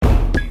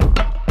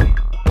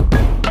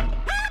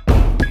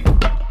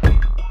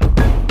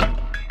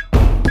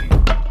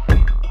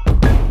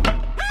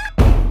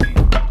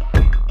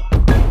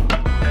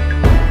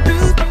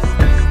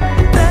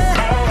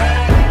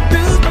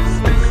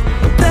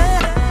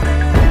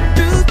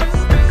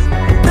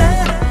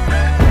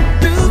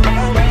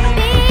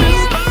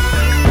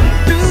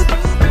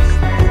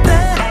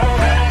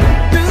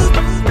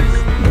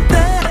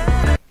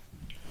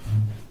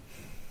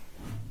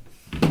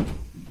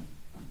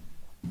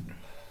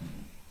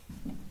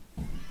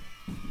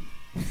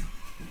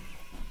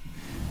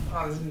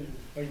Oh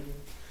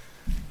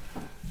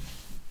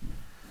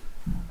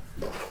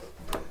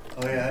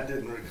yeah, I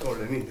didn't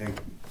record anything.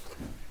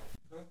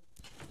 Huh?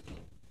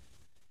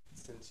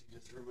 Since you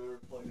just remember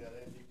to plug that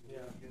in, you can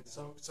Yeah. get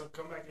So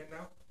come back in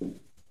now.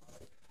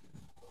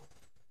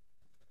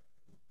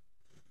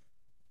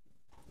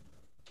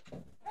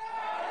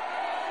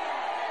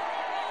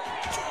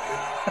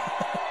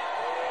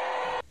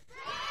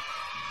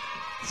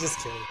 Just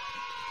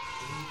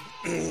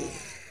kidding.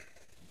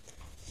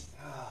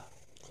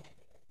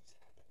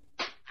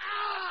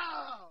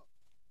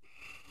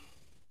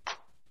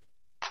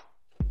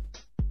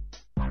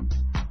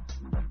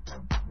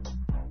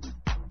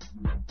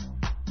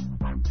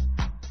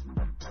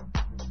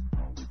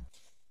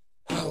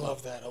 I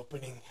love that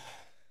opening.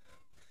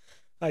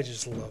 I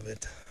just love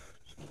it.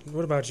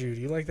 What about you?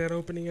 Do you like that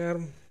opening,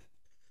 Adam?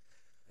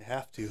 I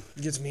have to.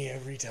 It gets me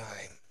every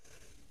time.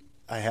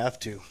 I have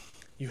to.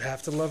 You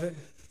have to love it?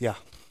 Yeah.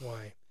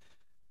 Why?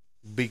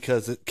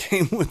 Because it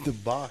came with the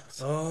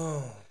box.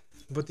 Oh,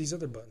 but these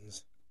other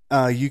buttons.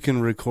 You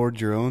can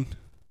record your own.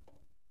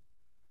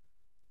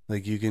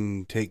 Like you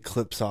can take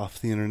clips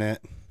off the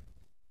internet.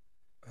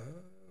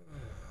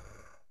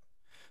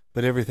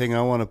 But everything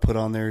I want to put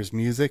on there is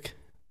music.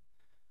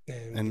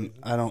 And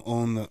I don't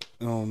own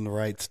the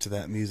rights to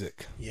that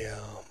music. Yeah.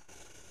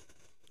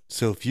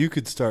 So if you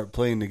could start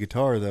playing the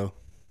guitar, though,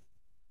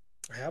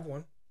 I have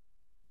one.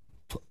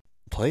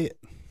 play it.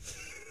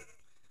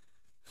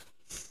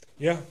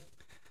 Yeah.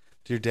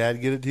 Did your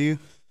dad get it to you?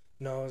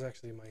 No, it was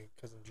actually my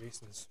cousin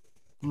Jason's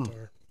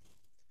guitar.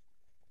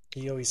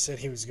 He always said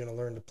he was going to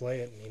learn to play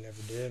it, and he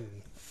never did.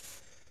 And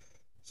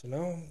so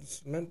now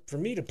it's meant for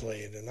me to play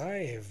it, and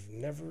I have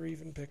never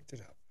even picked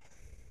it up.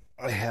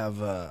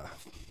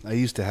 I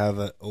used to have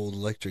an old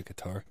electric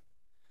guitar.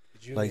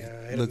 Did you? Like, Yeah,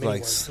 I had looked a mini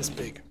like one this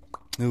big.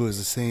 It was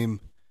the same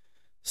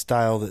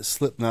style that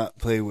Slipknot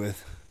played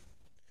with,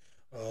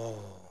 Oh.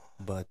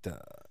 but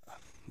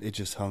it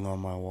just hung on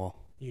my wall.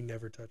 You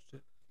never touched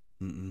it?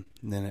 And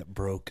then it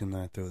broke, and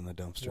I threw it in the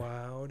dumpster.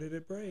 Wow, did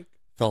it break?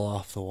 Fell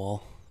off the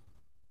wall.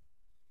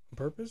 On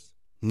purpose?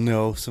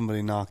 No,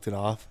 somebody knocked it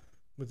off.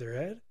 With their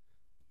head?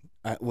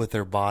 With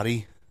their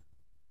body.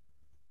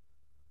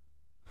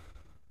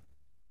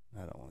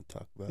 I don't want to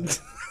talk about it.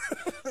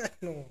 I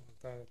don't want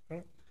to talk about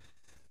it.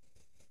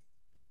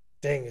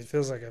 Dang, it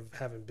feels like I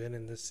haven't been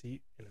in this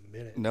seat in a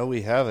minute. No,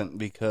 we haven't,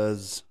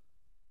 because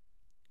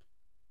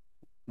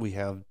we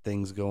have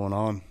things going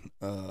on.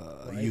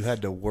 You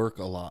had to work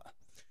a lot.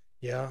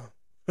 Yeah.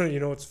 You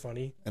know what's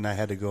funny? And I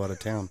had to go out of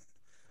town.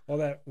 All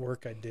that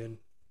work I did,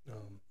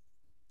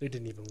 they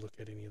didn't even look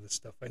at any of the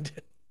stuff I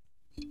did.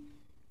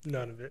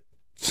 None of it.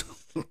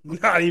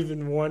 Not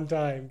even one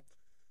time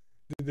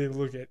did they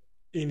look at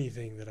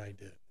anything that I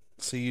did.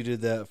 So you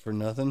did that for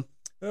nothing?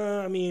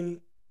 I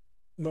mean,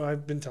 well,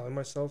 I've been telling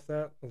myself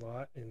that a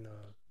lot in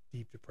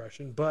deep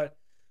depression, but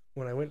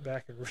when I went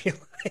back and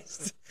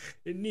realized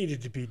it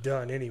needed to be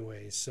done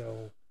anyway,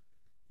 so,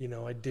 you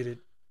know, I did it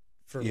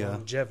for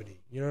longevity.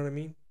 You know what I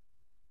mean?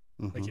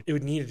 Mm-hmm. Like,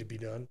 it needed to be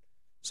done,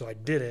 so I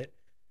did it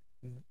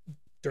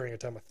during a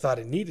time I thought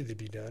it needed to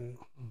be done.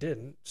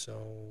 Didn't, so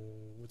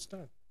it's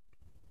done.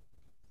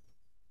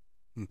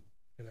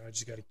 And I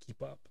just got to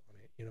keep up on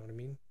it. You know what I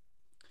mean?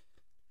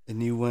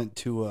 And you went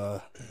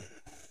to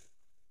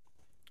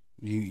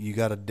you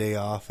got a day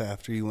off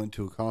after you went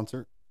to a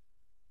concert?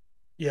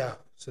 Yeah.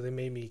 So they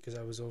made me, because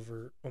I was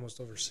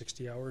almost over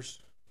 60 hours.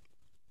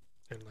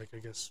 And like, I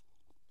guess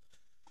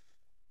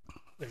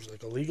there's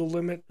like a legal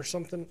limit or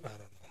something. I don't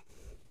know.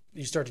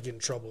 You start to get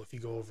in trouble if you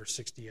go over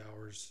 60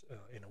 hours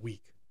in a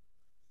week.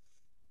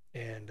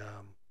 And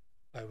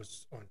I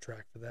was on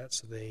track for that.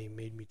 So they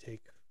made me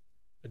take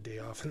a day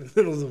off in the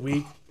middle of the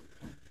week.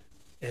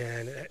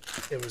 And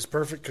it was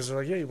perfect, because they're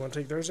like, yeah, you want to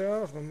take Thursday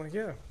off? I'm like,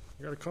 yeah,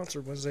 I got a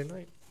concert Wednesday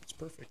night. It's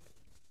perfect.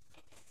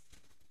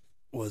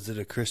 Was it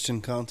a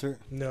Christian concert?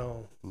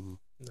 No. Mm-hmm.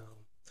 No.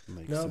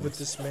 Makes No, sense. but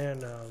this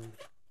man I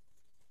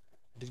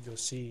did go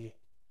see.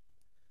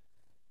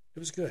 It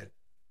was good.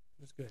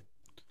 It was good.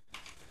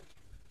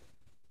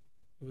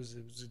 It was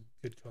a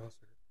good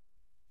concert.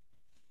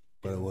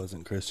 But it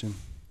wasn't Christian?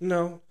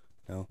 No.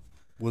 No.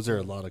 Was there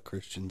a lot of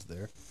Christians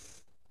there?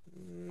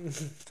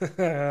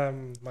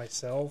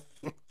 Myself,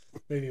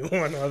 maybe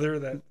one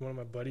of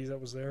my buddies that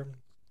was there.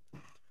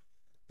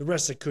 The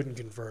rest I couldn't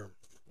confirm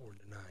or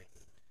deny.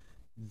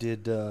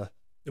 Did It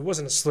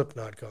wasn't a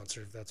Slipknot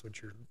concert, if that's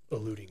what you're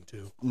alluding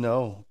to.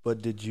 no,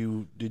 but did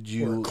you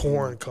Or a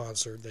Korn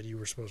concert that you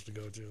were supposed to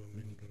go to. I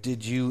mean,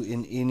 did you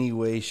in any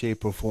way,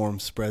 shape, or form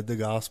spread the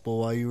gospel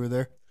while you were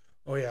there?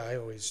 oh yeah, I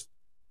always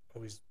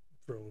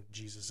throw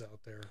Jesus out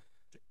there.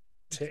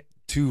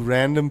 To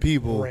random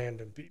people.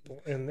 Random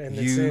people, and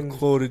You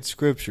quoted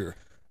scripture.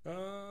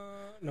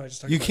 No, I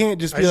just talked You about,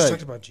 can't just I be just like,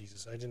 talked about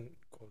Jesus. I didn't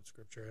quote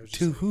scripture. I was just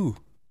to saying, who?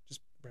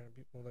 just random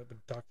people that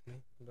would talk to me.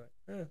 I'm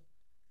like,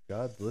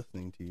 God's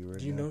listening to you right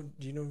do you now.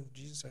 know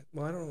Jesus?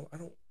 Well, I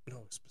don't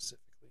know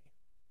specifically.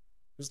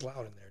 It was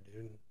loud in there,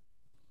 dude.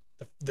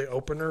 The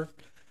opener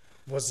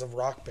was a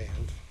rock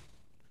band,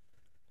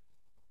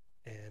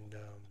 and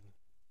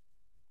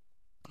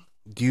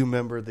Do you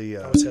remember the?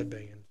 I was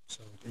headbanging.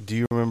 So. Do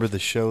you remember the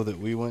show that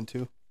we went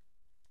to?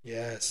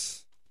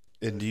 Yes.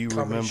 And do you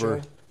Comedy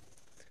remember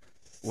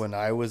show? when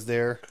I was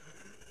there,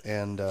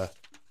 and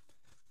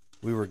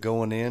we were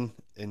going in,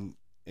 and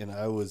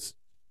I was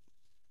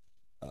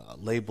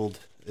labeled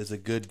as a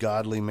good,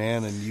 godly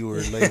man, and you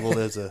were labeled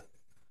as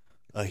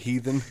a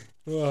heathen?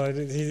 Well,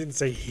 he didn't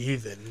say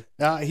heathen.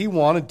 He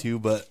wanted to,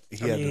 but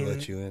he had to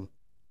let you in.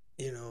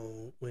 You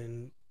know,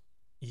 when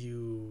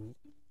you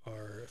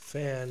are a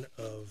fan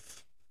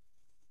of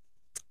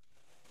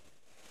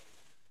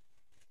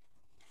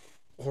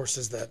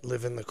horses that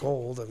live in the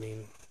cold, I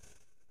mean,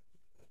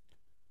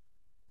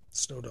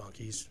 snow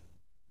donkeys.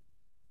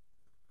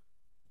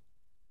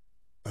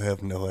 I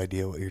have no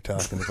idea what you're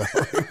talking about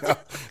right now.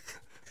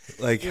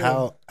 Like,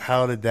 Yeah.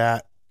 how did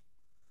that...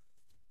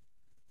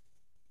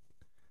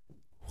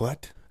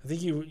 What? I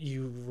think you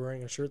were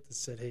wearing a shirt that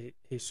said, "Hey,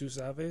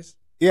 Jesus Aves."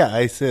 Yeah,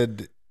 I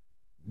said,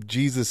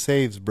 Jesus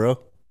saves, bro.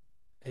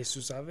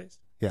 Jesus Aves?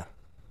 Yeah.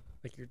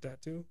 Like your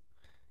tattoo?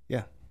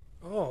 Yeah.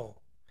 Oh,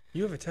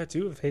 you have a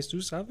tattoo of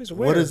Jesus Aves?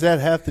 Where? What does that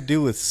have to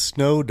do with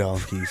snow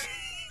donkeys?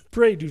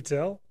 Pray do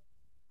tell.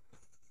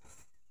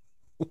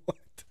 What?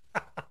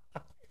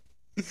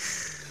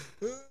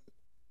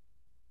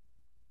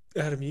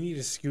 Adam, you need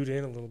to scoot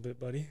in a little bit,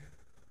 buddy.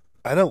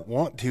 I don't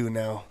want to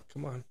now.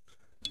 Come on.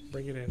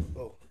 Bring it in.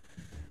 Oh.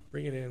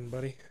 Bring it in,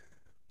 buddy.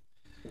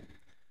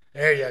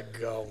 There you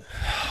go.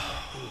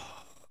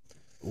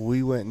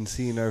 We went and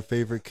seen our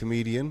favorite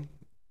comedian.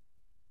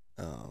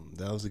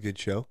 That was a good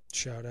show.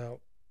 Shout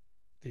out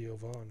Theo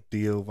Vaughn.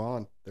 Theo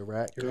Vaughn, the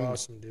rat. You're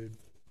awesome, dude.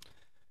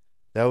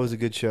 That was a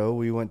good show.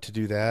 We went to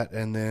do that,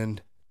 and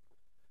then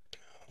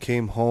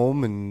came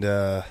home,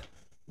 and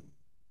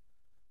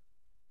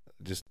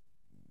just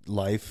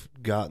life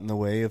got in the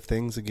way of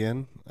things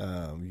again.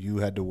 You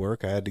had to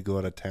work. I had to go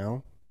out of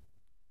town.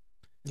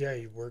 Yeah,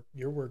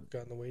 your work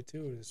got in the way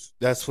too.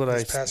 That's what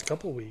this past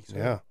couple weeks.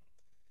 Yeah.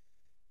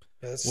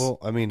 That's, Well,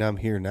 I mean, I'm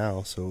here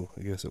now, so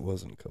I guess it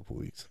wasn't a couple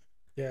weeks.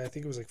 yeah, I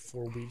think it was like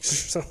 4 weeks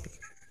or something.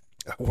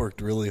 I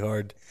worked really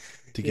hard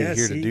to get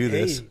here to do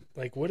this. Hey,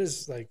 like, what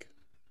is like?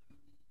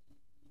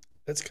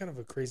 That's kind of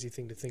a crazy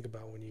thing to think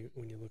about when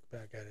you look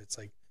back at it. It's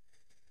like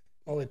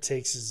all it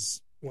takes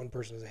is one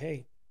person to say,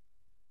 "Hey,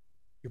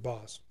 your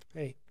boss.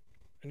 Hey,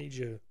 I need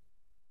you to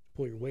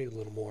pull your weight a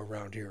little more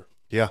around here.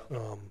 Yeah.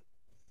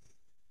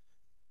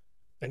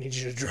 I need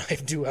you to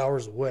drive 2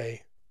 hours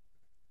away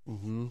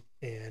Mm-hmm.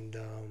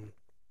 and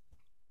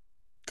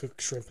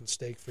cook shrimp and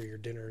steak for your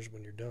dinners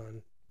when you're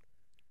done."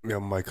 Yeah,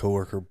 my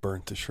coworker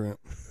burnt the shrimp.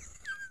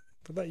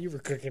 I thought you were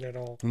cooking it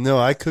all. No,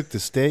 I cook the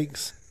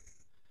steaks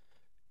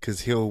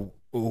because he'll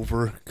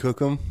overcook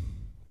them.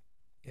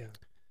 Yeah.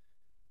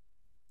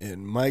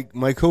 And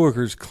my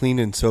coworker's clean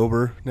and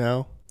sober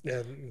now.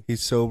 Yeah.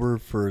 He's sober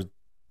for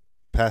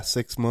past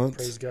 6 months.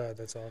 Praise God.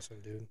 That's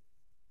awesome, dude.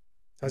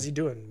 How's he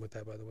doing with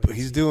that, by the way? But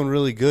he's doing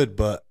really good.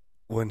 But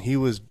when he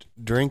was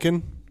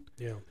drinking,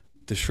 Yeah.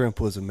 the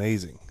shrimp was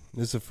amazing.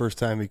 This is the first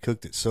time he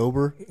cooked it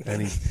sober,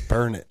 and he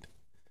burned it.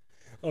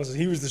 Oh, so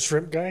he was the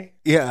shrimp guy?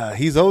 Yeah,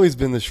 he's always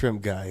been the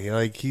shrimp guy.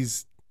 Like,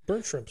 he's...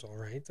 Burnt shrimp's all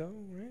right,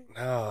 though, right?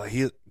 No,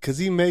 because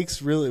he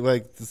makes really,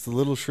 like, this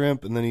little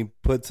shrimp, and then he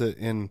puts it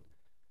in...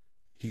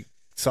 He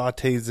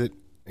sautés it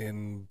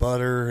in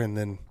butter, and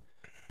then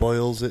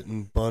boils it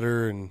in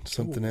butter and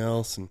something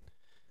else, and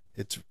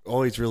it's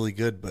always really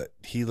good, but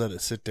he let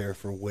it sit there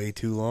for way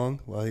too long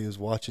while he was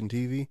watching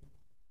TV.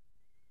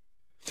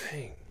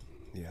 Dang.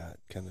 Yeah, it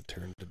kind of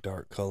turned a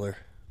dark color.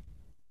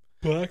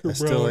 Black or I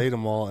still ate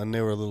them all, and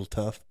they were a little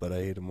tough, but I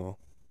ate them all.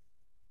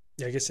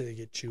 Yeah, I guess they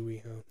get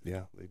chewy, huh?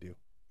 Yeah, they do.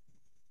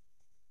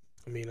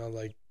 I mean, I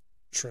like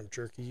shrimp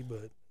jerky,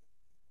 but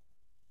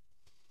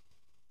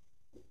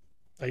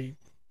I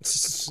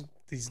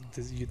these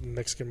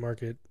Mexican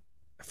market,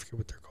 I forget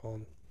what they're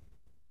called.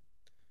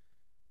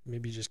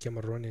 Maybe just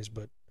camarones,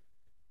 but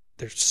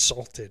they're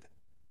salted.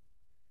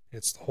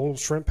 It's the whole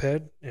shrimp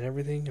head and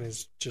everything, and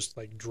it's just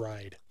like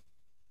dried.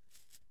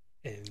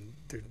 And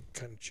they're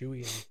kind of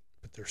chewy,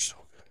 but they're so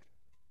good.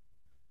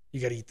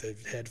 You got to eat the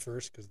head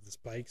first because the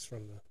spikes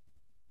from the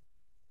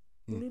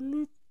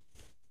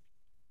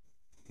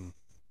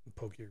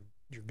poke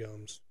your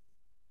gums.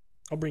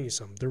 I'll bring you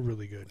some. They're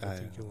really good. I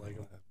think you'll like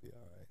them. That'd be all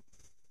right.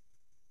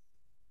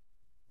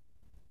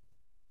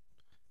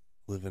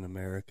 Live in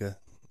America,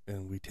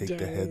 and we take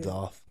the heads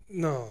off.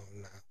 No.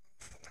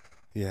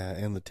 Yeah,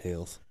 and the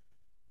tails.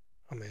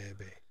 I'm a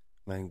baby.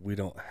 Man, we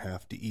don't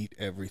have to eat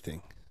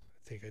everything.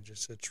 I think I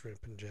just said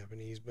shrimp in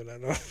Japanese, but I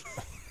don't.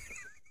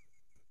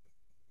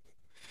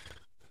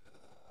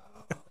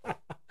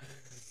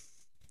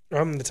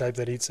 I'm the type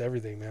that eats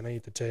everything, man. I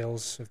eat the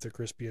tails if they're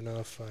crispy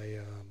enough. I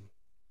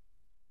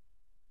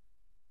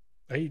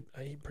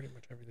eat pretty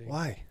much everything.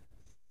 Why?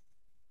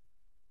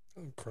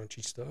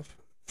 Crunchy stuff.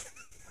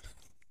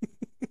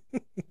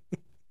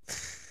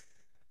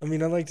 I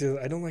mean, I don't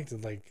like to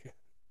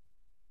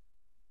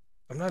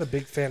I'm not a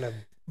big fan of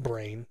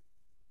brain.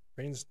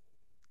 Brain's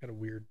got a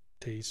weird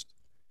taste.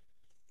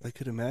 I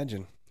could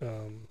imagine.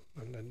 And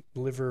then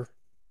liver,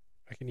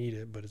 I can eat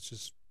it, but it's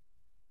just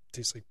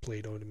tastes like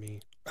Play-Doh to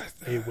me. I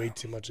ate way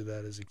too much of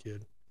that as a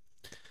kid.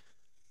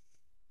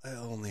 I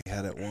only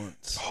had it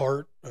once.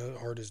 Heart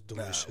is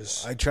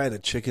delicious. I tried a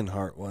chicken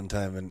heart one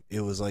time, and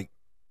it was like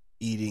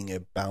eating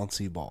a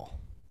bouncy ball.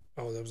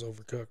 Oh, that was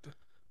overcooked.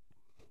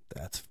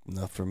 That's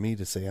enough for me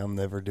to say I'm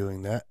never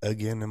doing that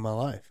again in my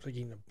life. Like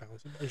eating a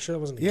bouncy ball? Are you sure that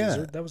wasn't a Yeah.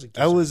 gizzard? That was a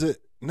gizzard.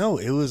 No,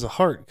 it was a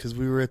heart because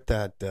we were at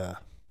that.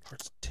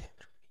 Heart's tender.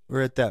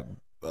 We're at that.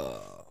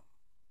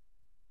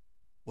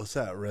 What's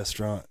that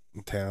restaurant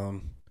in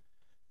town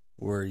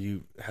where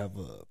you have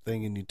a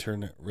thing and you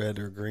turn it red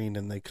or green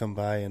and they come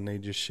by and they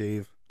just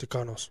shave?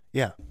 Tucanos.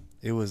 Yeah,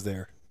 it was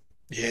there.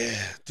 Yeah,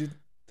 dude,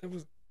 that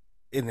was.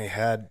 And they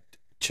had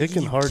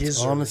chicken Eat hearts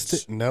gizzards. on a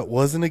stick. No, it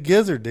wasn't a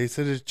gizzard. They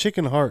said it's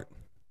chicken heart.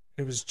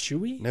 It was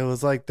chewy. And it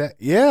was like that.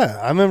 Yeah,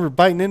 I remember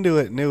biting into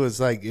it, and it was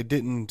like it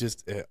didn't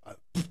just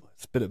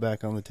spit it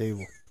back on the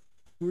table.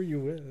 Who were you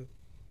with?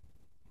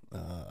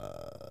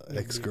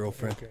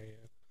 Ex-girlfriend. Okay,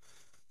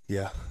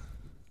 Yeah.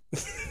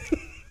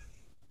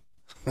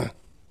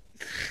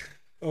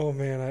 Oh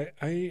man,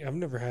 I've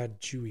never had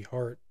chewy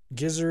heart.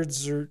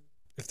 Gizzards are,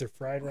 if they're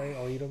fried right,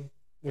 I'll eat them.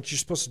 What you're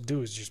supposed to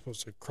do is you're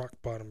supposed to crock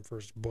pot them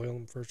first, boil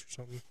them first or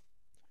something.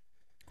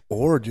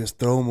 Or just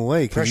throw them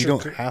away because you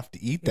Pressure don't have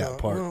to eat that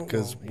part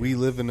because yeah. we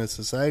live in a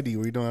society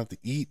where you don't have to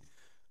eat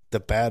the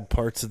bad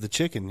parts of the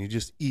chicken. You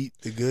just eat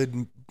the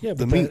good, Yeah,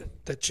 the but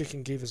meat. that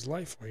chicken gave his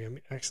life for you. I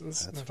mean, actually,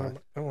 That's fine.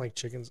 I don't like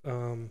chickens.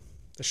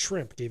 The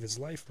shrimp gave his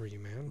life for you,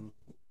 man.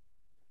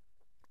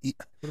 Eat-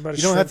 What about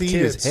You don't have to eat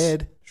his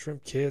head.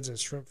 Shrimp kids and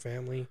shrimp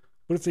family.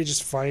 What if they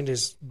just find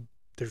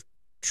their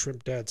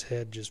shrimp dad's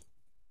head just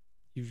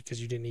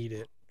because you didn't eat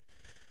it?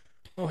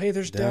 Oh, hey,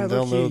 there's Then dad.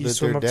 they'll Look, know you that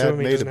swim their up to dad him,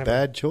 he made doesn't a have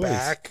bad choice.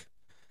 back.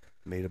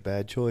 Made a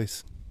bad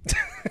choice.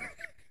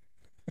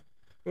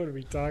 What are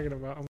we talking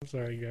about? I'm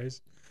sorry,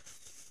 guys.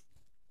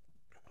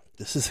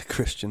 This is a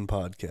Christian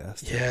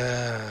podcast.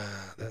 Yeah,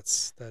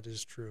 that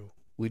is true.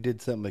 We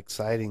did something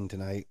exciting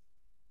tonight.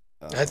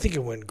 I think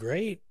it went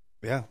great.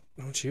 Yeah.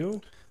 Don't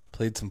you?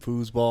 Played some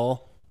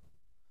foosball.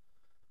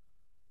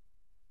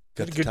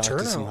 Got Had a to good talk to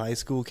turnout. some high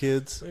school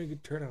kids. Very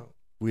good turnout.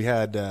 We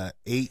had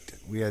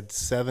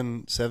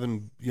seven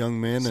young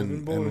men Seven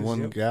and boys,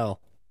 one yep.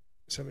 gal,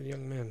 7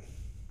 young men.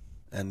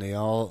 and they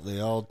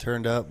all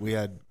turned up. We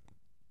had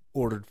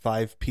ordered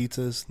 5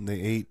 pizzas, and they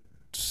ate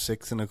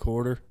 6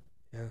 1/4.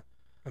 Yeah.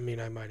 I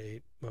mean, I might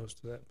eat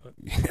most of that, but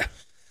Yeah.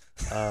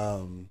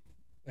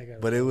 I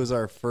got But it was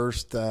our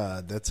first.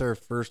 That's our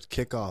first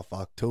kickoff,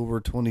 October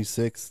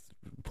 26th.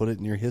 Put it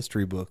in your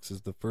history books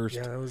as the first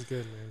Yeah, that was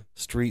good, man.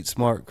 Street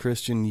Smart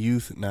Christian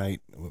Youth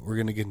Night. We're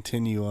going to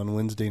continue on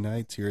Wednesday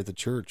nights here at the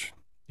church.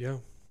 Yeah.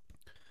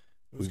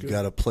 We've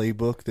got a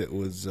playbook that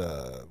was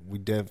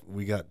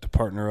we got to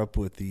partner up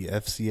with the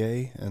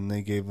FCA, and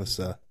they gave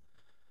us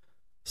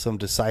some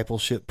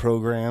discipleship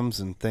programs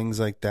and things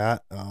like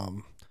that.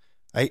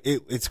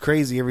 It's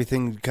crazy,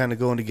 everything kind of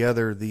going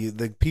together.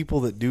 The people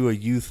that do a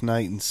youth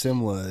night in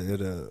Simla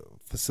at a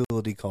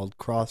facility called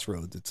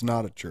Crossroads. It's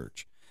not a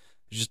church.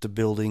 It's just a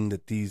building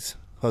that these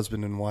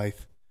husband and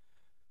wife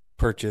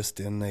purchased,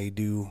 and they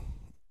do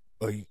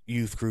a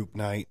youth group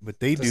night. But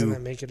Doesn't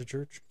that make it a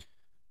church?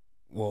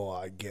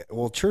 Well,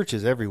 church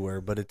is everywhere,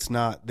 but it's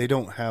not. They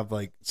don't have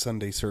like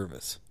Sunday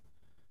service.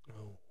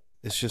 Oh.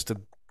 It's just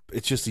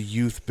a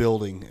youth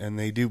building, and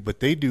they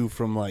do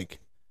from like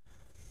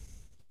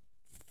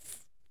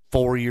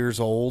 4 years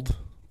old,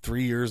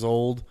 3 years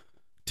old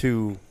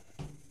to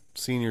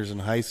seniors in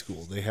high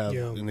school. They have,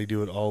 Yeah. and they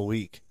do it all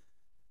week.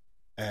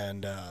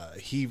 And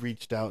he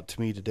reached out to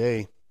me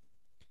today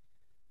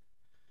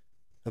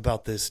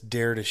about this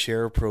Dare to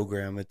Share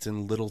program. It's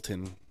in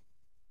Littleton,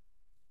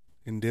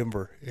 in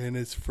Denver, and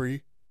it's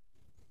free.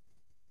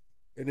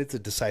 And it's a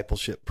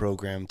discipleship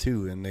program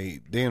too. And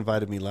they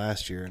invited me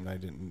last year, and I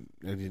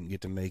didn't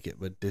get to make it.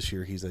 But this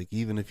year, he's like,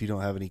 even if you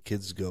don't have any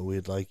kids to go,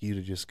 we'd like you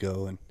to just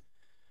go and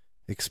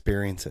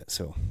experience it.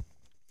 So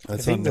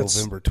that's on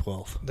November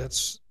 12th.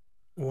 That's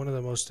one of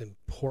the most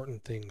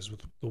important things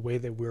with the way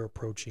that we're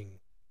approaching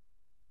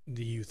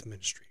the youth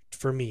ministry.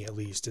 For me, at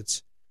least,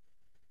 it's,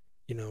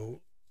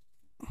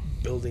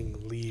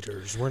 building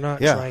leaders. We're not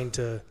trying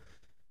to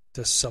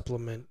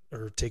supplement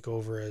or take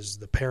over as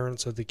the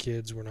parents of the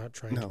kids. We're not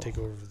trying to take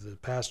over the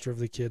pastor of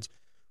the kids.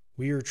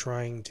 We are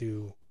trying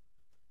to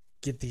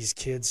get these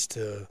kids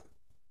to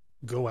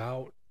go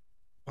out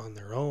on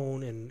their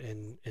own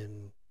and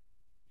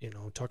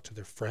talk to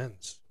their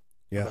friends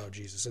about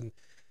Jesus. And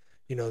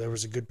there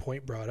was a good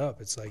point brought up.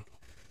 It's like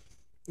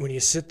when you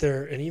sit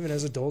there, and even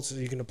as adults,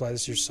 you can apply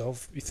this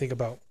yourself. You think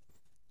about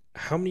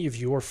how many of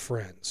your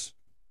friends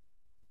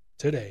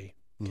today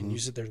can you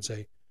sit there and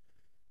say,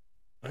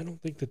 I don't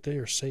think that they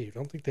are saved. I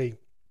don't think they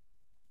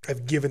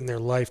have given their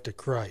life to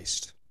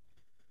Christ.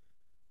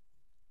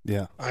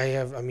 Yeah.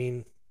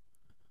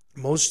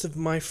 Most of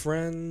my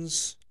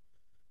friends,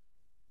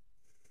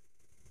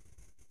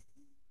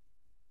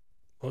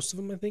 most of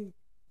them, I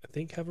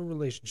think have a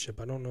relationship.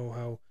 I don't know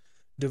how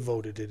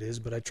devoted it is,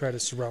 but I try to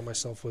surround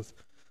myself with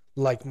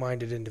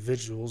like-minded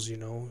individuals. You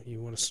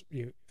want to,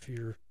 if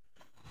you're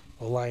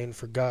a lion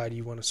for God,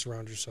 you want to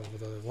surround yourself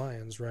with other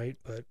lions, right?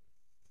 But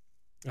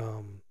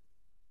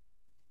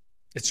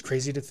it's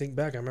crazy to think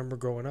back. I remember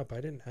growing up,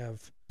 I didn't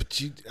have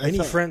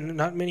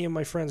not many of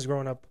my friends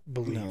growing up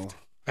believed. No.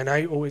 And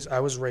I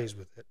was raised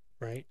with it,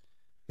 right?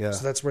 Yeah.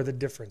 So that's where the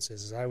difference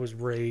is. I was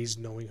raised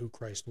knowing who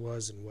Christ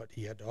was and what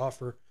he had to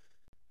offer.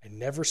 I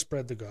never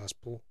spread the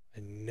gospel.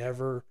 I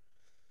never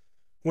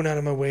went out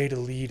of my way to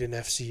lead an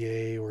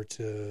FCA or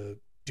to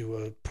do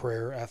a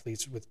prayer,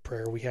 athletes with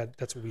prayer.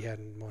 That's what we had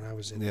when I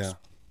was in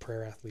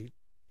prayer athlete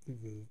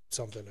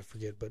something, I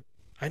forget, but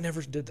I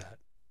never did that.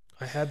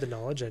 I had the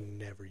knowledge, I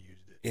never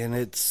used it. And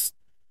it's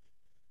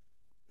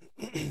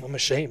I'm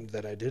ashamed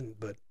that I didn't,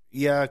 but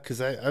yeah,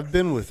 because I've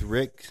been with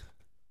Rick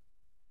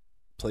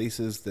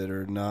places that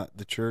are not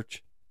the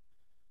church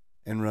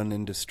and run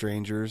into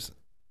strangers.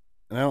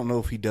 And I don't know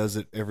if he does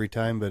it every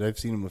time, but I've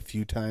seen him a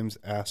few times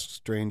ask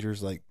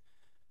strangers, like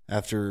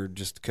after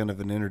just kind of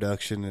an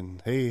introduction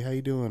and, hey, how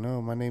you doing?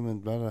 Oh, my name is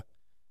blah, blah.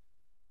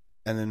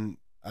 And then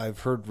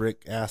I've heard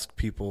Rick ask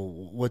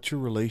people, what's your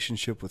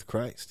relationship with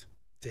Christ?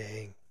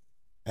 Dang.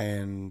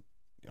 And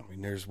I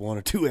mean, there's one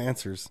or two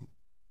answers.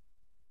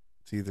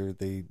 It's either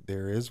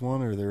there is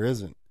one or there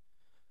isn't.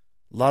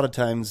 A lot of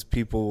times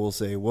people will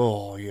say,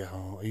 well,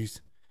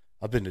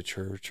 I've been to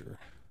church, or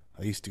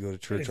I used to go to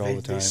church all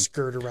the time. They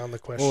skirt around the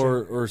question.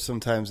 Or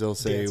sometimes they'll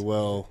say,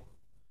 well,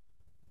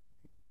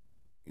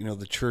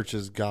 the church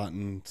has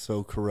gotten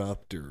so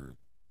corrupt, or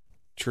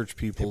church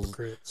people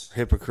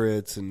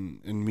hypocrites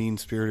and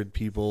mean-spirited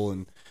people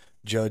and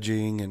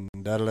judging and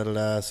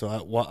da-da-da-da-da. So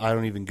I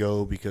don't even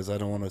go because I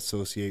don't want to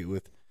associate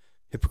with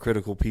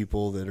hypocritical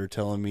people that are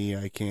telling me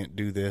I can't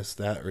do this,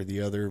 that, or the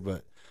other,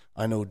 but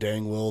I know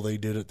dang well they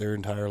did it their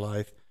entire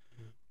life.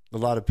 A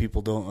lot of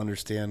people don't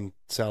understand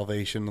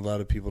salvation. A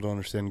lot of people don't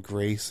understand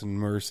grace and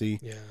mercy.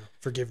 Yeah,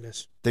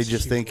 forgiveness. They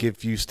just think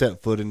if you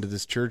step foot into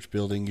this church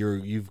building,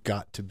 you've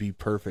got to be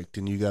perfect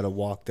and you got to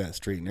walk that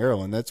straight and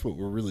narrow. And that's what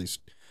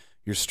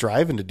you're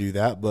striving to do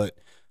that. But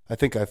I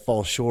think I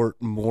fall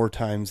short more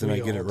times than I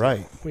get it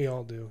right. We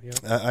all do.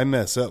 Yeah. I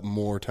mess up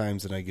more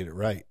times than I get it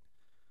right.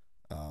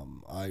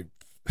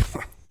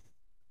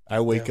 I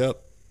wake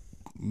up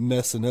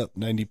messing up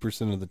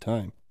 90% of the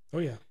time. Oh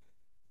yeah.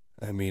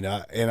 I mean,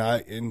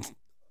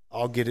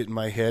 I'll get it in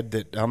my head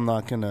that I'm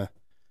not gonna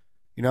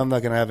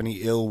have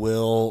any ill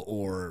will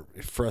or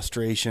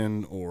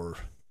frustration, or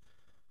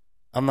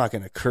I'm not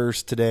gonna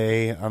curse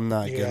today. I'm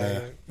not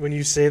gonna. When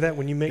you say that,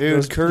 when you make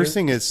those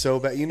cursing is so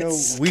bad.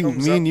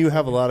 Me and you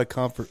have a lot of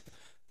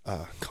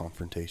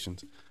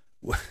confrontations.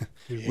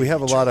 We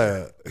have a lot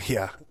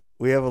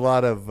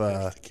of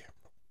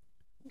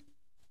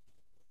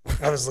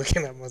I was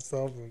looking at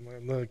myself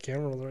and the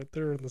camera was right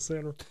there in the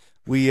center.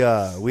 We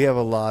have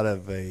a lot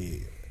of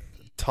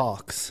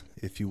talks,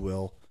 if you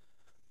will,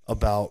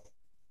 about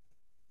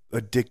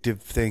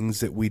addictive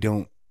things that we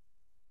don't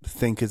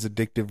think is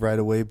addictive right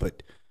away,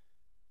 but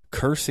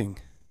cursing.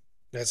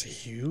 That's a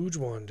huge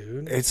one,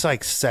 dude. It's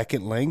like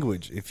second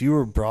language. If you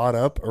were brought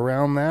up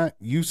around that,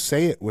 you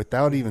say it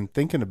without even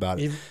thinking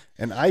about it.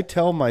 And I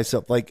tell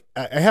myself, like,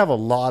 I have a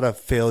lot of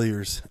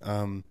failures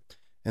and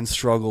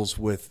struggles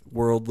with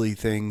worldly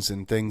things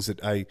and things that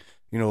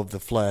of the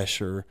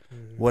flesh or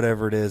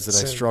whatever it is that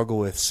I struggle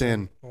with,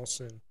 sin. All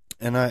sin.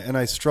 And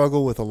I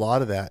struggle with a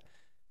lot of that.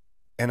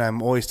 And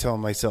I'm always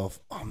telling myself,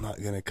 I'm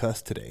not going to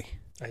cuss today.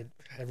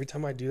 Every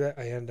time I do that,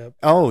 I end up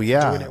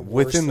doing it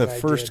within the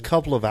first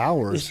couple of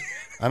hours.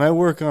 And I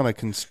work on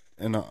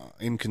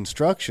in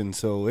construction,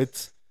 so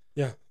it's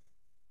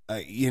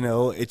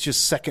it's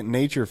just second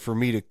nature for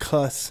me to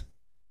cuss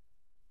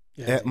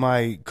at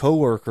my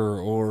coworker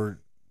or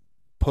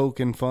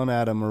poking fun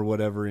at him or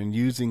whatever and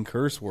using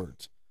curse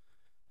words.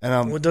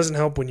 And it doesn't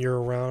help when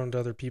you're around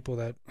other people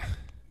that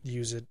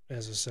use it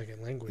as a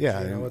second language.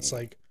 Yeah, it's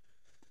like,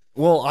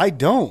 well, I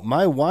don't.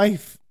 My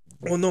wife.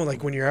 Well, no,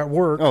 like when you're at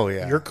work. Oh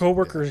yeah, your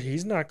coworker,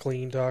 he's not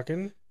clean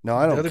talking. No,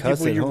 I don't. The other cuss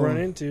people at you home. run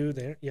into,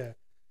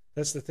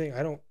 that's the thing.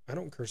 I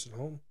don't curse at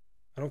home.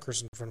 I don't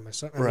curse in front of my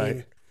son. I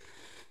mean,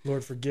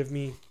 Lord forgive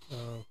me,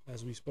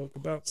 as we spoke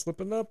about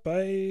slipping up.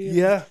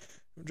 I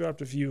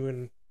dropped a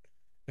few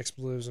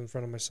expletives in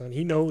front of my son.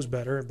 He knows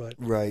better, but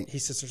he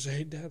sits there and says,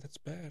 "Hey, Dad, that's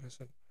bad." I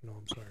said, "No,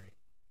 I'm sorry."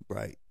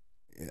 Right.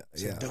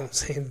 Yeah. Don't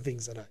say the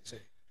things that I say.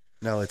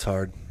 No, it's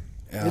hard.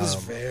 It is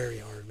very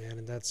hard, man,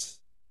 and that's.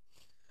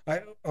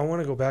 I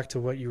want to go back to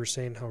what you were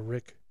saying. How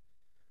Rick.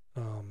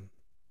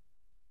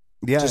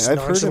 Just I've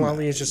heard him.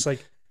 It's just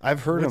like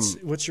I've heard him.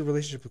 What's your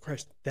relationship with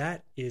Christ?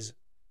 That is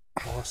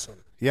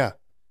awesome. Yeah.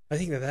 I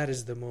think that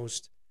is the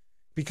most,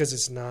 because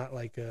it's not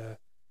like do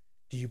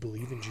you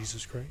believe in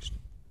Jesus Christ?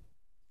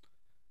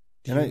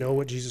 Do you know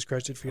what Jesus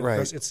Christ did for you?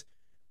 Right. It's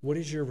what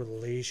is your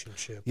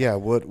relationship? Yeah.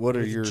 What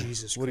are your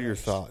Jesus what are your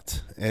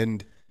thoughts?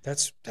 And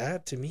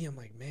that to me, I'm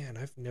like, man,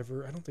 I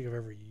don't think I've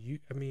ever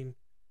used. I mean,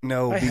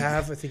 no, I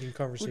think in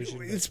conversation.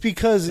 It's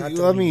because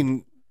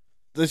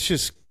let's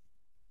just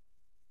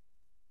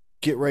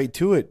get right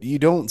to it. You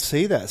don't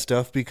say that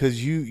stuff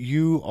because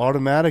you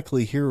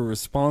automatically hear a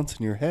response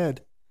in your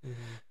head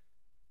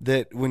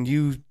that when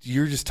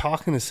you're just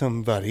talking to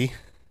somebody,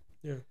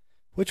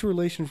 What's your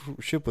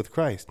relationship with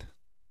Christ?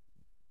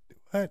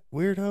 What,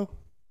 weirdo?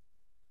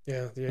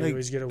 Yeah, you Like,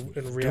 always get a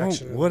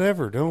reaction.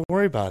 Whatever. Don't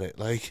worry about it.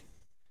 Like,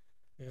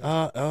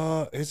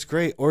 Yeah. it's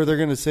great. Or they're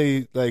gonna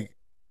say like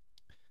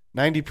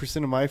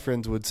 90% of my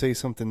friends would say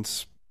something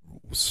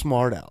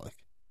smart, Alec.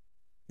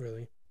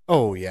 Really?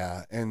 Oh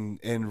yeah,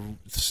 and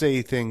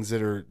say things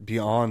that are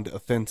beyond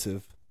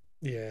offensive.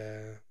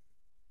 Yeah.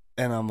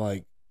 And I'm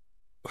like,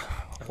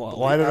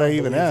 why did I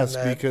even ask?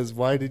 Because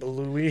why did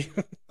Louis?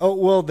 Oh,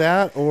 well,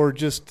 that or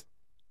just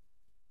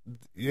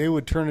they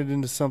would turn it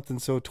into something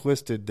so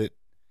twisted that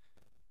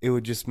it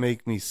would just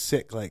make me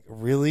sick. Like,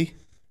 really?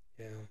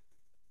 Yeah.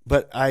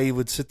 But I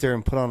would sit there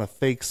and put on a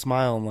fake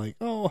smile and like,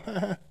 oh,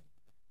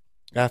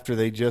 after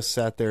they just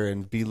sat there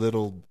and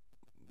belittled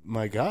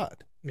my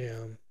God.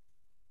 Yeah.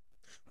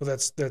 Well,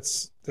 that's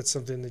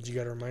something that you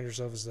got to remind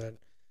yourself is that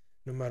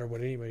no matter what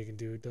anybody can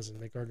do, it doesn't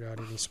make our God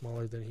any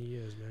smaller than He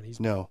is,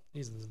 man.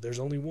 There's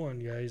only one,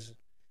 guys.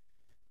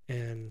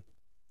 And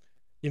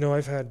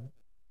I've had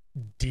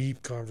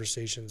deep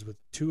conversations with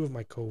two of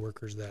my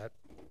coworkers that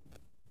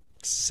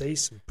say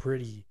some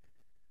pretty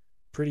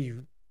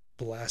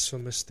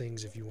blasphemous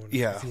things, if you want.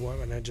 Yeah. If you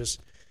want, and I just,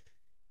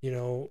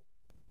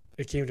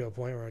 it came to a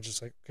point where I was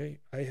just like, okay,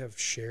 I have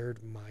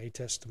shared my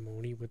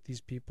testimony with these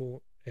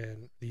people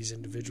and these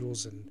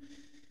individuals, and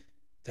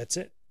that's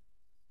it.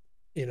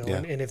 Yeah.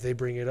 And if they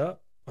bring it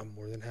up, I'm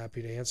more than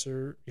happy to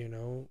answer,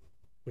 to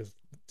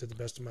the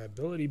best of my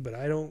ability, but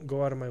I don't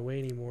go out of my way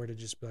anymore to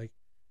just be like,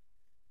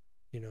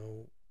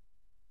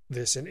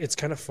 this. And it's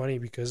kind of funny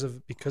because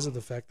of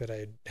the fact that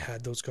I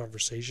had those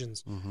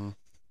conversations. Mm-hmm.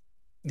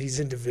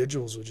 These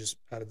individuals would just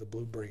out of the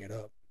blue bring it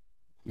up.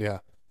 Yeah.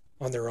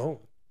 On their own.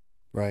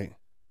 Right.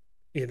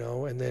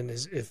 And then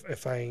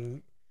if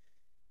I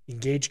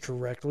engage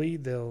correctly,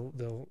 they'll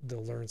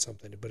learn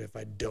something. But if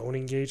I don't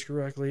engage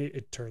correctly,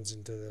 it turns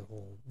into the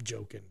whole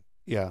joking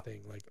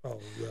thing. Like, oh,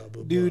 blah,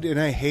 blah, dude, blah. and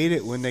I hate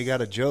it when they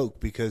got a joke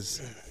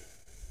because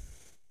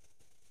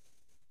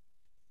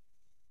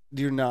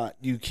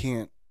you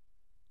can't.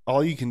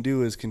 All you can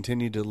do is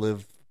continue to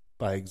live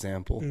by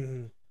example.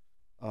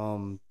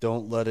 Mm-hmm.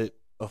 Don't let it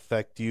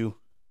affect you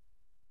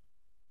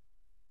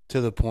to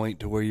the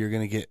point to where you're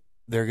going to get.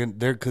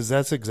 Because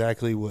that's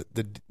exactly what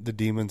the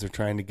demons are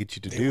trying to get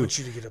you to do. They want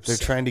you to get upset.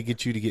 They're trying to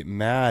get you to get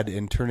mad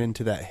and turn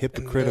into that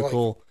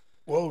hypocritical,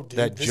 like, whoa, dude,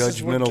 that this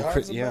judgmental. is what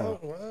God's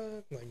about?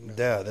 What? Like, no.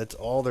 Yeah, that's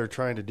all they're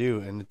trying to do,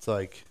 and it's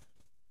like,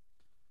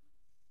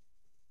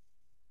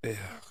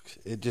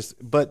 it just.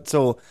 But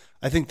so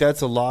I think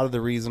that's a lot of the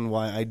reason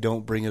why I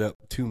don't bring it up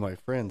to my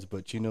friends.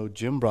 But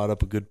Jim brought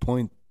up a good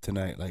point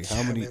tonight. Like,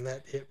 how many? Man,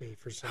 that hit me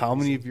for some how reason.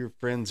 many of your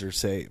friends are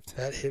saved?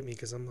 That hit me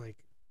because I'm like,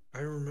 I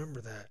remember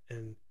that,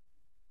 and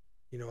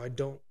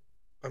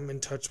I'm in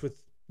touch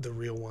with the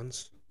real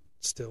ones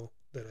still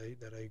that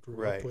I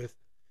grew up with,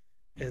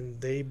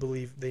 and they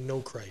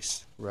know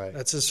Christ. Right.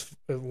 That's just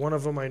one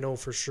of them I know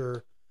for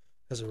sure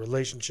has a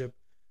relationship.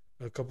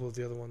 A couple of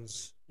the other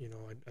ones,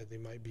 they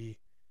might be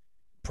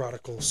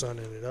prodigal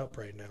sonning it up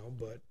right now,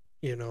 but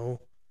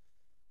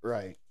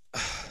Right.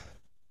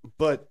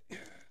 But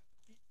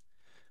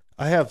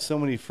I have so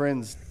many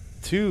friends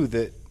too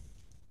that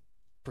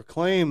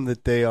proclaim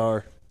that they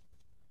are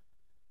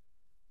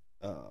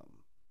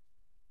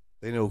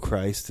they know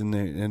Christ and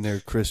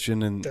they're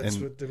Christian and that's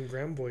what them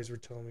Graham boys were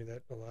telling me,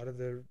 that a lot of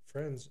their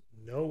friends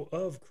know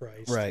of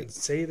Christ and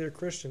say they're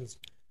Christians,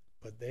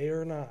 but they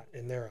are not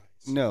in their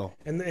eyes. No.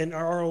 And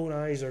our own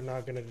eyes are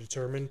not going to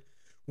determine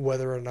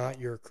whether or not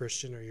you're a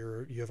Christian or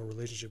you have a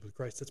relationship with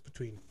Christ. That's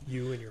between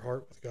you and your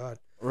heart with God.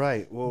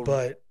 Right. Well,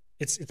 but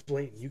it's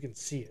blatant. You can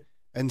see it.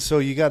 And so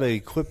you got to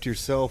equip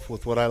yourself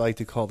with what I like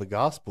to call the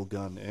gospel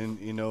gun. And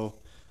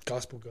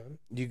gospel gun.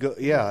 You go,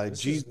 yeah.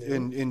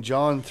 In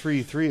John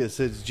 3:3 it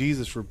says,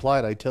 Jesus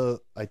replied, I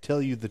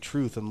tell you the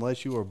truth,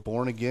 unless you are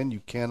born again, you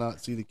cannot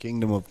see the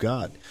kingdom of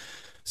God.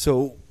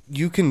 So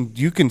you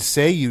can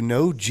say you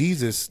know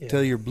Jesus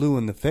till you're blue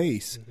in the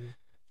face,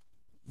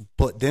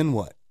 but then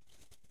what?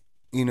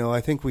 I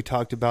think we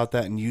talked about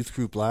that in youth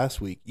group last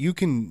week. You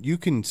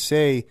can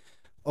say,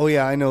 oh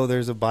yeah, I know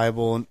there's a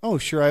Bible, and oh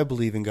sure, I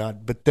believe in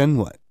God, but then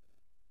what?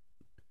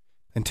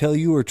 Until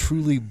you are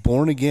truly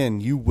born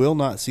again, you will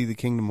not see the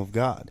kingdom of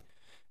God.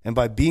 And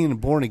by being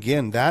born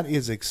again, that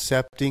is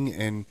accepting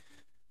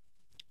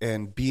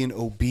and being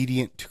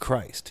obedient to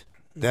Christ.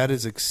 That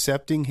is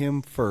accepting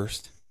Him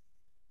first,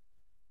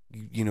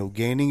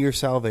 gaining your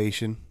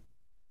salvation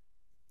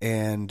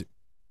and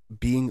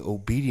being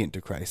obedient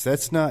to Christ.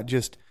 That's not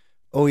just,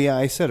 oh yeah,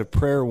 I said a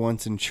prayer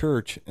once in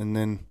church and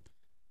then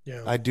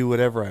I do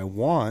whatever I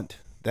want.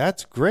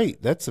 That's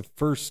great. That's the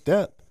first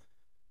step.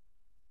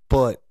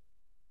 But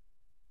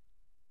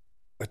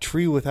a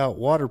tree without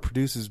water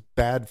produces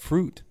bad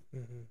fruit.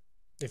 Mm-hmm.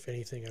 If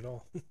anything at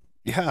all.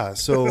 Yeah.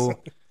 So,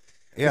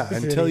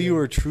 until you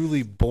are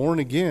truly born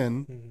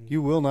again,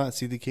 you will not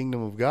see the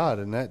kingdom of God.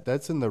 And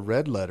that's in the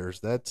red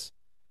letters. That's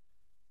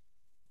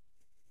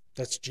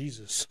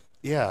Jesus.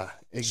 Yeah,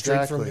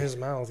 exactly. Straight from His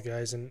mouth,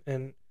 guys.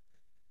 And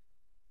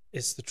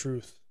it's the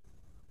truth.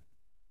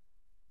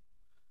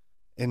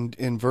 And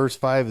in verse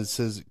 5 it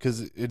says,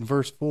 because in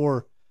verse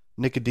 4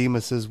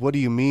 Nicodemus says, "What do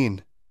you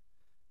mean?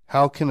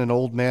 How can an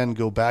old man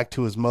go back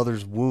to his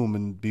mother's womb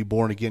and be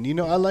born again?"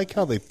 I like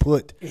how they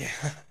put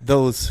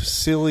those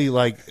silly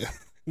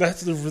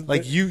That's and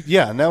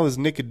that was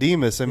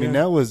Nicodemus. I mean,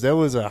 that was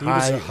a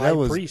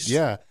high priest.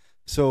 Yeah.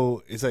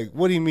 So it's like,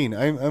 what do you mean?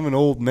 I'm an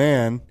old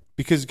man.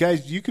 Because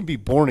guys, you can be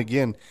born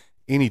again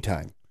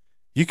anytime.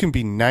 You can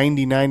be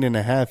 99 and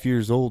a half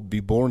years old,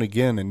 be born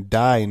again, and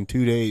die in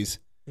 2 days,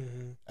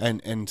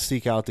 and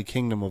seek out the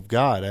kingdom of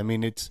God. I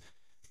mean,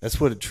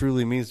 that's what it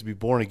truly means to be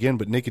born again.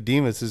 But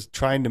Nicodemus is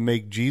trying to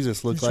make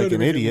Jesus look like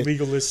an idiot,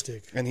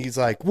 legalistic, and he's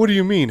like, "What do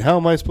you mean? How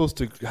am I supposed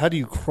to? How do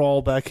you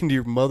crawl back into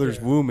your mother's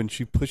womb and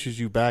she pushes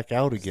you back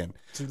out again?"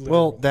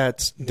 Well,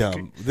 that's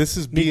dumb. This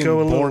is being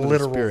born of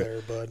the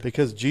Spirit, there, bud.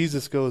 because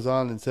Jesus goes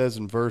on and says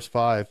in verse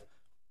 5.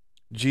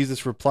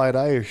 Jesus replied,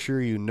 "I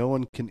assure you, no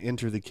one can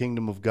enter the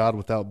kingdom of God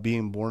without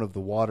being born of the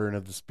water and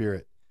of the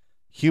Spirit.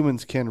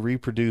 Humans can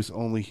reproduce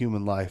only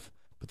human life,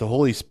 but the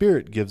Holy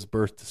Spirit gives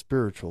birth to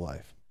spiritual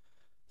life.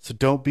 So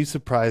don't be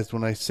surprised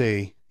when I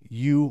say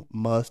you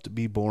must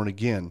be born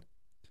again.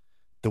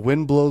 The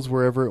wind blows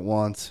wherever it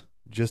wants,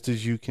 just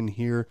as you can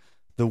hear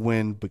the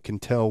wind but can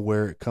tell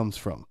where it comes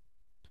from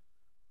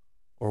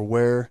or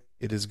where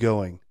it is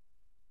going.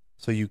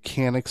 So you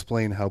can't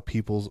explain how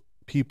people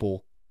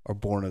are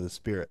born of the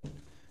Spirit.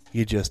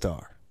 You just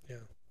are." Yeah,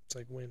 it's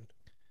like wind.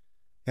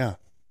 Yeah.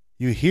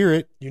 You hear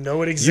it. You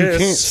know it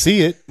exists. You can't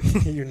see it.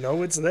 You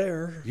know it's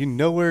there. You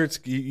know where it's,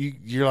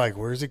 you're like,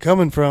 where's it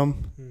coming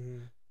from?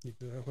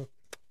 Mm-hmm.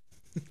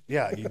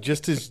 Yeah,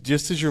 just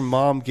as your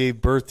mom gave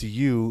birth to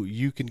you,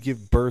 you can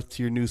give birth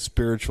to your new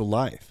spiritual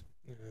life.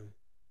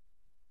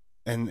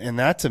 And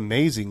that's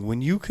amazing.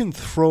 When you can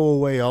throw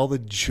away all the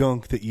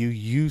junk that you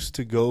used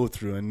to go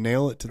through and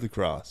nail it to the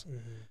cross.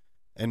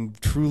 And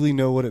truly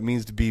know what it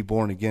means to be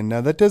born again.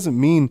 Now, that doesn't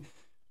mean,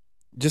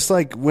 just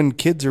like when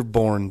kids are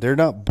born, they're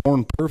not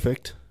born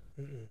perfect.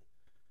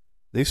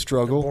 They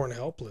struggle. They're born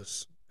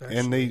helpless.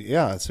 Actually.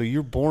 And so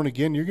you're born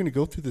again. You're going to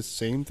go through the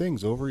same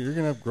things over. You're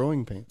going to have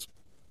growing pains.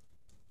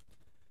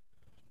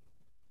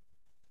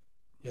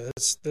 Yeah,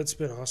 that's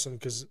been awesome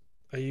because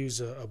I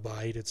use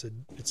Abide. It's a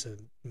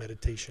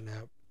meditation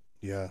app.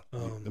 Yeah,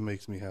 it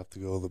makes me have to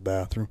go to the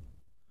bathroom.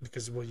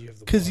 Because you have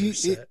the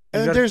set.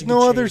 There's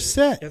no other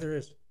set. Yeah, there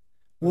is.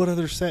 What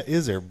other set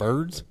is there?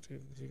 Birds? You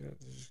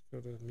just go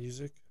to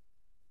music.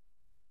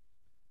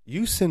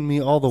 You send me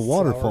all the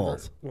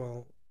waterfalls.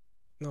 Well,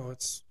 no,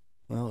 it's...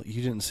 Well,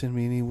 you didn't send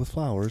me any with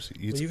flowers.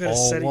 You've got to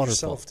set it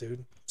yourself,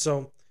 dude.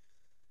 So,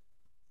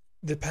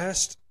 the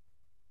past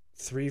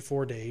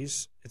 3-4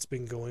 days, it's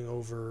been going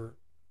over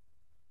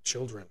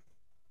children.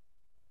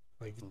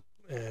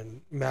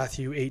 And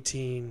Matthew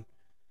 18,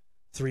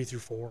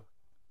 3-4.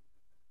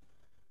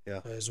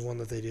 Yeah. Is one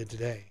that they did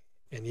today.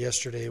 And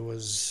yesterday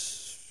was...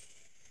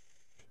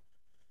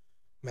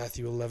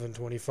 Matthew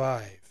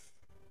 11:25,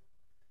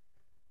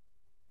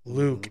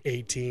 Luke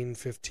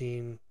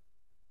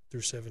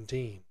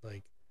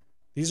 18:15-17.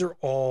 These are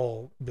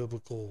all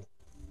biblical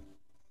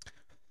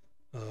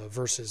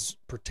verses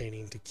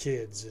pertaining to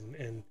kids,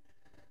 and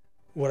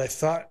what I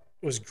thought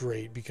was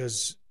great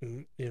because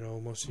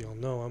most of y'all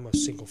know I'm a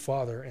single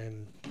father,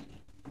 and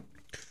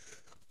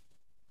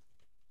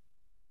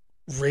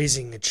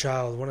raising a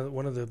child.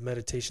 One of the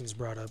meditations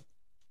brought up,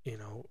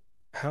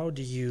 how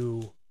do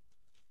you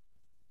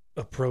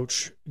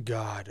approach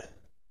God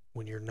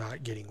when you're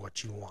not getting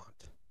what you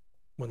want,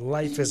 when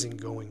life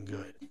isn't going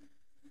good?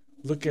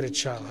 Look at a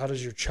child. How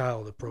does your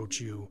child approach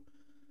you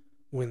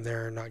when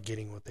they're not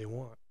getting what they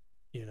want?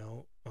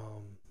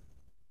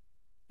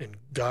 And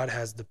God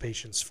has the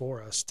patience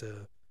for us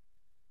to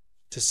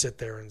sit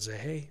there and say,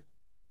 "Hey,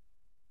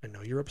 I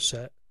know you're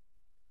upset.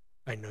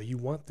 I know you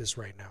want this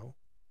right now,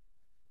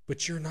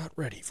 but you're not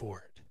ready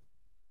for it."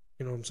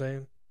 You know what I'm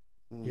saying?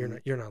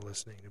 You're not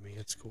listening to me.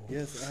 It's cool.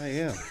 Yes, I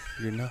am.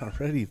 You're not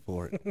ready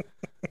for it.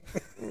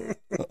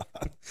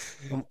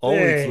 I'm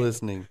always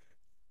listening.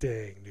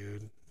 Dang,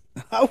 dude.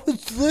 I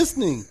was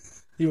listening.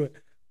 You went,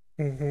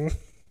 mm-hmm.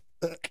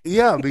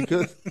 Yeah,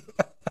 because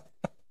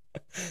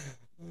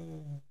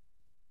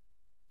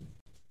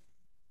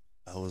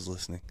I was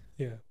listening.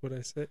 Yeah, what'd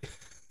I say?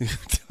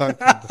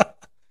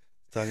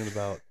 talking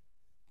about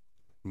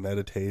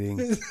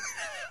meditating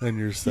and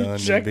your son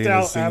you and being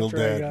a single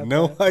dad.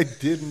 No, that. I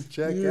didn't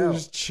check out.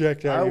 Just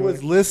checked out. I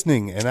was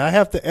listening, and I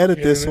have to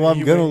edit this, so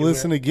I'm going to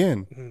listen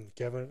again.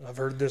 Kevin, I've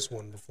heard this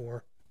one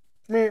before.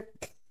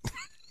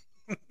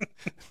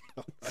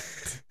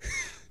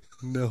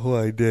 No,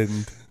 I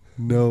didn't.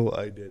 No,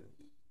 I didn't.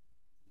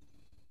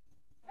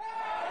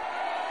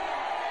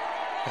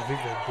 I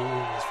think that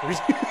booing is for you.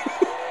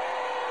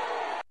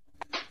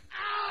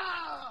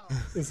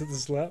 Is it the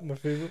slap, my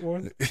favorite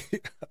one?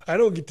 I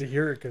don't get to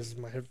hear it because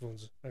my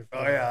headphones. Oh,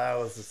 yeah, that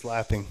was the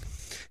slapping.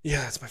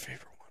 Yeah, that's my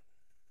favorite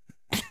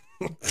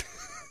one.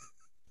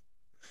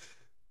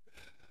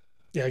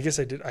 Yeah, I guess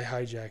I did. I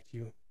hijacked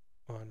you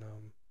on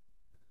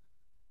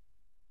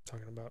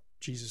talking about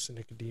Jesus and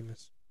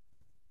Nicodemus.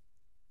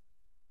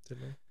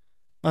 Didn't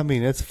I? I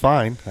mean, it's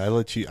fine. I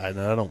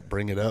don't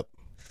bring it up.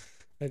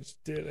 I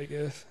just did, I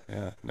guess.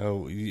 Yeah,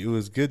 no, it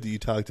was good that you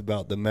talked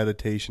about the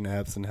meditation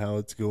apps and how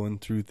it's going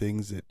through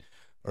things that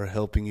are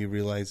helping you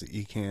realize that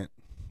you can't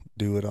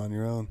do it on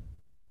your own.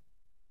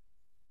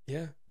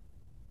 Yeah.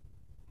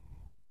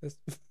 That's,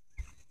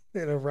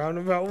 in a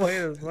roundabout way,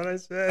 that's what I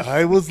said.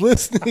 I was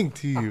listening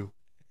to you.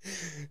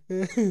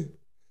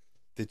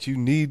 That you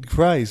need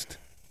Christ.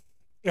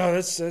 No,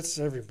 that's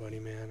everybody,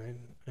 man.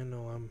 I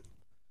know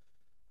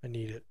I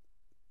need it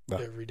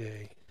every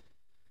day.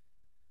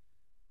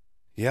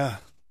 Yeah.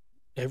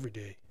 Every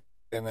day.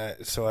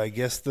 And so I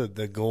guess the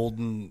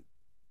golden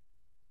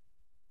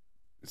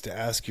is to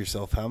ask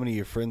yourself, how many of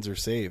your friends are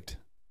saved?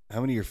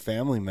 How many of your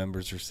family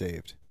members are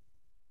saved?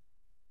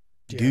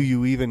 Yeah. Do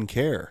you even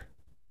care?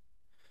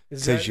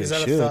 Is that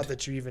a thought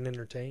that you even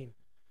entertain?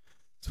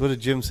 So what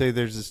did Jim say?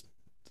 There's a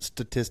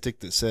statistic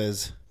that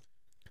says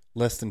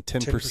less than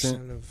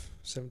 10% of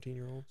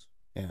 17-year-olds.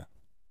 Yeah.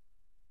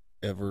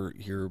 Ever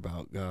hear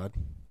about God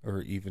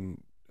or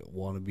even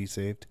want to be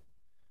saved?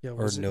 Yeah,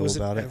 or know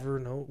about it?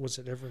 Was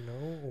it ever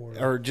no?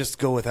 Or just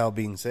go without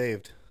being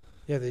saved?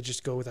 Yeah, they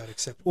just go without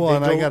accepting. Well,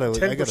 and I gotta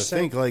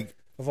think, like,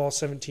 of all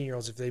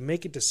 17-year-olds, if they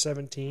make it to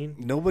 17,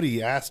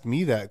 nobody asked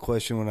me that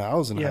question when I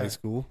was in high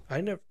school.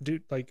 I never,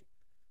 dude. Like,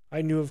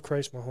 I knew of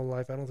Christ my whole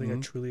life. I don't think I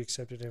truly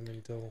accepted Him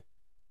until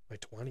my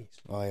 20s.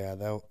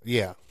 Oh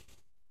yeah,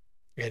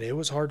 and it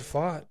was hard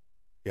fought.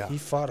 Yeah, He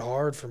fought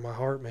hard for my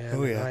heart, man.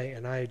 Oh yeah,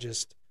 and I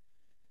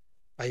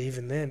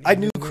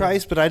knew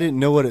Christ, but I didn't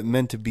know what it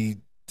meant to be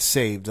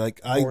saved.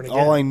 Like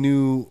all I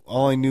knew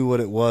what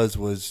it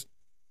was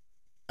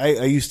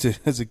I used to,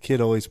 as a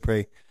kid, always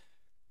pray,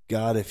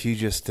 God, if you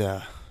just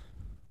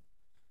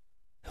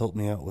help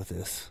me out with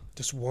this,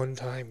 just one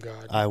time,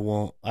 God, I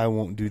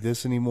won't do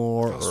this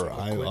anymore, or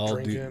I'll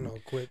drinking, I'll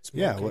quit smoking.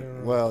 Yeah,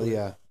 well,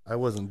 yeah, I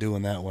wasn't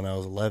doing that when I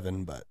was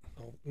 11, but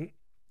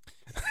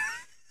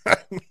I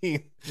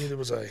mean, neither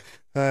was I.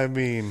 I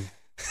mean.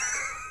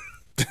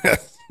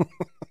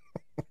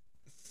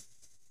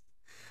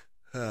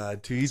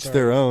 To each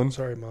their own.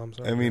 Sorry, Mom.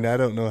 Sorry, I mean, I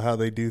don't know how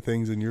they do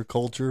things in your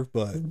culture,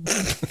 but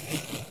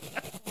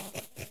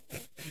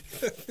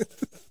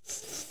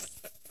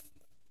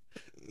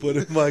but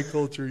in my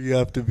culture, you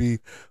have to be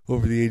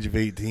over the age of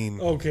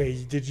 18.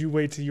 Okay, did you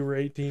wait till you were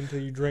 18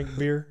 till you drank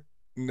beer?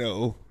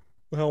 No.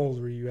 How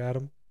old were you,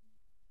 Adam?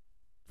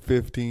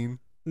 15.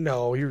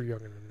 No, you were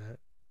younger than that.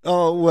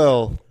 Oh,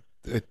 well,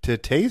 to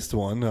taste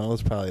one, I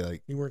was probably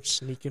like... You weren't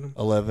sneaking them?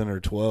 11 or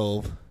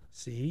 12.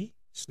 See?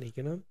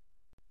 Sneaking them?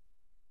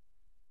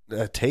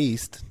 A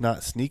taste,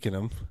 not sneaking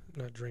them.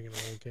 Not drinking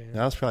them, okay.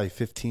 I was probably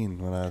 15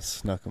 when I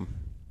snuck them.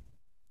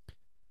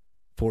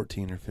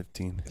 14 or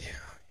 15. Yeah.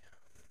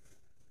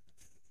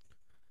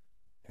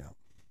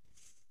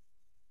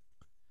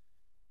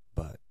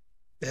 But.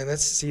 And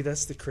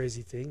that's the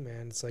crazy thing,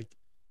 man. It's like,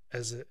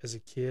 as a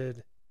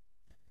kid,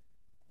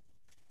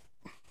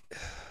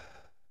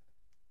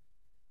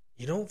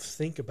 you don't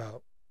think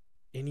about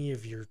any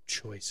of your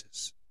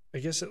choices. I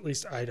guess at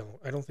least I don't.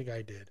 I don't think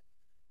I did.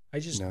 I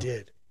just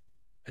did.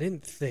 I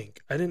didn't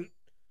think. I didn't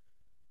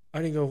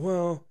go,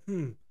 well,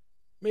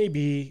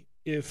 maybe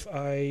if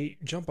I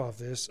jump off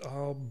this,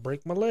 I'll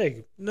break my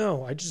leg.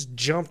 No, I just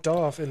jumped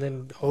off and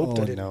then hoped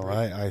I didn't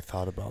break. I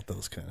thought about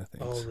those kind of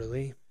things. Oh,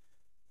 really?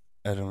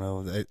 I don't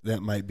know.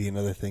 That might be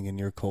another thing in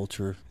your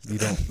culture. You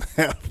don't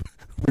have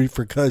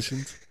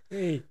repercussions.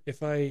 Hey,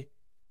 if I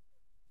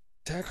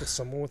tackle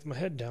someone with my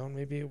head down,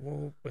 maybe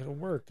it'll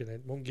work and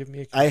it won't give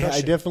me a concussion. I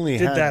definitely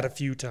did that a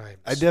few times.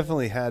 I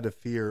definitely had a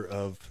fear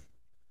of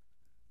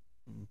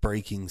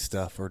breaking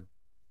stuff or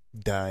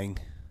dying.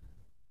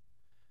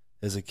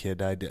 As a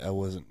kid, I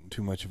wasn't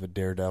too much of a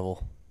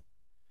daredevil.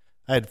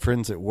 I had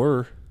friends that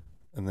were,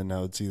 and then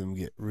I would see them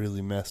get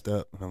really messed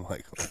up, and I'm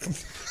like, oh,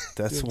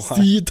 that's why.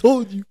 See, you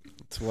told you.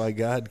 That's why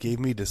God gave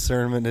me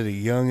discernment at a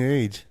young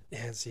age.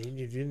 Yeah, see,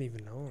 you didn't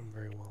even know him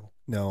very well.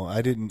 No,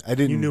 I didn't.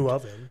 You knew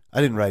of him. I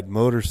didn't ride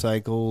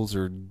motorcycles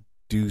or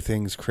do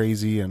things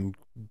crazy and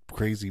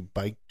crazy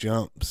bike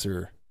jumps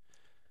or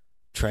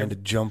trying to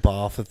jump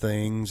off of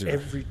things.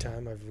 Every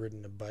time I've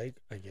ridden a bike,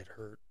 I get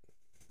hurt.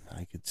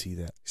 I could see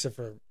that. Except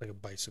for like a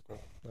bicycle.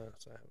 Nope,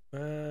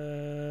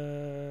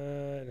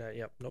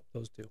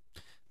 those two.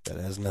 That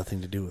has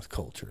nothing to do with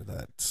culture.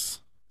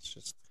 It's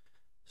just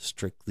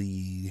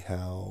strictly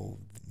how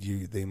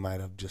they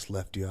might have just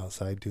left you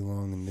outside too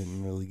long and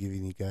didn't really give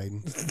you any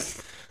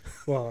guidance.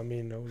 Well, I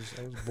mean, I was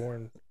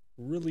born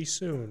really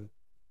soon.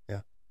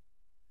 Yeah.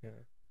 Yeah.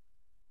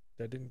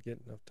 I didn't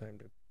get enough time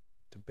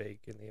to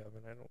bake in the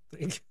oven, I don't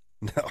think.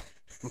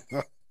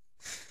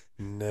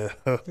 No.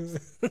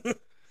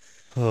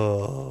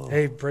 Oh.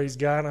 Hey, praise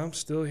God, I'm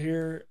still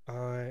here.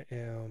 I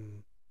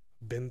am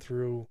been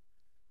through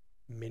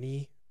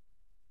many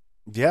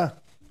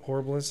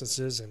horrible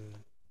instances, and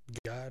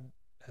God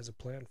has a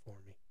plan for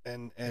me.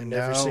 And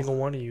now, every single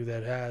one of you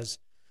that has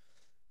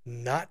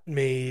not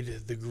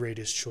made the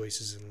greatest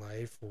choices in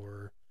life,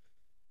 or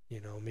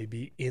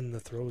maybe in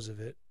the throes of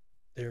it,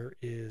 there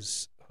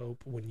is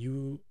hope when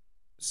you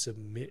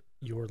submit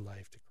your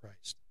life to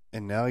Christ.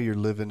 And now you're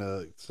living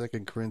a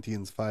 2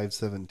 Corinthians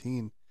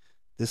 5:17.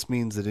 This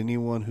means that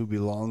anyone who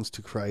belongs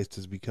to Christ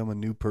has become a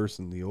new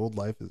person. The old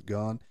life is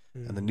gone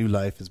and the new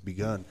life has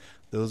begun.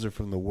 Those are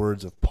from the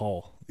words of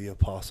Paul, the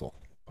apostle.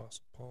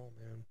 Apostle Paul,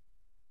 man.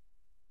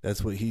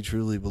 That's what he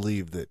truly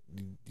believed, that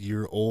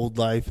your old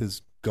life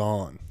is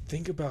gone.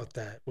 Think about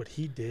that, what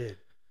he did.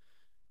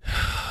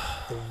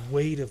 The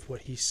weight of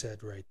what he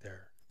said right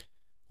there.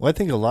 Well, I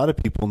think a lot of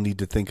people need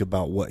to think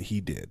about what he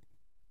did,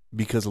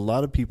 because a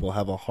lot of people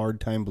have a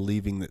hard time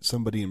believing that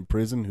somebody in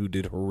prison who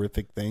did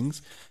horrific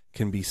things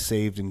can be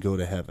saved and go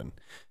to heaven,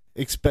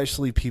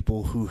 especially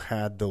people who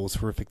had those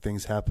horrific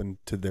things happen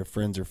to their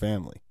friends or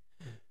family.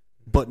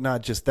 But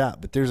not just that,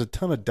 but there's a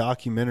ton of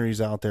documentaries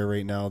out there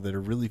right now that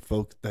are really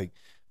like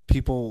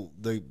people,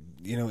 the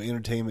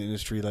entertainment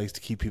industry likes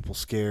to keep people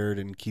scared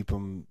and keep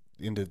them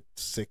into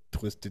sick,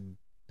 twisted,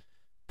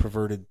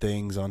 perverted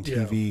things on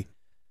TV. Yeah.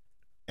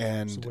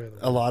 And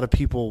a lot of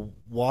people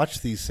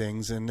watch these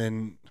things, and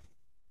then,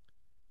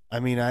 I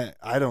mean,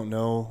 I don't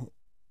know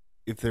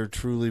if they're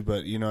truly,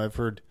 but I've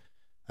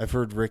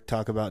heard Rick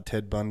talk about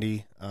Ted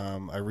Bundy.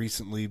 I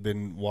recently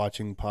been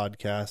watching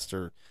podcasts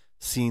or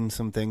seen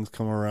some things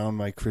come around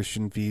my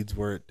Christian feeds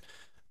where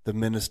the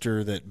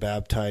minister that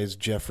baptized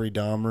Jeffrey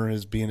Dahmer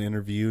is being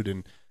interviewed,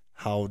 and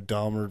how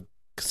Dahmer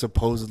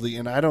supposedly,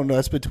 and I don't know,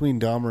 that's between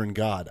Dahmer and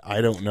God.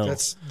 I don't know.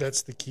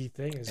 That's the key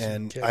thing.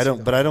 And I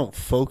don't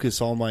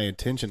focus all my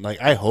attention.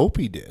 Like, I hope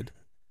he did.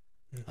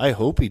 I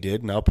hope he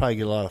did, and I'll probably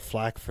get a lot of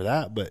flack for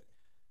that, but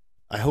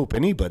I hope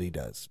anybody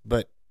does.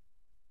 But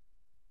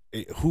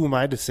who am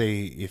I to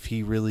say if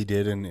he really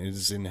did and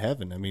is in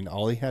heaven? I mean,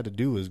 all he had to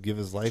do was give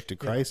his life to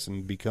Christ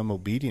and become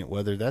obedient,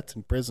 whether that's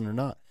in prison or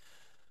not.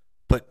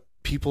 But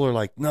people are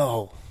like,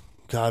 no,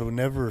 God would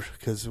never,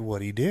 because of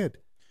what he did.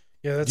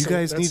 Yeah, you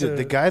guys need it.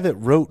 The guy that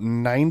wrote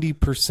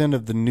 90%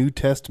 of the New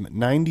Testament,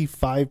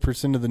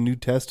 95% of the New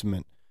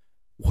Testament,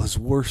 was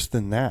worse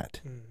than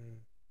that. Mm-hmm.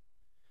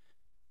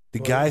 The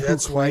guy who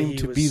claimed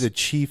to be the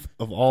chief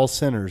of all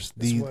sinners.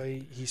 That's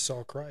why he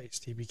saw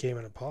Christ. He became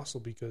an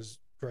apostle because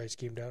Christ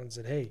came down and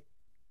said, "Hey,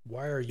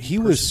 why are you?" He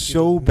was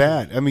so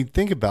bad. I mean,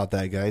 think about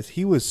that, guys.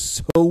 He was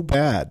so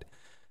bad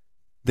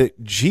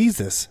that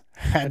Jesus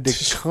had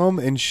to come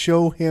and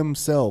show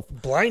himself.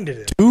 Blinded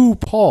him. To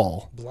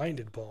Paul.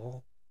 Blinded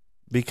Paul.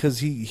 Because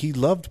he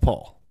loved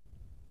Paul.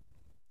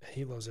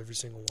 He loves every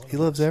single one. He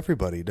loves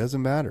everybody. It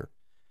doesn't matter.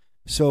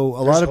 So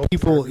a lot of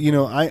people,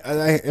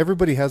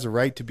 everybody has a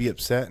right to be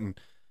upset and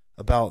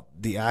about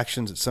the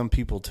actions that some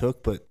people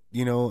took, but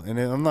and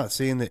I'm not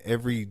saying that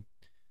every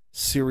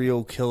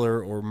serial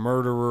killer or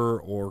murderer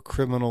or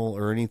criminal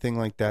or anything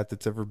like that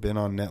that's ever been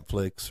on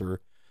Netflix or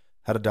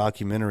had a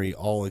documentary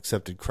all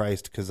accepted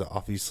Christ, because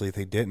obviously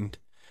they didn't.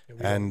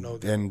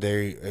 And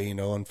they,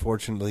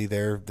 unfortunately,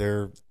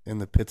 they're in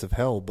the pits of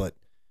hell. But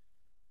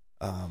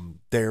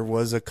there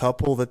was a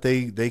couple that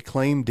they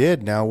claim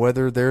did. Now,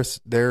 whether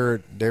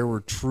they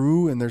were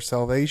true in their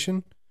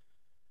salvation,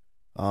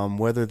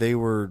 whether they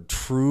were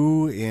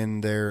true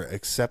in their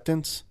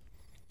acceptance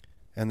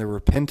and their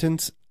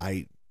repentance,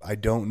 I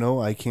don't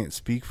know. I can't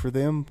speak for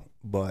them,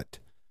 but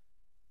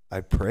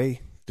I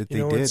pray that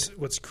they did.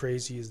 What's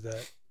crazy is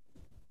that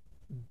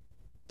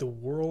the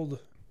world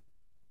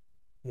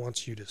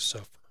wants you to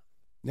suffer.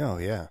 Oh,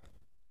 yeah.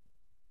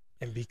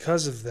 And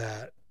because of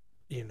that,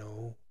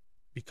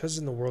 because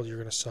in the world you're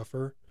going to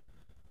suffer,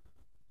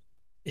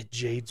 it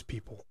jades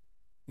people.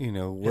 They're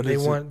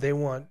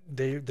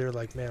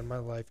like, man, my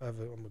life,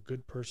 I'm a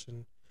good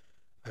person.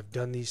 I've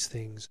done these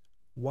things.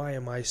 Why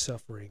am I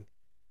suffering?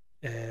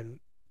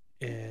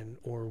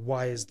 Or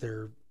why is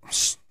there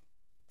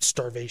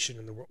starvation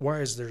in the world? Why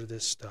is there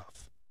this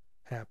stuff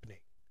happening?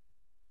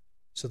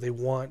 So they're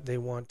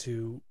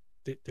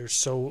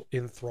so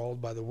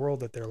enthralled by the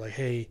world that they're like,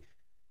 hey,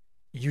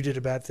 you did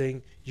a bad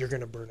thing, you're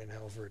going to burn in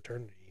hell for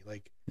eternity.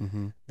 Like,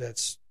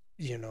 that's,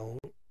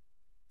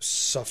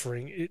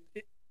 suffering.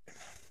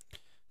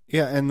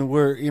 Yeah, and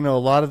we're, a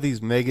lot of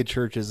these mega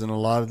churches and a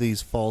lot of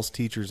these false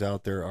teachers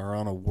out there are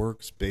on a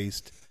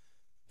works-based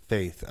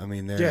faith. I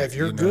mean, if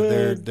you're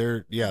good,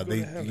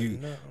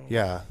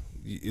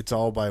 it's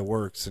all by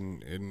works,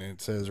 and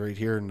it says right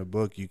here in the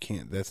book, you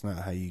can't. That's not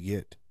how you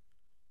get.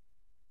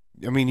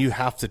 I mean, you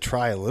have to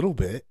try a little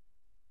bit.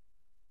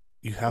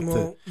 You have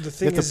to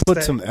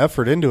put some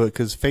effort into it,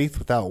 because faith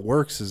without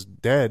works is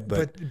dead.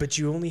 But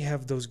you only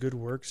have those good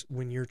works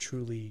when you're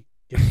truly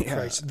in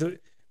Christ.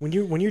 When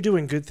you're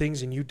doing good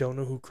things and you don't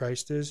know who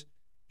Christ is,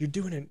 you're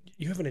doing it.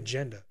 You have an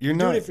agenda. You're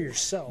doing it for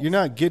yourself. You're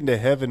not getting to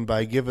heaven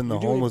by giving the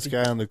homeless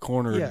guy on the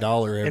corner $1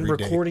 every day and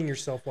recording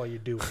yourself while you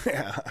do it.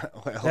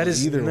 That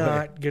is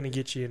not going to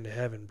get you into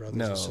heaven,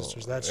 brothers and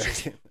sisters. That's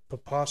just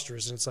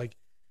preposterous. And it's like,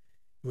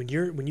 when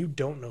you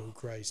don't know who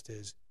Christ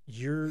is,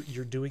 you're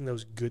doing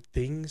those good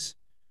things,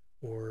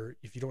 or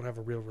if you don't have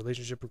a real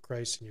relationship with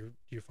Christ and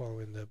you're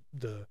following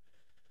the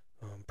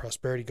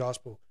prosperity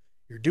gospel,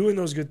 you're doing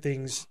those good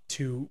things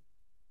to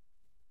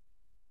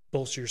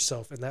bolster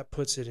yourself, and that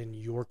puts it in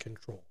your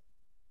control.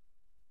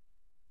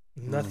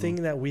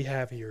 Nothing that we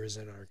have here is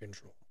in our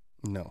control.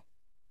 No.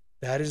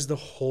 That is the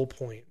whole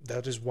point.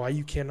 That is why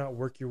you cannot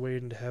work your way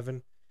into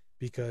heaven,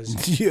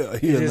 because Yeah,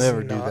 it he'll is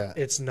never do not, that.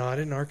 it's not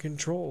in our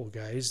control,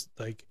 guys.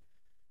 Like,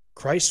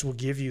 Christ will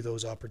give you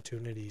those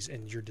opportunities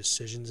and your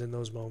decisions in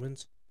those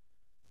moments.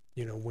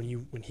 You know,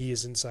 when he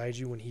is inside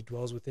you, when he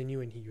dwells within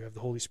you, and you have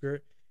the Holy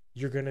Spirit,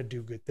 you're gonna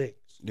do good things.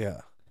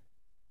 Yeah.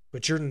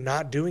 But you're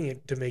not doing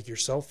it to make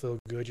yourself feel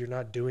good. You're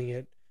not doing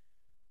it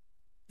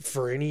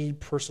for any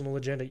personal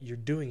agenda. You're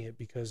doing it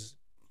because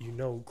you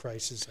know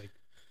Christ is like,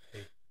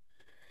 hey,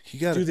 You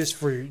got do this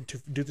for your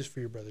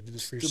brother. Do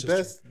this for your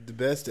sister. The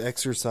best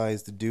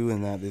exercise to do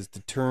in that is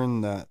to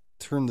turn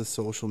the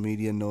social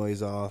media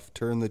noise off,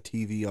 turn the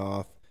TV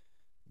off,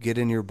 get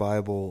in your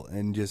Bible,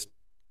 and just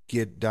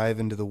dive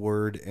into the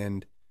Word,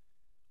 and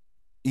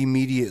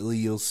immediately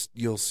you'll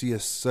see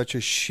such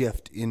a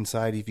shift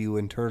inside of you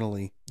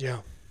internally. Yeah.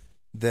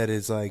 That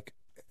is like,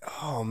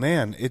 oh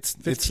man, it's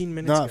 15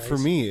 minutes, not guys. for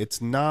me.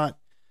 It's not.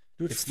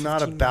 Do it It's for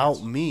not 15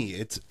 about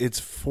minutes. me. It's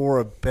for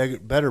a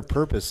better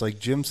purpose. Like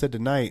Jim said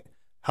tonight,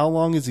 how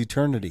long is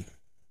eternity?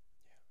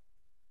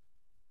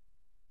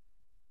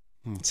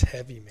 It's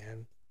heavy,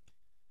 man.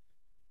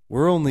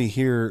 We're only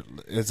here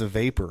as a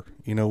vapor.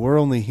 You know, we're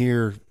only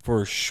here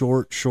for a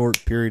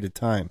short period of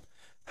time.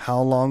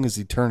 How long is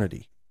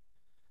eternity?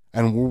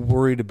 And we're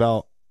worried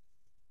about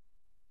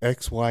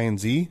X, Y, and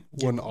Z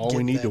when all we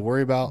Getting need to that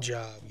worry about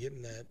job,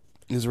 getting that,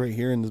 is right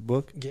here in this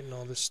book. getting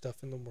all this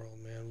stuff in the world,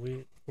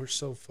 man. We're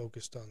so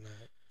focused on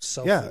that.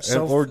 Yeah,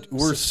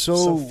 we're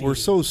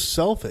so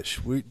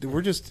selfish.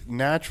 We're just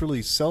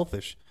naturally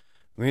selfish.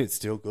 I mean, it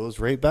still goes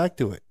right back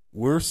to it.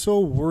 We're so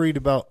worried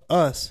about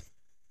us,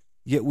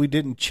 yet we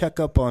didn't check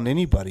up on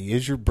anybody.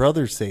 Is your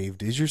brother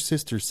saved? Is your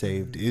sister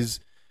saved? Mm-hmm. Is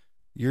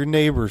your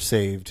neighbor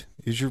saved?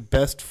 Is your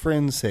best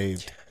friend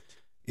saved?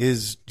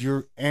 Is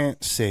your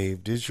aunt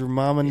saved? Is your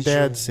mom and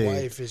dad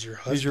saved? Is your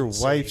husband Is your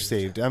wife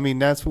saved? I mean,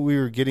 that's what we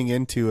were getting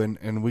into,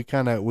 and we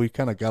kind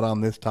of got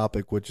on this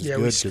topic, which is good.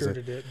 We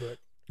skirted it,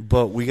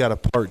 but we got a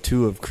part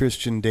 2 of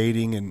Christian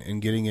dating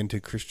and getting into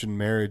Christian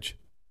marriage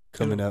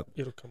coming up.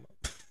 It'll come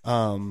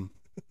up.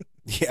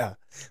 Yeah.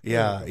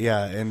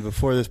 And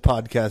before this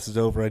podcast is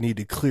over, I need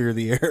to clear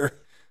the air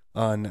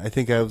on. I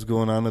think I was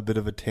going on a bit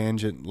of a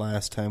tangent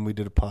last time we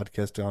did a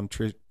podcast on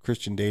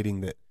Christian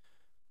dating that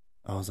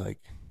I was like,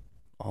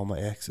 all my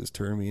exes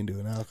turned me into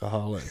an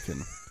alcoholic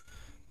and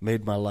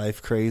made my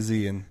life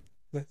crazy and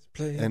let's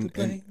play and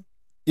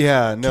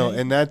yeah, no,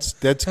 and that's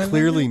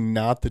clearly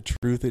not the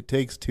truth. It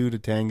takes 2 to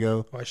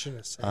tango. I shouldn't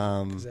have said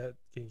that because that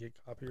can get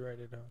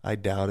copyrighted. I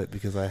doubt it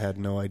because I had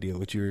no idea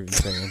what you were even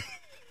saying.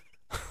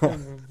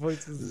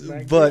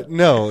 But But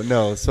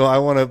no. So I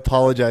want to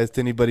apologize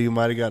to anybody who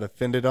might have got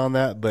offended on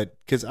that. But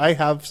because I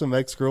have some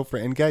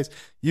ex-girlfriend, and guys,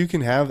 you can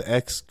have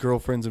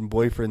ex-girlfriends and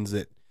boyfriends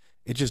that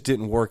it just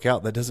didn't work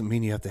out. That doesn't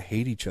mean you have to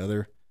hate each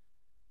other.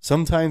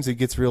 Sometimes it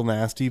gets real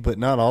nasty, but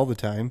not all the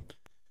time.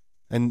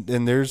 And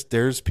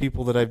there's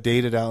people that I've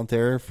dated out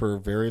there for a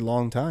very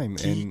long time.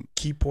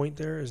 Key point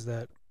there is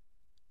that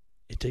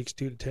it takes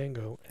 2 to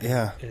tango.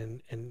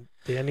 And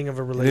the ending of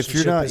a relationship. And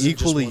if you're not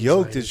equally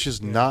yoked, it's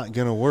just yeah. not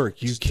going to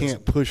work. You can't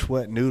doesn't. push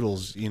wet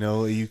noodles. You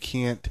know, you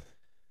can't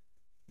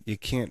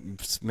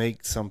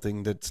make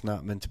something that's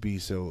not meant to be.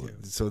 So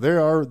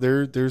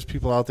there's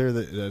people out there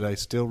that I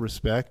still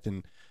respect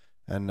and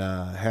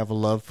have a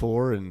love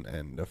for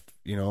and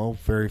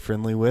very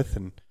friendly with,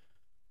 and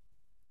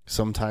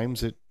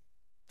sometimes it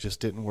just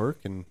didn't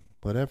work and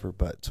whatever.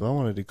 But so I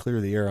wanted to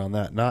clear the air on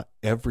that. Not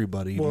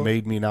everybody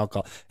made me an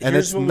alcoholic, and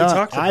it's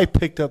not. I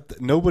picked up.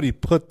 Nobody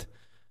put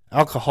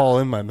alcohol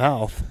in my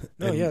mouth.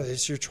 No,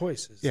 it's your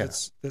choices. Yeah.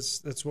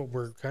 That's what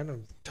we're kind of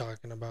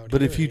talking about.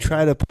 But if you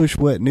try to push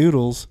wet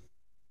noodles,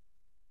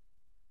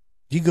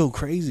 you go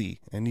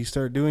crazy and you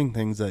start doing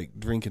things like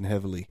drinking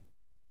heavily.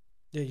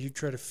 Yeah, you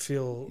try to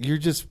feel. You're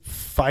just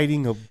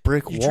fighting a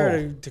brick wall. You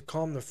try to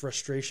calm the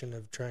frustration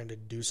of trying to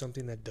do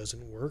something that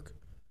doesn't work.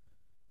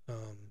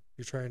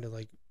 You're trying to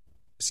like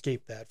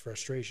escape that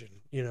frustration,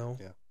 you know.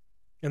 Yeah.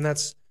 And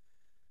that's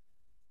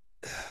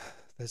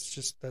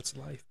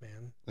life,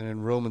 man. And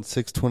in Romans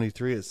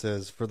 6:23 it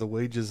says, "For the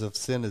wages of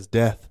sin is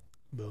death."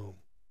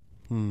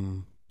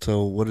 Boom.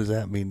 So what does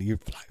that mean? Your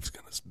life's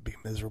gonna be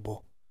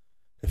miserable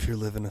if you're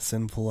living a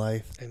sinful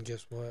life. And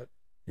guess what?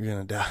 You're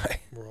gonna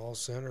die. We're all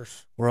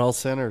sinners. We're all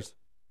sinners.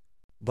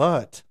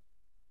 But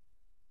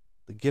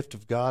the gift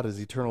of God is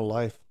eternal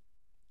life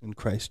in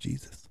Christ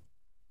Jesus.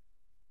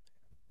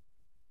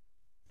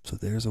 So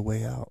there's a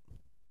way out.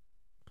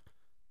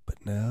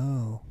 But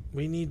no.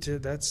 We need to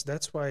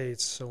that's why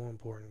it's so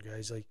important,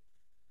 guys. Like,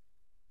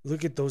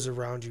 look at those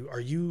around you.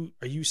 Are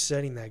you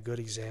setting that good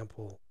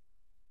example?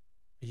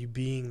 Are you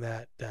being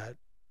that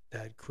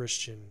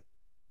Christian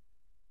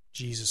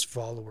Jesus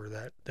follower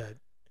that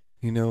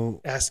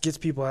gets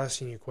people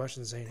asking you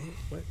questions saying,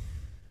 "Hey,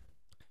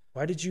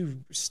 why did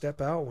you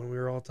step out when we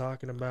were all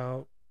talking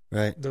about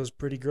those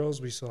pretty girls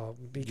we saw?"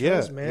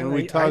 Because, man, and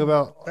we talk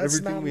about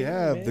everything we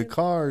have, man. the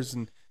cars,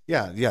 and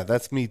yeah,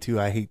 that's me too.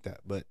 I hate that,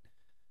 but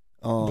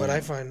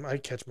I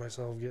catch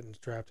myself getting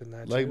trapped in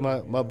that. Like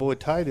too, my boy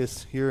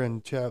Titus here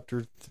in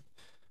chapter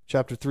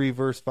 3,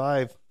 verse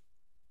 5.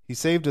 He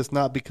saved us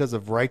not because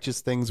of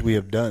righteous things we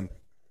have done.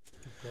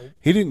 Nope.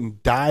 He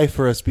didn't die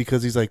for us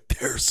because he's like,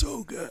 they're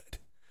so good.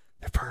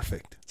 They're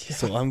perfect. Yeah.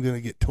 So I'm going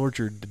to get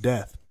tortured to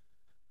death.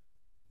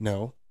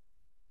 No.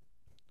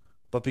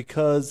 But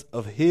because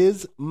of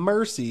his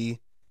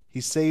mercy,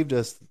 he saved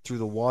us through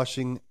the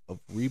washing of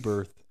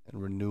rebirth and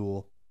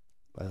renewal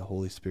by the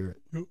Holy Spirit.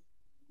 Yep.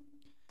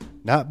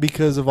 Not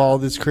because of all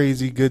this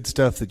crazy good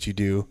stuff that you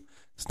do.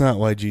 It's not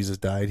why Jesus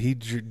died. He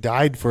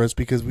died for us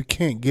because we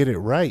can't get it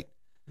right.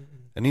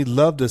 And he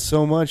loved us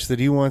so much that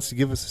he wants to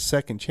give us a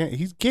second chance.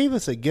 He gave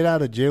us a get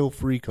out of jail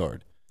free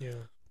card. Yeah.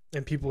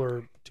 And people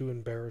are too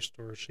embarrassed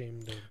or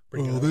ashamed to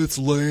bring it up. That's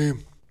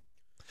lame.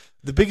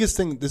 The biggest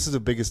thing, this is the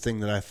biggest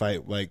thing that I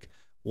fight. Like,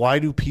 why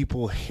do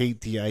people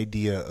hate the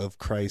idea of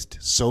Christ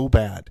so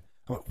bad?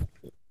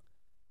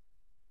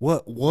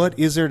 What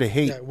is there to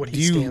hate? Yeah, what do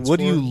he you stands what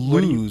do you for?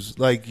 What do you- lose?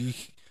 Like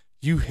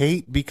you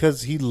hate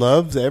because he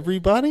loves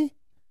everybody?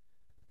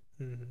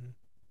 Mm-hmm.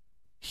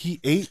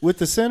 He ate with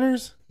the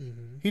sinners?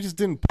 Mm-hmm. He just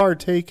didn't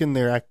partake in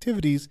their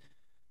activities,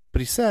 but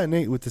he sat and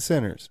ate with the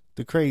sinners,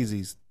 the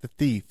crazies, the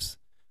thieves,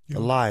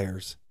 the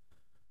liars,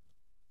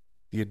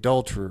 the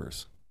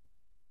adulterers,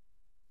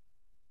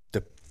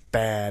 the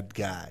bad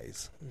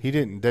guys.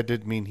 That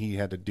didn't mean he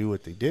had to do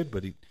what they did,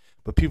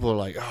 but people are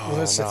like, oh, Well,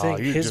 that's the no,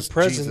 thing. you're His just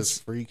presence- Jesus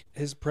freak.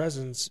 His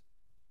presence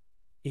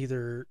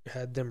either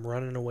had them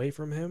running away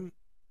from him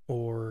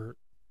or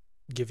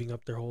giving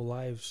up their whole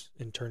lives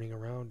and turning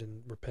around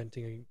and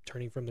repenting and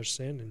turning from their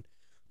sin and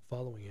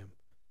following him.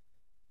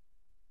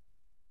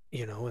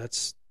 You know,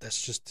 that's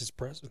just his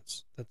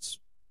presence. That's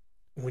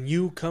when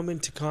you come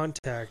into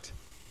contact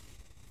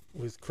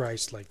with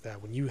Christ like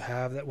that, when you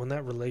have that, when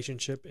that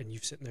relationship and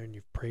you've sitting there and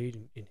you've prayed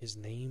in his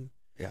name,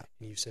 Yeah.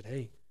 and you've said,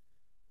 hey,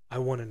 I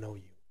want to know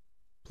you.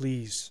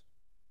 Please.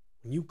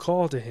 When you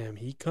call to him,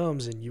 he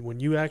comes, and when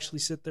you actually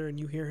sit there and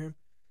you hear him,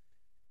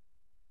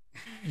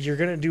 you're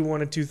going to do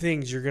one of two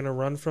things. You're going to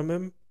run from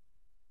him,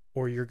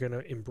 or you're going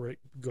to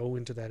go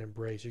into that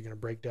embrace. You're going to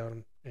break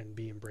down and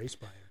be embraced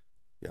by him.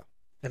 Yeah.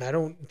 And I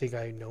don't think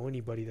I know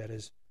anybody that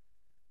is,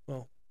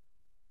 well,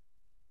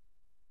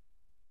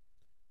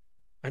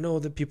 I know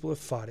that people have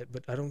fought it,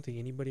 but I don't think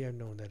anybody I've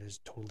known that has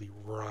totally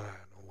run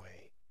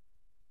away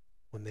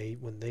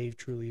when they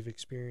truly have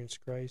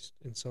experienced Christ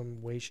in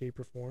some way, shape,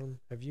 or form.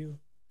 Have you?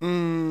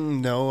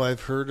 No,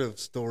 I've heard of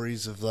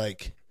stories of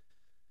like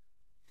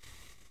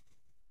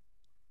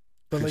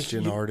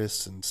Christian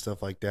artists and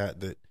stuff like that.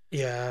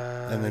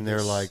 Yeah. And then I they're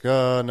guess. like,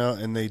 oh no,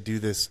 and they do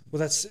this Well,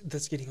 that's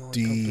getting all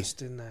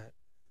encompassed in that.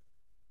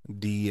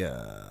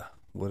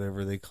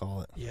 whatever they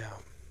call it. Yeah.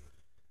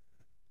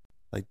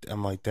 Like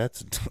I'm like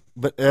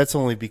but that's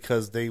only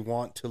because they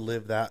want to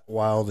live that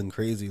wild and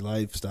crazy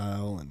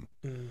lifestyle, and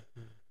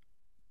Mm-hmm.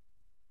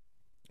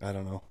 I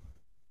don't know.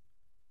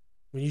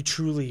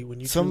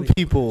 Some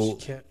people,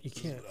 you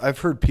can't. I've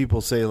heard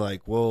people say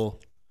like, well,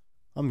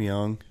 I'm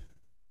young,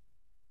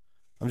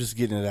 I'm just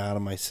getting it out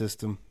of my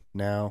system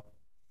now.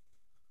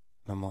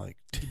 And I'm like,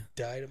 You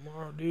die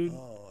tomorrow, dude.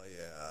 oh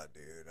yeah,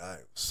 dude, I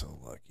was so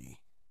lucky.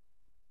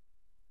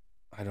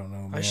 I don't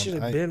know, man. I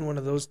should have been one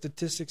of those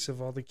statistics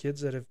of all the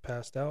kids that have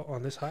passed out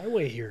on this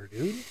highway here,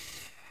 dude.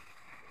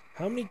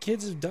 How many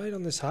kids have died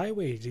on this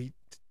highway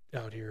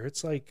out here?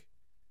 It's like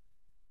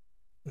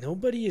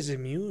nobody is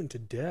immune to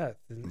death,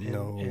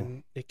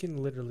 and it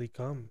can literally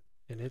come,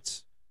 and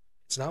it's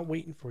not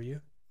waiting for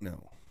you.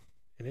 No,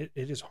 and it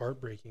is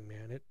heartbreaking,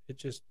 man.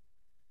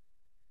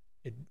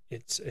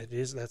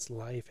 That's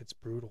life. It's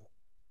brutal.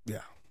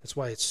 yeah, That's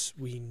why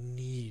we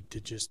need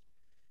to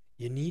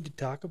you need to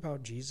talk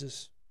about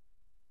Jesus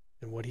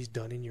and what he's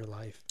done in your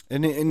life.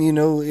 and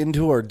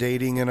into our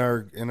dating and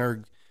our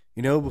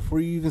before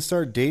you even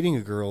start dating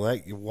a girl,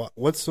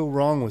 what's so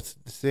wrong with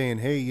saying,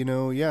 hey,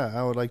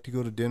 I would like to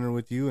go to dinner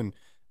with you, and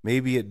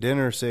maybe at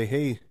dinner say,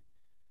 hey,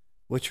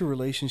 what's your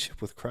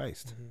relationship with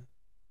Christ? Mm-hmm.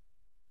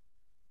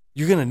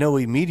 You're gonna know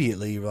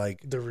immediately,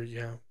 like,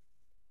 Yeah.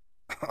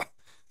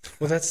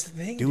 Well, that's the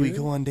thing. do we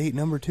go on date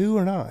number 2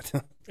 or not?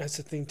 That's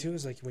the thing too.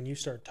 Is like when you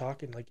start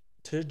talking, like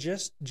to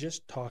just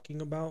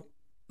talking about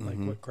like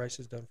Mhm. what Christ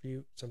has done for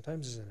you.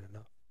 Sometimes isn't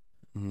enough.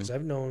 Mhm. Because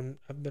I've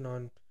been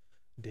on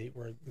a date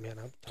where, man,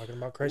 I'm talking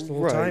about Christ the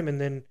whole Right. time, and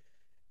then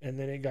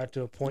it got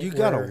to a point You where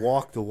gotta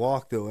walk the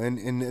walk though,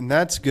 and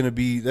that's gonna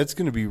be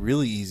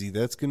really easy.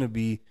 That's gonna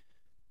be,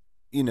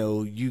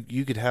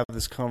 you could have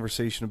this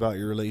conversation about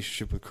your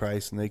relationship with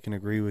Christ, and they can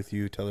agree with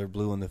you till they're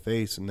blue in the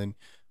face, and then,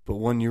 but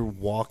when you're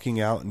walking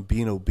out and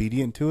being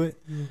obedient to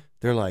it,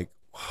 they're like,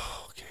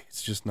 oh, okay,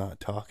 it's just not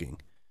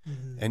talking.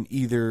 Mhm. And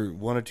either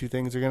one or two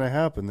things are gonna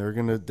happen. They're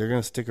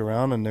gonna stick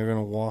around and they're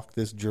gonna walk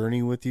this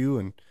journey with you,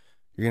 and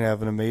you're gonna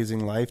have an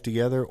amazing life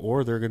together,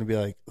 or they're gonna be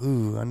like,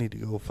 ooh, I need to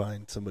go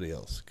find somebody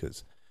else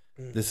because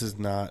this is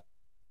not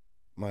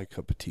my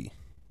cup of tea.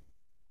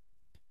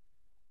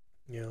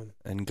 Yeah.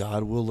 And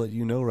God will let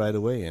you know right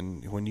away.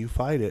 And when you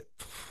fight it,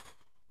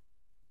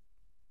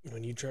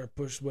 When you try to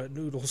push wet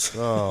noodles,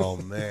 oh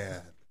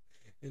man,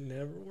 it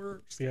never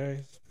works,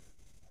 guys.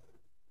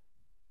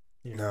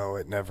 Yeah. no,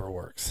 it never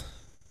works.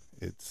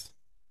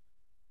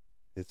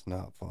 It's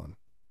not fun.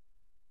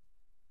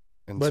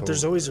 And But so-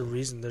 there's always a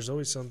reason. There's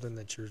always something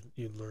that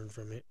you learn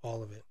from it,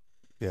 all of it.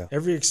 Yeah.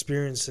 Every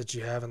experience that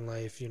you have in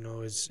life,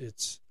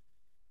 it's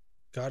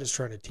God is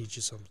trying to teach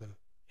you something.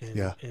 And,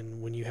 Yeah.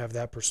 And when you have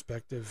that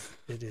perspective,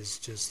 it is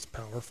just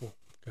powerful,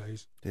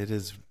 guys. it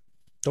is.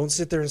 Don't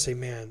sit there and say,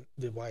 "Man,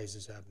 why is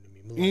this happening to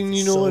me?" My life And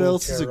you is know what so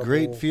else is a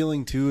great terrible."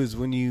 feeling too is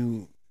when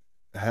you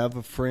have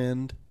a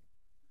friend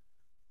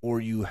or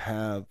you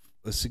have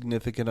a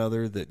significant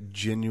other that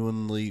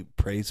genuinely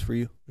prays for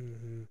you.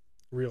 Mhm.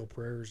 Real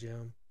prayers,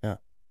 yeah.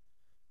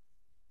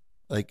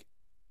 Like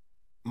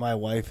my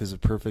wife is a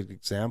perfect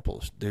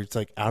example. There's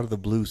like out of the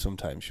blue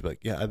sometimes she'll be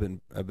like, "Yeah,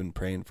 I've been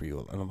praying for you,"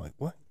 and I'm like,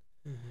 "What?"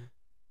 Mhm.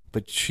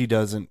 But she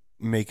doesn't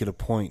make it a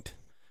point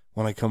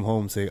when I come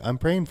home say, "I'm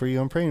praying for you.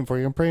 I'm praying for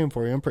you. I'm praying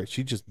for you. I'm praying."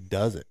 She just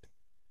does it,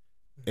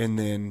 and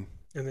then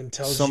And then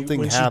tells something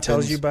you when happens. she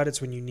tells you about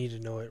it's when you need to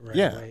know it right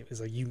Yeah. away. It's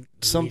like you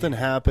something need it.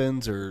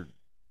 happens, or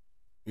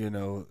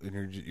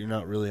and you're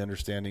not really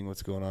understanding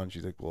what's going on.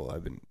 She's like, "Well,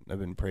 I've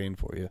been praying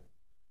for you,"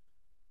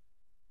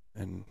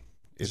 and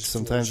it's Just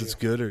sometimes floors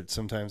it's you. good or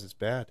sometimes it's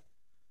bad.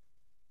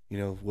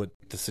 What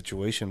the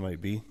situation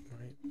might be,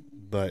 Right.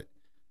 but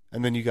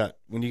and then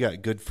when you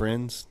got good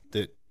friends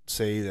that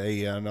say, "Hey,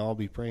 yeah, no, I'll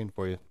be praying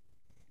for you,"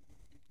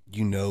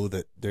 you know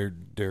that they're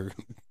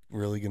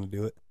really going to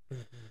do it.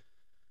 Mhm.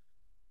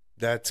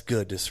 That's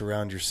good to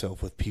surround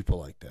yourself with people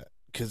like that.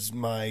 Because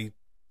my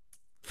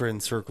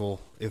friend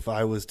circle, if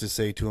I was to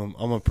say to them,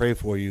 "I'm going to pray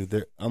for you,"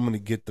 I'm going to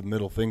get the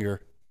middle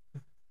finger.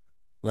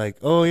 Like,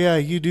 "Oh, yeah,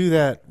 you do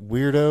that,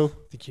 weirdo."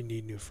 I think you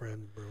need new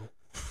friends, bro.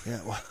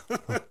 Yeah,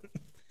 well,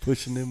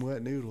 pushing them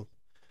wet noodles.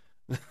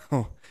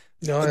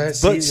 No,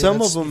 But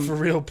some of them- for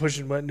real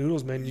pushing wet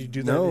noodles, man. You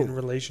do that No. in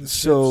relationships.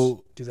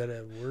 So- do that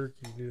at work.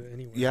 You do it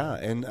anywhere. Yeah,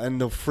 and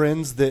the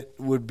friends that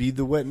would be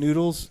the wet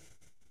noodles,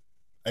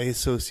 I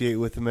associate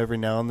with them every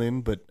now and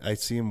then, but I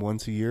see them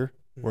once a year,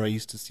 where I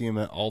used to see them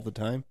all the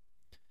time.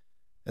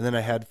 And then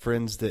I had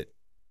friends that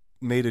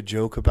made a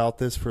joke about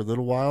this for a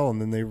little while,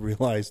 and then they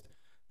realized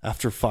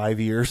after 5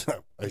 years,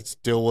 I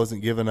still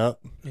wasn't giving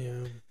up.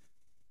 Yeah.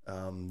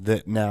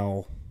 That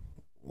now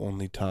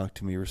only talk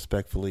to me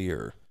respectfully,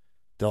 or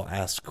they'll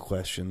ask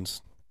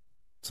questions.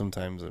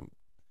 Sometimes,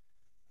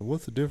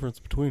 "What's the difference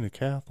between a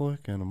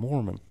Catholic and a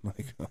Mormon?"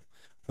 Like,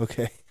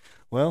 okay,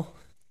 well,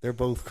 they're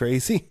both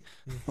crazy.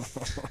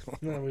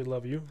 No, we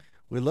love you.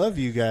 We love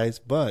you guys,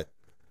 but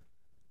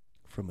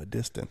from a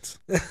distance.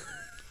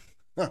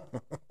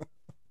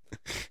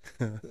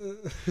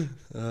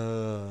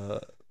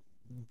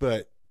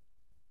 But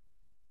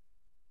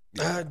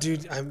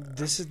Dude,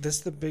 this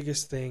is the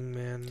biggest thing,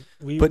 man.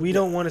 We But-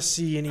 don't want to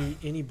see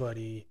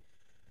anybody,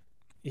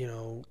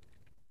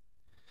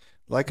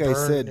 like I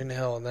burn said, in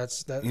hell, and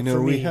that's that. You know,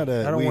 for we me, had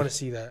a- I don't we- want to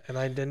see that, and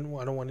I don't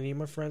want any of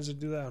my friends to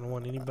do that. I don't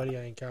want anybody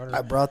I encounter.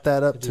 I brought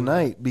that up to do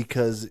tonight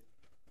because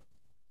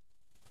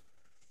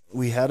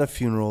we had a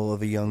funeral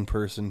of a young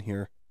person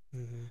here,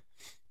 Mm-hmm.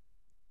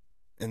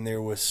 and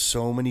there was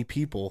so many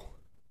people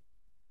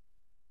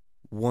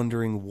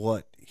wondering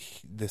what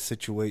the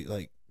situation,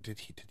 like, did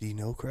he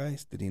know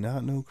Christ? Did he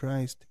not know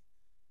Christ?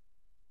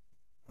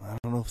 I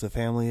don't know if the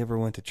family ever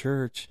went to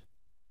church.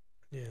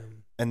 Yeah.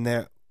 And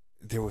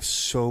there was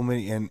so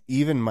many, and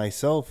even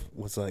myself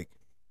was like,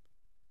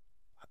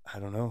 I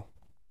don't know.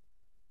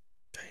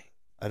 Dang.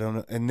 I don't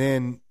know. And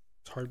then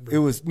It's heartbreaking.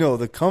 it was, no,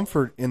 the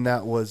comfort in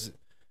that was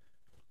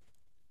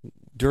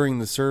during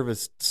the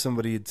service,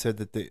 somebody had said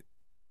that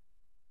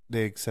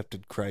they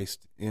accepted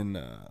Christ in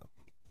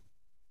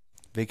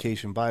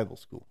Vacation Bible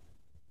School.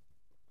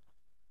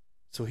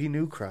 So he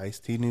knew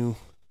Christ. He knew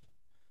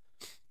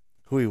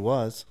who he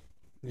was.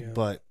 Yeah.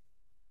 But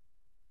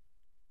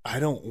I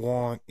don't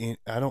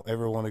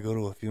ever want to go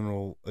to a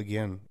funeral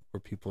again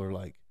where people are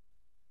like,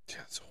 Yeah,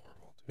 it's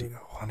horrible, "Do dude. you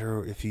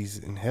wonder if he's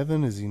in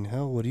heaven? Is he in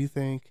hell? What do you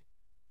think?"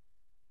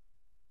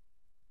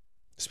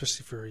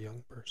 Especially for a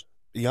young person.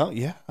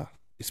 Yeah.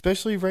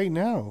 Especially right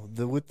now,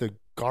 with the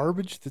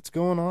garbage that's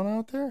going on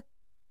out there.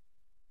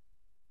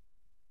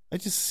 I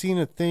just seen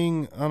a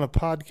thing on a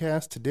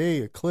podcast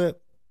today, a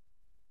clip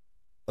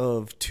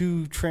of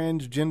two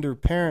transgender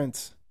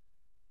parents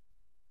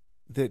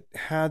that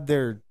had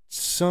their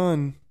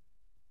son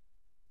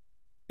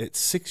at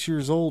 6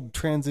 years old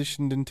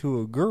transitioned into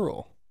a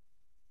girl.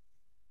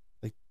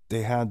 Like,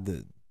 they had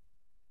the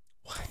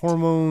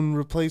hormone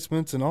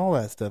replacements and all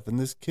that stuff, and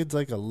this kid's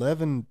like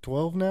 11,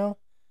 12 now.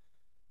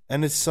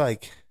 And it's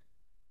like,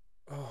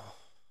 Oh,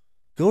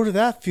 go to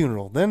that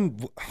funeral,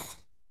 then.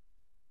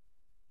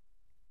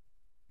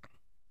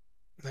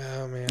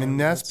 no, man. And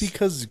that's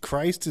because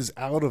Christ is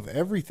out of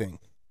everything.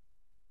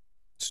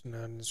 it's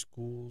not in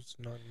schools,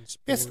 not in sports.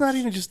 It's not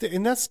even just,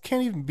 and that's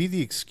can't even be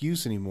the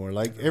excuse anymore.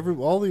 Like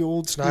all the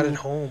old It's school, not at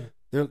home.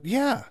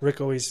 Yeah, Rick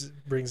always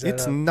brings that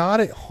it's up. not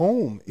at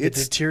home. The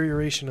It's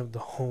deterioration of the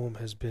home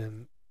has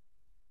been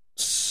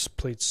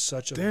played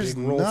such a There's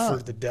big role not.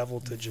 for the devil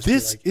to just.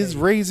 this be like, is hey,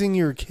 raising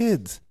your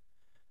kids.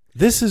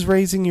 This is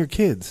raising your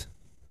kids.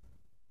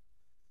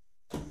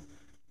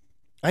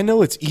 I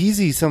know it's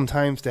easy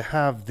sometimes to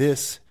have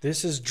this.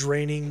 This is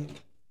draining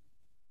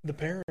the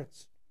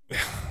parents.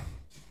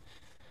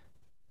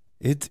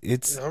 It's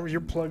You're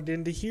plugged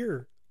into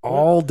here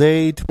all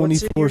day,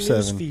 What's in your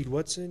 24/7. newsfeed?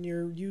 What's in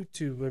your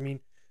YouTube? I mean,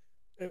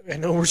 I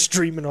know we're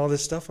streaming all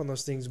this stuff on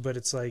those things, but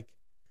it's like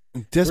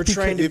Just we're because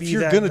trying to if be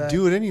you're that- gonna that-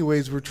 do it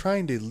anyways, we're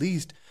trying to at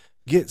least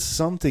get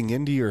something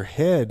into your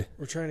head.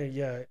 we're trying to.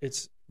 Yeah,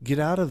 it's Get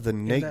out of the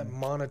in to that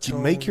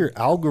monotone. make your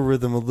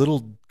algorithm a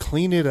little,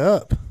 clean it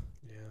up.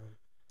 Yeah,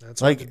 that's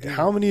hard to Like, do.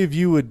 how many of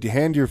you would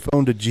hand your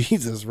phone to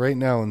Jesus right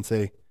now and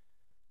say,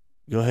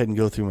 "Go ahead and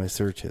go through my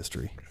search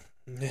history"?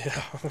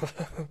 Yeah.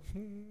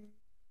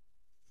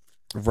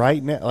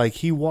 Right now, like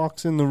he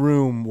walks in the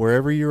room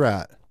wherever you're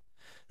at.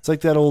 It's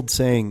like that old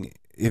saying: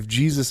 if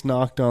Jesus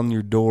knocked on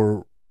your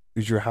door,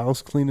 is your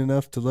house clean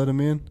enough to let him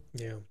in?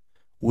 Yeah.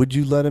 Would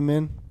you let him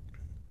in?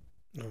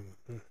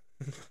 Mhm.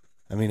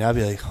 I mean, I'd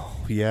be like,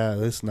 "Oh yeah,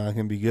 this is not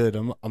gonna be good.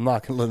 I'm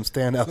not gonna let him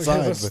stand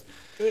outside." let's-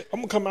 But,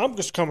 I'm coming. I'm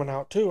just coming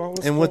out too.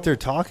 and what they're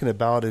talking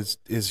about is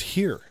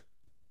here.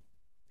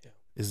 Yeah.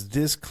 Is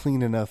this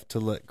clean enough to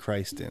let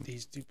Christ in?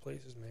 these two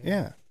places, man.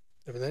 Yeah.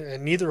 I mean,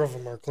 and neither of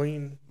them are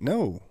clean.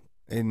 No.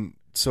 And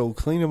so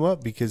clean him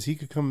up, because he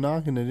could come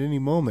knocking at any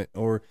moment.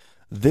 Or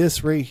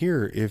this right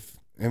here, it's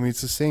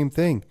the same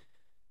thing.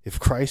 If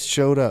Christ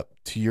showed up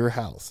to your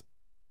house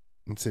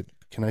and said,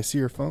 "Can I see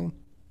your phone?"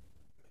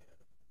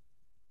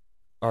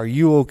 Are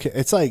you okay?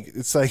 It's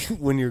like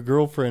when your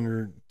girlfriend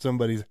or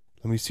somebody's,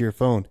 "Let me see your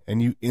phone,"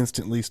 and you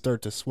instantly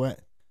start to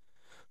sweat.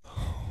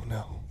 Oh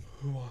no.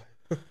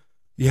 Why?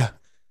 Yeah.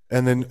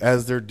 And then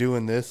as they're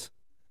doing this,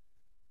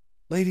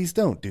 ladies,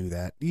 don't do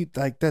that.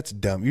 That's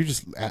dumb. You're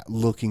just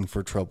looking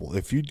for trouble.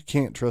 If you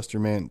can't trust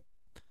your man,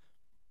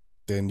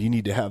 then you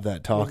need to have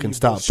that talk Maybe and you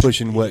stop both should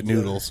pushing be wet together.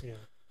 noodles. Yeah.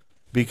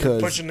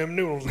 Because Pushing them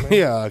noodles, man.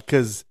 yeah,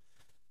 because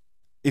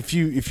if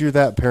you're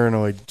that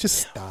paranoid,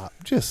 just stop.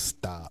 Just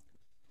stop.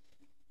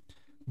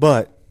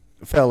 But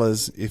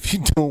fellas, if you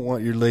don't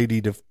want your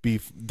lady to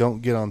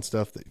don't get on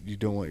stuff that you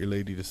don't want your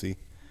lady to see.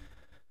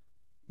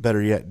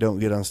 Better yet, don't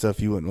get on stuff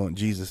you wouldn't want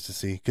Jesus to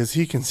see, because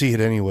he can see it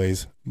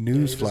anyways. Yeah,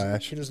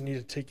 Newsflash. he doesn't need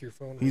to take your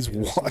phone. He's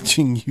when he doesn't.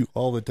 watching you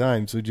all the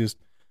time. So just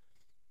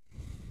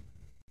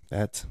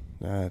that's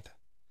that.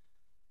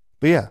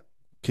 But yeah,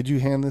 could you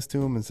hand this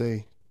to him and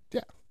say,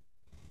 "Yeah,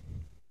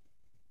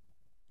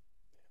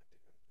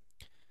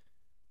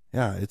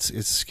 yeah"? It's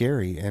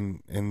scary,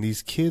 and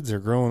these kids are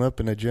growing up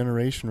in a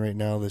generation right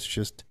now that's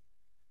just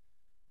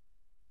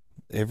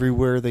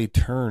everywhere they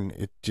turn,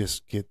 it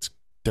just gets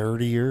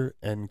dirtier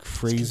and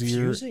crazier,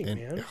 confusing,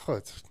 and man.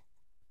 it's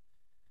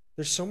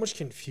There's so much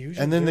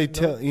confusion. and then they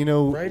There-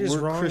 tell right is we're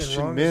wrong and Christian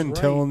wrong is men right.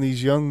 telling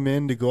these young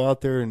men to go out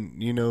there and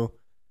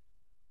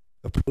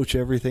approach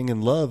everything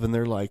in love, and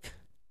they're like,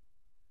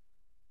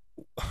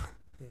 Yeah.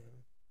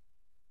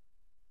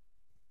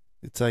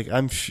 it's like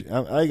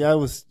I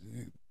was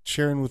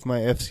sharing with my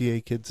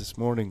FCA kids this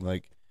morning,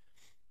 like,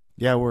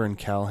 yeah, we're in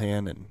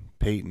Calhan and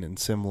Peyton and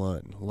Simla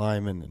and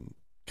Lyman and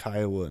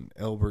Kiowa and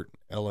Elbert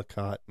and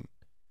Ellicott, and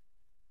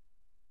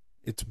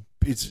it's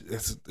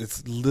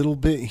a little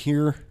bit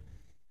here.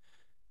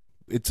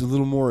 It's a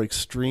little more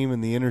extreme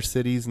in the inner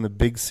cities and the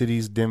big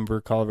cities: Denver,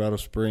 Colorado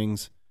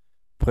Springs,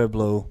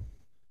 Pueblo.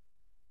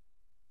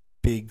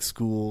 Big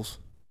schools.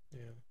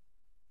 Yeah.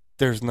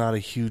 There's not a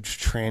huge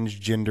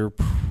transgender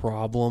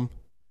problem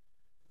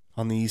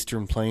on the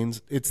Eastern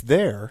Plains. It's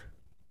there.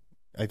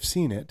 I've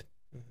seen it,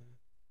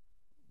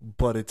 Mhm.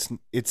 but it's No,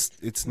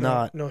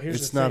 not. no, here's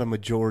It's the not thing. a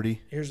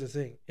majority. Here's the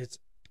thing.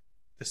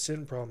 The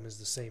sin problem is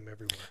the same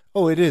everywhere.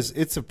 Oh, it is.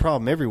 It's a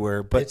problem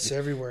everywhere, but It's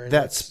everywhere. And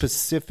that's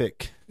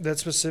specific.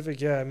 that's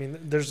specific. Yeah, I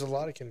mean, there's a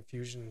lot of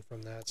confusion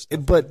from that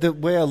stuff. But the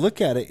way I look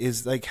at it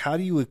is like, how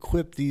do you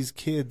equip these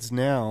kids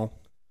now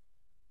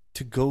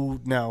to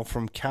go now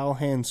from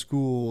Calhan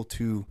School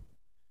to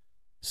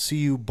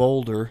CU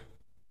Boulder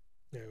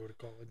yeah, go to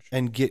college.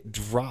 and get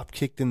drop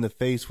kicked in the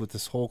face with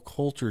this whole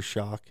culture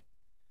shock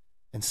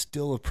and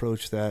still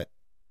approach that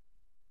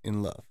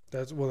in love?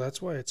 That's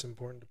why it's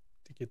important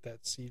to get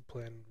that seed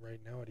planted right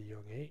now at a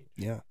young age.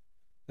 Yeah.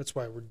 That's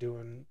why we're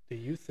doing the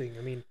youth thing.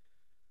 I mean,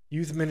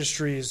 youth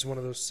ministry is one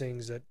of those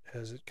things that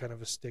has kind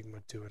of a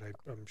stigma to it.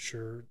 I'm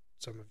sure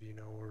some of you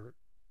know, or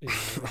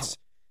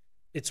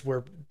it's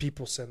where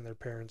people send their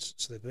parents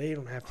so that they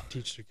don't have to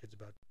teach their kids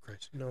about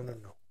Christ. No.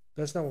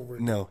 That's not what we're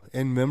doing. No.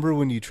 And remember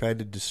when you tried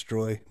to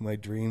destroy my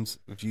dreams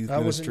of youth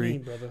That wasn't ministry me,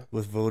 brother.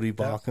 with Vodi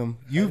That- Bakum?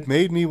 You've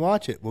made me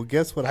watch it. Well,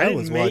 guess what I, didn't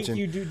was make watching?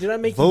 you do. Did I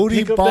make Vodi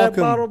you pick up that Bakum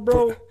bottle,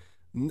 bro?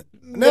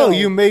 No,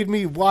 you made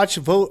me watch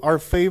one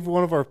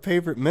of our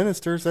favorite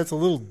ministers. That's a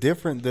little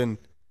different than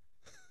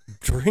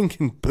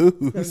drinking I'm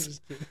booze.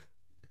 just kidding.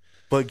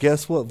 But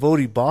guess what?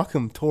 Vodi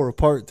Bakum tore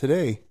apart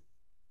today.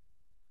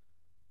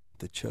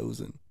 The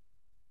Chosen.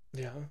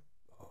 Yeah.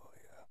 Oh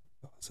yeah,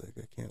 I was like,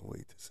 I can't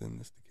wait to send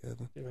this to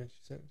Kevin Yeah, man, she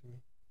sent it to me.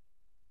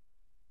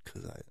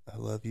 because I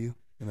love you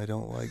and I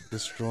don't like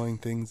destroying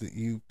things that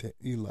you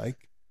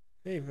like.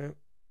 Hey, man.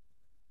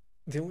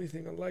 The only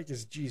thing I like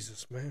is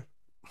Jesus, man.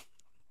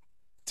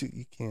 Dude,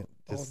 you can't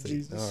just Oh, say,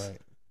 Jesus. all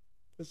right.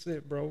 That's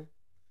it, bro.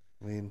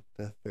 I mean,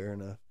 that's fair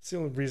enough. It's the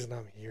only reason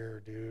I'm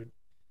here, dude.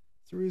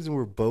 It's the reason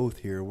we're both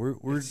here. We're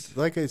It's-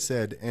 like I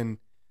said, and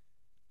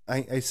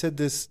I said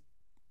this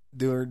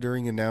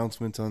during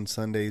announcements on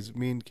Sundays.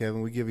 Me and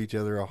Kevin, we give each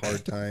other a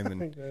hard time,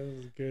 and that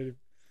was good.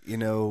 you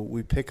know,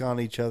 we pick on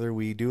each other.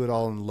 We do it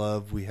all in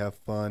love. We have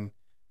fun.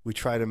 We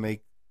try to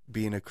make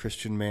being a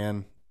Christian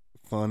man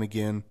fun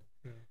again,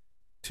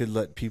 to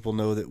let people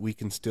know that we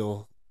can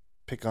still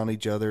pick on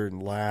each other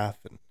and laugh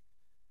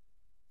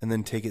and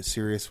then take it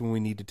serious when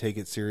we need to take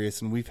it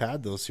serious. And we've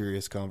had those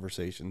serious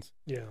conversations.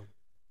 Yeah.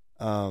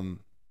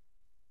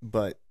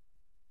 But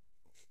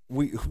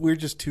we're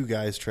just two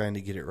guys trying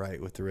to get it right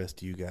with the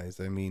rest of you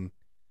guys. I mean,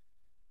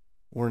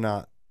 we're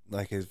not,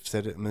 like I've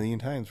said it a million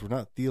times, we're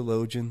not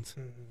theologians.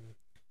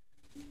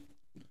 Mm-hmm.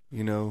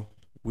 You know,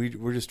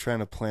 we're just trying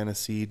to plant a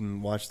seed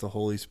and watch the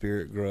Holy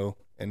Spirit grow.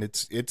 And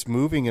it's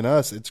moving in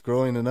us, it's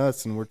growing in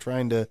us, and we're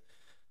trying to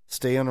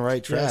stay on the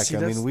right track. Yeah, see, I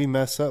mean, we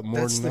mess up more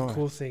than that's the not.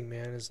 cool thing,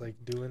 man, is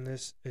like doing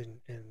this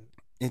and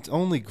It's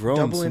only grown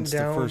doubling since the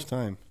down first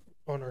time.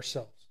 on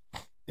ourselves.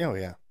 Oh,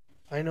 yeah.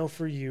 I know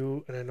for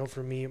you, and I know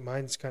for me,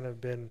 mine's kind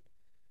of been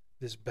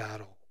this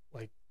battle.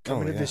 Like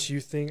coming to this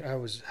youth thing, I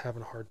was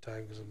having a hard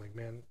time because I'm like,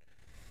 man,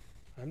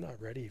 I'm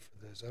not ready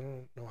for this. I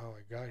don't know how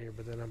I got here,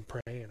 but then I'm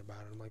praying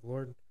about it. I'm like,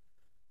 Lord,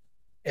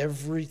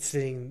 every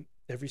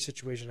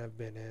situation I've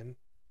been in,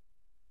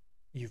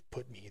 you've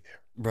put me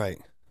there. Right.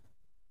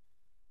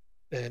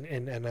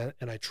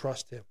 And I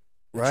trust him.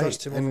 Right. I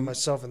trust him over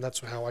myself, and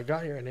that's how I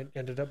got here, and it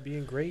ended up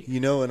being great.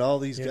 You know, and all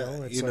these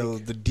guys,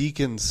 the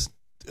deacons,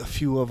 a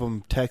few of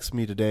them text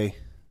me today,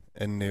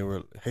 and they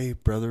were, hey,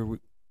 brother, we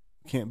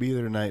can't be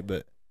there tonight,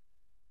 but,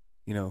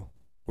 you know,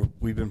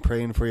 we've been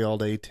praying for you all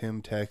day.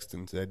 Tim texted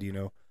and said, you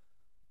know,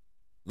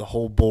 the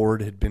whole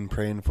board had been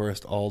praying for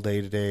us all day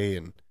today,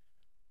 and,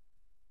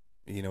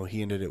 you know,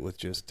 he ended it with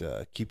just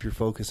keep your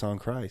focus on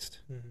Christ.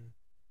 Mm-hmm.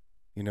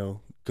 You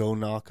know, go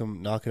knock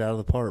it out of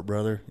the park,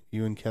 brother.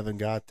 You and Kevin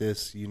got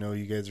this. You know,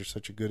 you guys are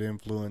such a good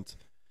influence.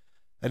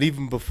 And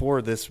even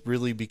before this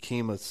really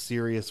became a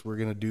serious, we're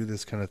going to do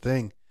this kind of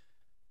thing,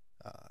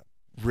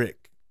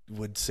 Rick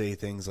would say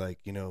things like,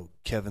 you know,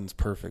 Kevin's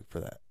perfect for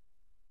that.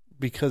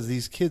 Because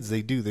these kids,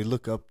 they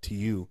look up to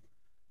you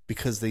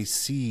because they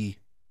see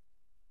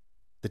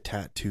the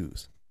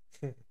tattoos.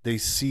 They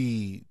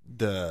see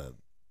the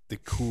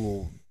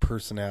cool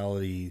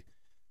personality,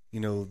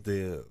 you know,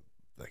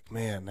 like,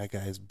 man, that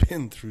guy's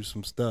been through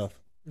some stuff.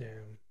 Yeah.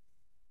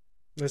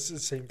 That's the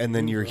same. And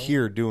then you're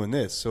here doing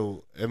this.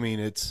 So, I mean,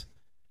 it's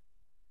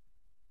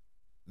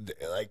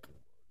like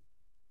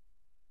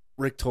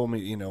Rick told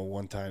me, you know,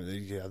 one time,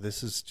 yeah,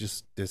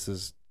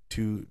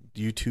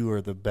 you two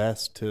are the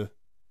best to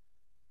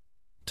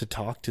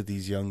talk to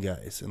these young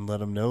guys and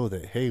let them know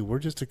that, hey, we're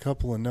just a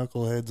couple of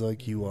knuckleheads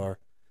like you are.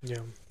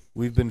 Yeah.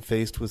 We've been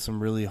faced with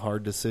some really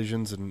hard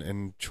decisions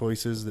and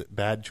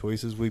bad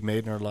choices we've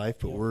made in our life,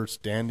 but we're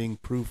standing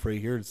proof right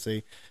here to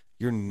say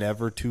you're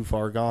never too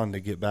far gone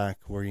to get back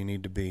where you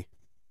need to be.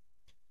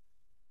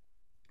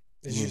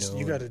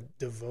 You got to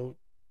devote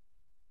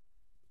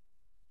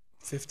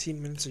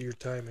 15 minutes of your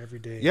time every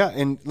day. Yeah,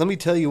 and let me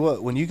tell you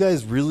what, when you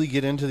guys really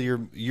get into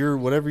your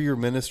whatever your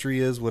ministry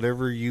is,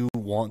 whatever you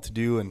want to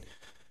do, and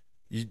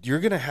you're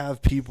going to have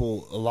a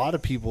lot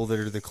of people that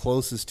are the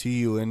closest to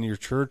you in your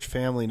church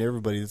family and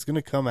everybody that's going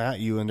to come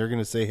at you, and they're going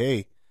to say,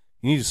 hey,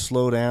 you need to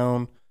slow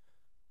down.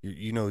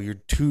 You're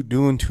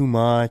doing too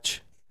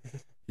much.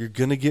 You're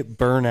going to get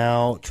burnt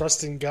out.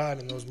 Trust in God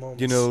in those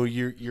moments. You know,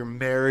 your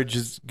marriage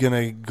is going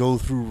to go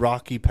through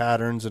rocky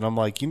patterns. And I'm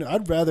like,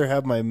 I'd rather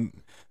have my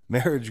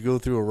marriage go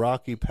through a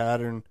rocky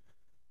pattern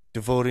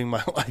devoting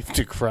my life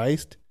to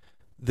Christ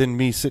than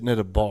me sitting at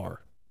a bar.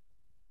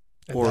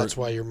 And that's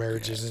why your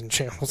marriage is in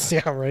shambles.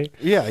 Yeah, right?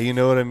 Yeah, you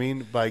know what I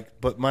mean?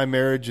 But my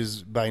marriage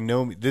is by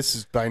no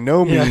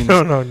means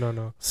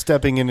no.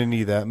 stepping in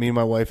any of that. Me and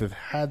my wife have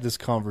had this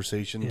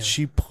conversation. Yeah.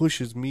 She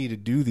pushes me to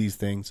do these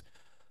things.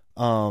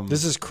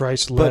 This is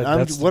Christ-led.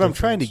 But what I'm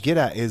trying to get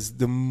at is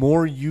the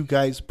more you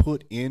guys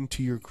put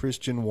into your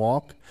Christian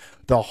walk,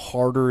 the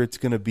harder it's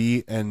going to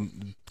be,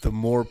 and the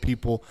more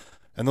people,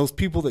 and those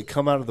people that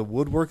come out of the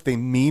woodwork, they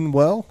mean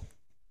well.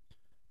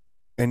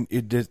 And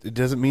it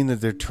doesn't mean that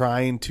they're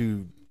trying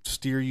to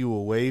steer you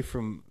away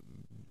from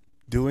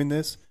doing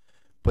this,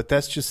 but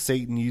that's just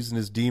Satan using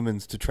his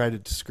demons to try to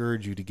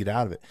discourage you to get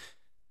out of it.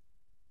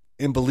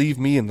 And believe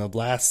me, in the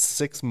last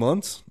 6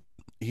 months,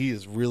 he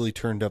has really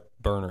turned up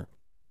burner.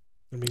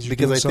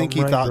 Because I think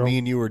he thought me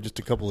and you were just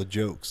a couple of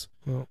jokes.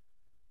 Well,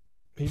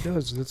 he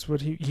does. That's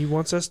what he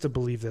wants us to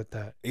believe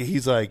that.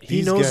 He's like,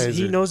 he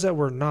knows that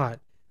we're not,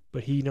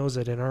 but he knows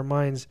that in our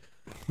minds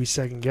we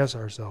second guess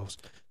ourselves.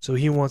 So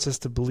he wants us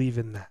to believe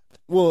in that.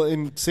 Well,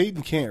 and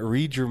Satan can't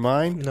read your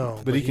mind,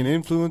 but he can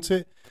influence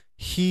it.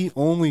 He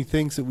only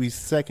thinks that we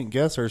second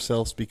guess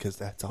ourselves because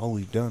that's all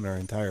we've done our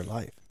entire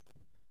life.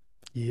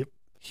 Yep.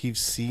 He's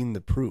seen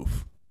the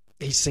proof.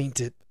 He's seen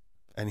it.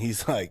 And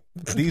he's like,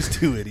 these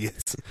two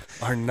idiots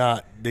are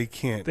not, they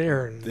can't.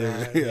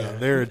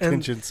 Their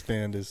attention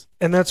span is.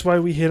 And that's why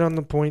we hit on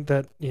the point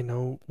that,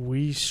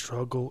 we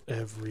struggle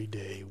every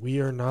day. We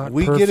are not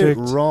perfect. We get it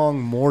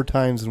wrong more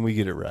times than we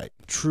get it right.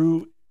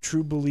 True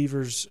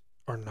believers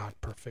are not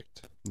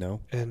perfect.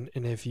 No. And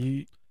if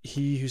you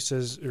he who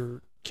says,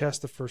 or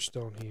cast the first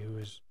stone, he who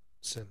is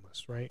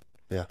sinless, right?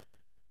 Yeah.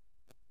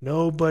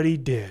 Nobody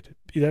did.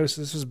 This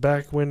was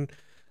back when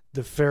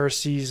the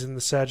Pharisees and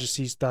the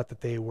Sadducees thought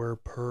that they were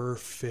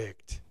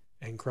perfect.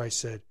 And Christ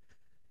said,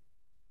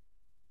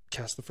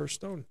 cast the first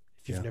stone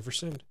if you've never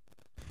sinned.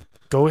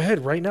 Go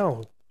ahead right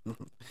now.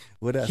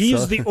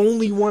 He's the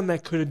only one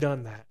that could have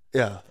done that.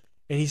 Yeah.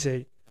 And he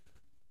said,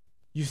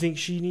 you think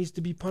she needs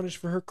to be punished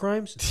for her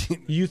crimes?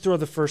 You throw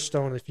the first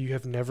stone if you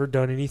have never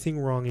done anything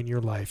wrong in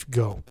your life.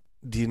 Go.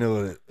 Do you know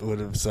what it would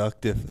have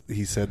sucked if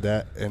he said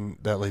that and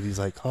that lady's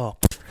like, oh.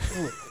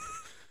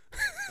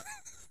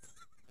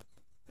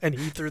 And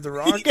he threw the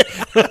rock?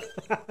 Yeah.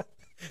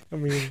 I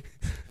mean,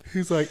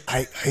 he's like,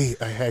 I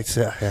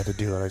said I had to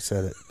do it. I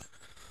said it.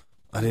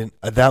 I didn't.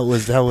 That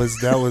was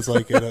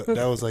like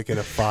at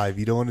a 5.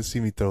 You don't want to see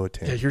me throw a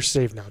 10. Yeah, you're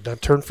saved now. Now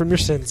turn from your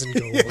sins and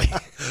go away.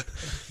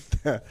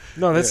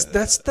 No,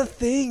 that's the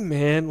thing,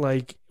 man.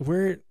 Like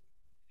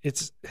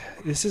this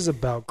is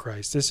about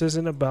Christ. This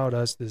isn't about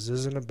us. This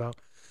isn't about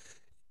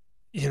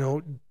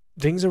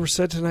things that were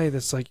said tonight.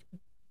 That's like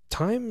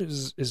time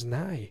is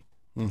nigh.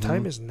 Mm-hmm.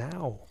 Time is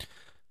now.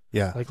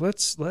 Yeah. Like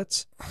let's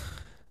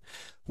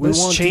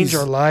change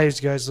our lives,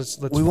 guys. Let's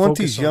we want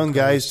these young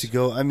guys to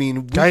go. I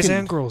mean, guys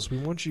and girls, we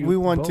want you. We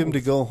want both. them to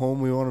go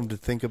home. We want them to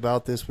think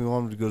about this. We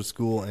want them to go to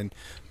school and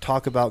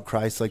talk about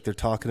Christ like they're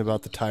talking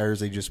about the tires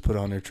they just put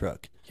on their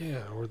truck.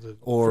 Yeah,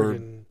 or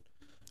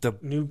the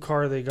new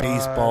car they got,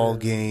 baseball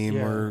game,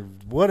 or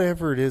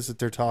whatever it is that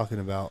they're talking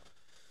about.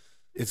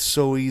 It's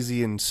so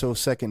easy and so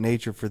second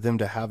nature for them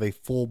to have a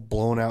full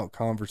blown out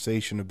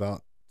conversation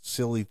about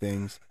silly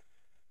things.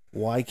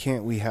 Why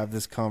can't we have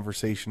this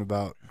conversation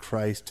about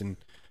Christ and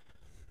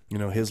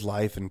his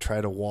life and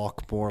try to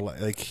walk more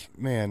like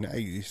man,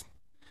 if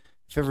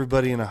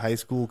everybody in a high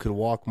school could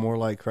walk more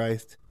like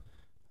Christ,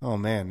 oh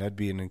man, that'd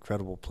be an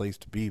incredible place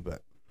to be.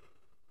 But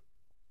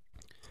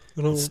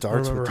it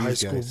starts with high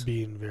these school guys.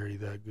 being very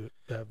that good.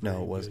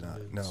 No, it was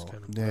not. No,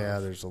 kind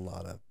of there's a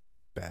lot of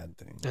bad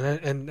things,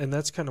 and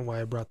that's kind of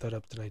why I brought that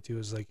up tonight too.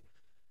 Is like,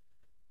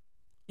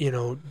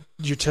 your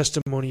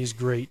testimony is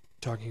great,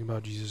 talking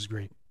about Jesus is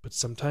great, but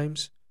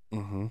sometimes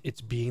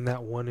it's being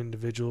that one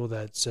individual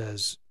that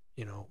says,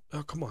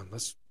 oh, come on,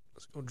 let's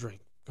go drink.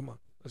 Come on,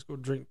 let's go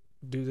drink.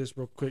 Do this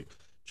real quick.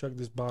 Chug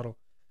this bottle.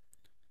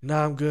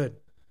 Nah, I'm good.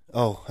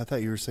 Oh, I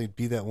thought you were saying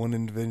be that one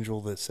individual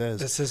that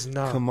says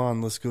no. Come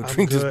on, let's go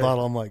drink this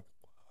bottle. I'm like,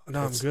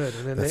 no, I'm good.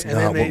 And then that's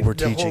not what we're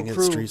teaching at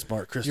Street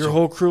Smart Christian. Your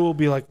whole crew will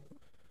be like,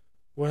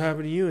 what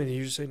happened to you? And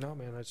you just say, no,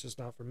 man, that's just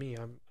not for me.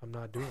 I'm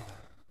not doing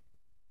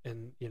that.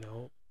 And you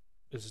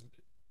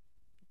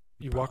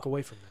walk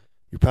away from that.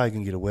 You're probably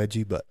gonna get a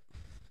wedgie, but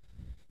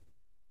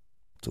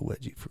it's a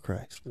wedgie for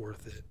Christ. It's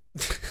worth it.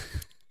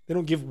 They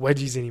don't give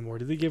wedgies anymore.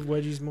 Do they give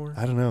wedgies more?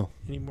 I don't know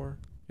anymore,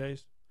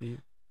 guys. I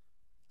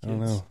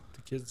don't know.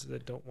 The kids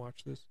that don't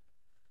watch this.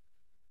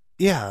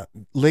 Yeah,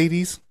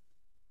 ladies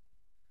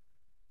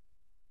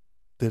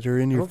that are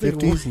in your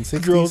 50s and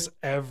 60s. Girls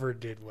ever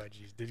did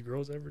wedgies? Did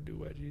girls ever do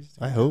wedgies?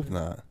 I hope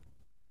not.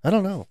 I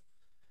don't know.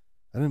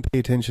 I didn't pay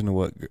attention to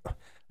what.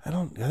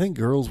 I think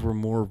girls were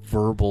more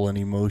verbal and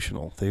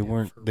emotional. They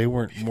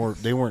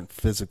weren't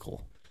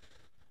physical.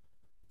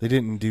 They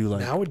didn't do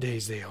like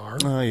nowadays. They are.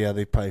 Oh yeah,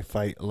 they probably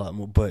fight a lot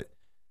more. But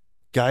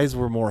guys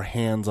were more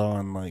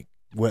hands-on, like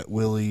wet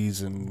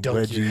willies and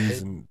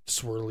wedgies and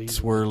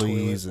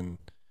swirlies and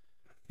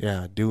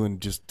doing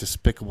just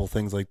despicable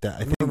things like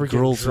that. I think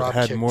girls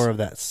had more of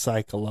that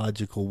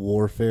psychological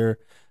warfare,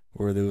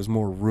 where there was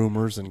more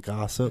rumors and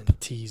gossip, and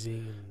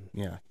teasing.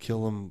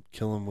 Kill them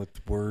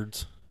with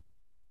words.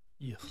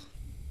 Yeah.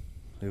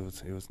 It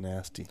was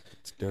nasty.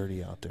 It's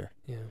dirty out there.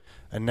 Yeah.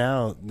 And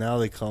now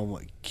they call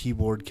them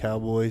keyboard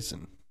cowboys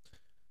and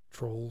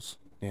trolls.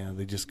 Yeah,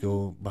 they just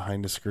go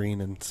behind a screen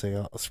and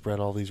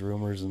spread all these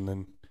rumors, and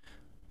then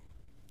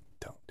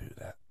don't do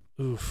that.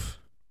 Oof.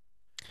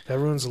 That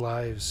ruins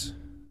lives.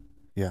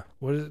 Yeah.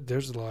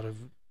 There's a lot of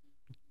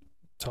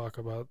talk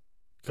about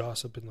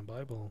gossip in the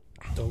Bible.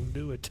 Don't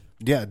do it.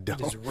 Yeah, don't.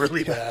 It's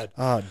really bad.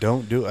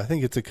 Don't do it. I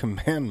think it's a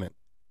commandment.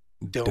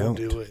 Don't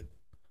do it.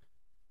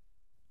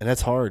 And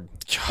that's hard.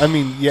 I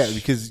mean,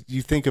 because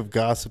you think of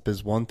gossip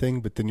as one thing,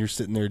 but then you're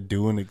sitting there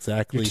doing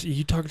exactly.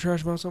 You talking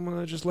trash about someone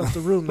that just left the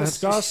room. That's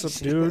gossip,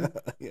 dude.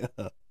 Yeah.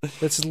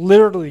 That's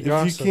literally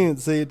gossip. If you can't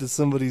say it to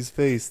somebody's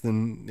face,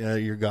 then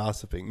you're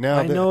gossiping. Now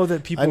I know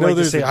that people like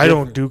to say, I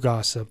don't do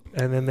gossip,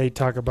 and then they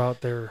talk about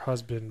their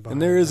husband.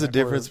 And there is a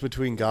difference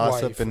between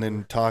gossip and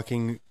then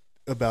talking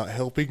about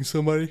helping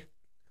somebody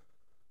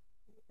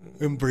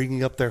and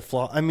bringing up their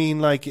flaw. I mean,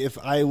 like, if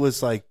I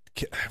was like,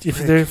 if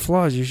there are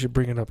flaws, you should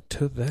bring it up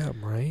to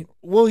them, right?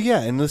 Well,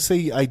 yeah, and let's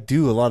say I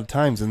do a lot of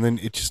times, and then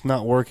it's just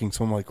not working.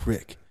 So I'm like,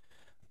 Rick,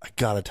 I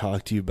gotta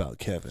talk to you about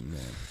Kevin,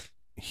 man.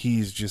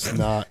 He's just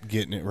not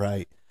getting it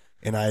right,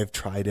 and I've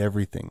tried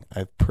everything.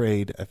 I've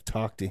prayed. I've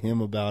talked to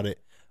him about it.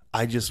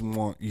 I just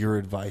want your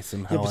advice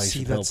on how I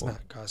should help him. That's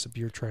not gossip.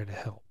 You're trying to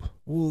help.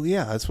 Well,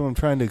 yeah, that's what I'm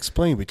trying to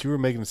explain. But you were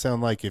making it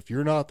sound like if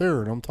you're not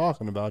there and I'm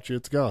talking about you,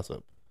 it's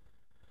gossip.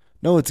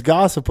 No, it's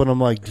gossip when I'm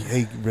like,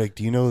 hey, Rick,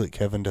 do you know that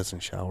Kevin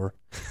doesn't shower?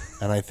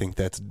 And I think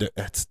that's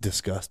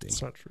disgusting.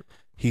 It's not true.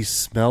 He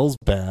smells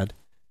bad.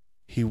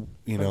 You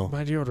know.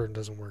 My deodorant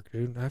doesn't work,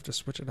 dude. I have to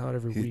switch it out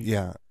every week.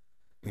 Yeah.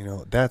 You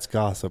know, that's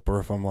gossip. Or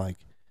if I'm like,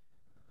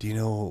 do you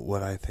know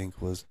what I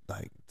think was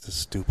like the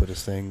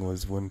stupidest thing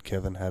was when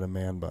Kevin had a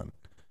man bun?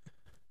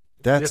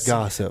 That's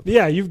gossip.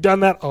 Yeah, you've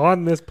done that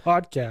on this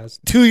podcast.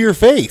 To your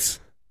face.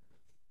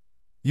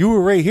 You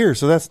were right here,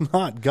 so that's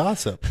not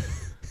gossip.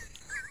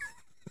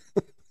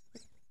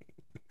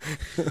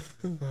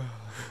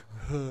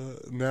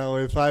 Now,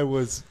 if I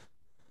was,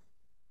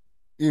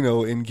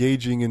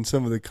 engaging in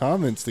some of the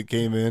comments that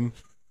came in,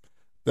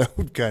 that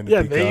would kind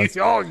of be they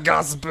all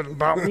gossiping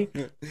about me.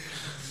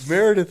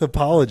 Meredith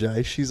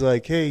apologized. She's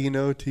like, hey,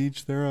 to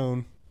each their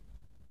own.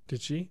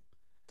 Did she?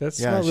 That's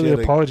Yeah, not she really had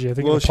an apology. I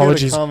think an she had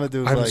apology a is, comment that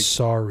was I'm like,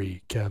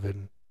 sorry,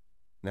 Kevin.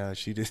 no,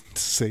 she didn't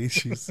say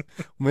she's.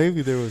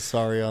 Maybe there was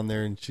sorry on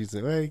there, and she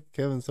said, hey,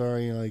 Kevin,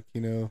 sorry.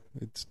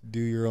 It's do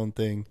your own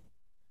thing.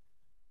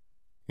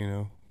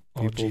 Oh,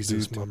 People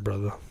Jesus, do my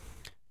brother.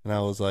 And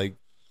I was like,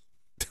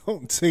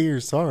 don't say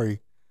you're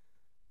sorry.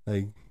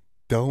 Like,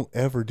 don't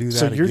ever do that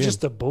So you're again.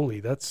 just a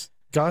bully. That's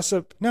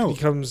gossip. No.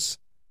 Becomes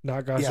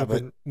not gossip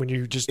but when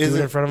you just do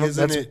it in front of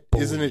them. That's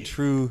isn't bully. it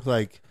true?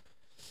 Like,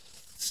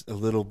 a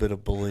little bit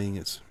of bullying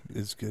is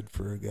good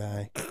for a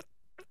guy.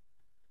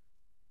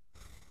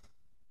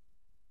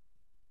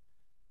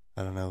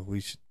 I don't know. We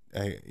should.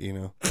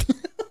 Is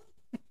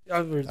I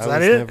that was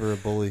it? never a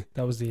bully.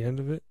 That was the end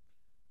of it.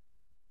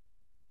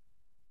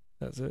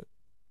 That's it.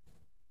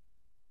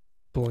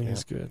 Bullying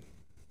is good.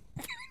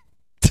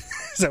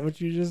 Is that what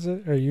you just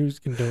said? Are you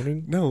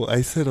condoning? No,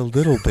 I said a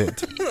little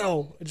bit.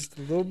 No, just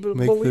a little bit of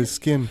Make bullying. the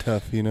skin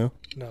tough, No,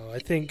 I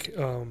think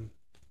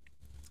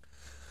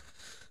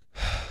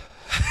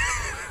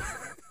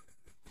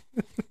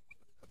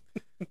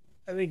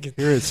I think it's,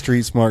 Here at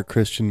Street Smart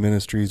Christian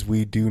Ministries,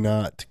 we do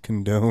not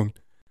condone.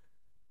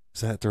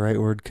 Is that the right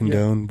word?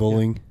 Condone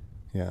bullying?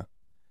 Yeah.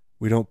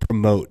 We don't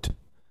promote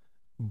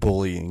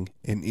bullying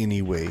in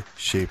any way,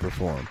 shape, or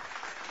form.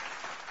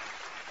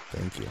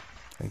 Thank you.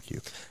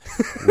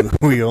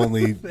 we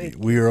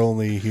are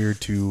only here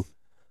to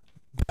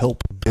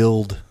help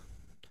build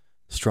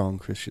strong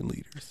Christian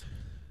leaders,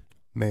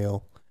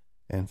 male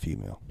and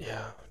female.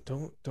 yeah.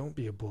 Don't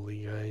be a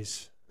bully,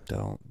 guys.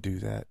 Don't do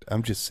that.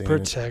 I'm just saying.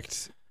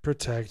 Protect.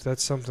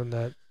 That's something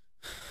that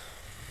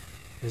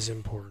is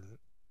important.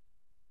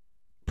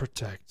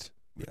 Protect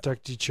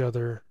each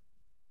other.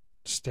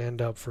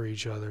 Stand up for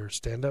each other.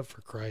 Stand up for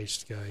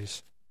Christ,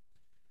 guys.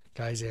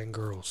 Guys and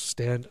girls,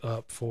 stand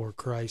up for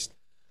Christ.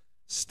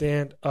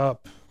 Stand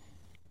up.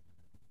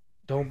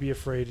 Don't be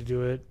afraid to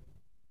do it.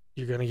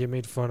 You're going to get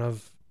made fun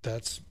of.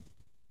 That's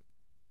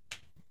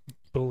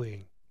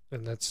bullying.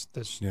 And that's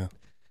Yeah.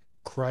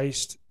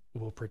 Christ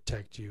will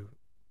protect you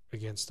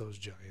against those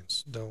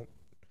giants. Don't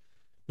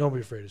be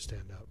afraid to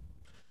stand up.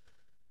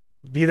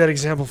 Be that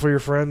example for your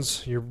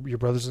friends, your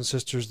brothers and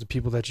sisters, the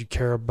people that you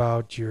care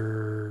about,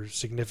 your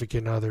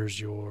significant others,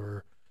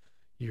 your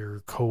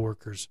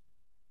coworkers.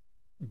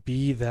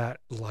 Be that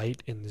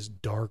light in this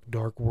dark,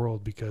 dark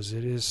world, because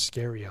it is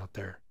scary out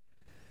there.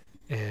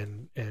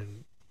 And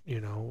it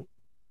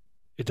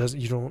doesn't,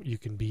 you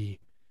can be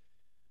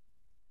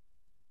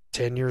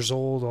 10 years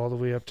old all the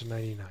way up to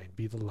 99.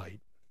 Be the light.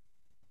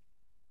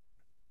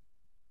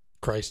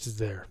 Christ is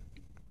there.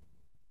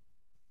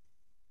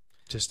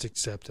 Just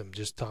accept him.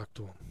 Just talk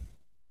to him.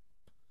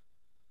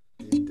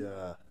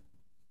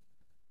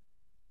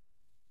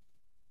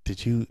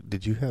 Did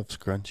you have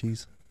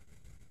scrunchies?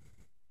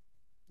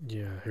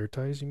 Yeah, hair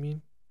ties, you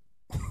mean?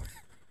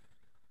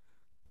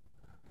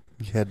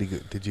 You had to go.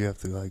 Did you have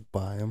to like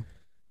buy them?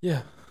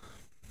 Yeah.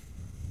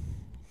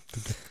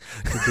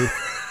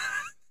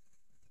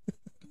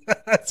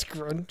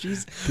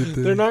 Scrunchies?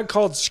 They're not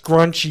called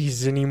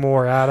scrunchies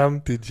anymore, Adam.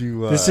 Did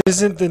you? This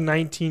isn't the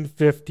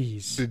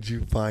 1950s. Did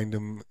you find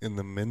them in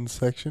the men's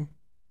section?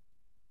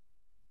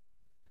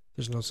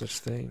 There's no such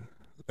thing.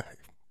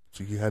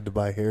 So you had to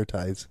buy hair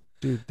ties.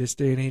 Dude, this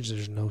day and age,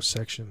 there's no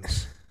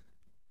sections.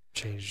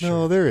 Change.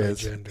 No, there by is.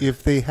 gender.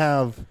 If they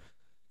have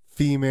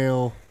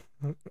female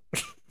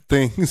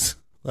things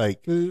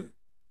like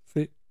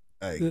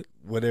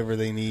whatever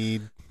they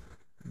need,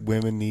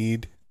 women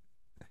need,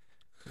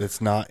 that's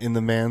not in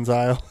the man's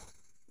aisle,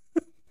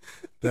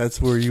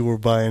 that's where you were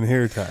buying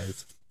hair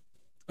ties.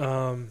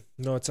 No,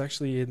 it's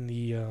actually in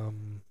the I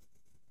can't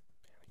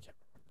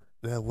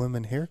They have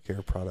women hair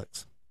care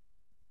products.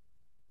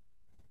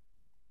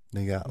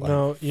 They got like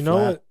No, you know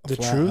what? The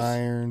flat truth?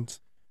 irons.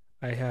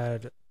 I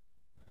had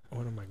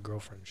one of my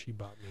girlfriends. She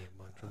bought me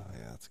a bunch of them.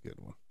 Yeah, that's a good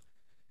one.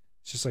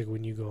 It's just like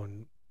when you go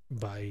and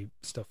buy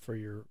stuff for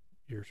your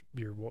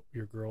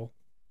girl.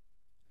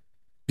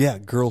 Yeah,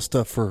 girl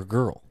stuff for a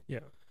girl, Yeah.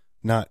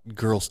 not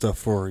girl stuff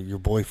for your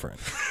boyfriend.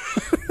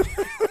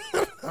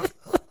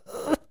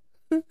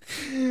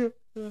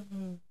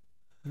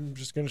 I'm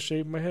just gonna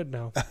shave my head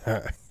now. All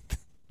right.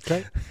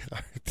 Okay. All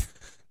right.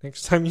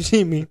 Next time you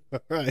see me, All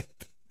right.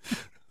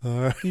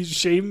 he's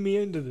shaving me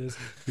into this.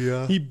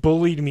 Yeah. He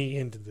bullied me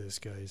into this,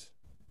 guys.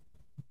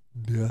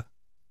 Yeah.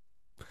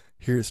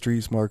 Here at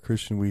Street Smart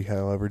Christian, we,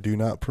 however, do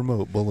not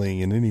promote bullying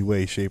in any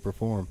way, shape, or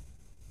form.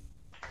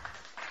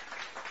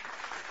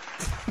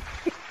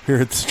 Here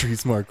at the Street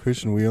Smart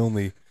Christian, we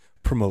only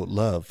promote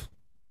love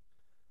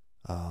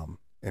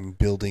and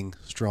building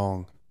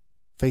strong,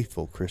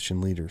 faithful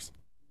Christian leaders.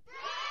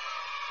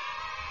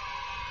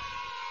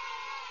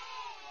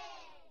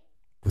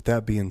 With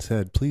that being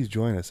said, please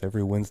join us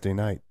every Wednesday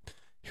night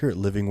here at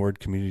Living Word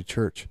Community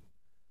Church,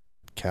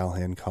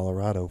 Calhoun,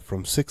 Colorado,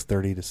 from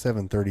 6:30 to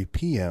 7:30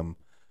 p.m.,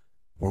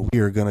 where we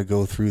are going to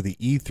go through the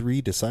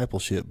E3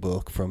 discipleship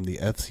book from the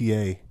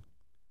FCA.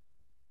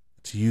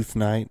 It's youth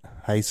night,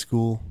 high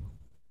school.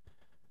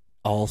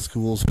 All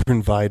schools are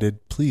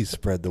invited. Please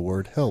spread the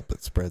word. Help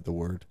it spread the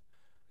word.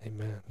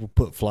 Amen. We'll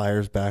put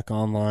flyers back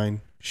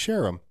online.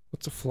 Share them.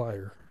 What's a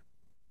flyer?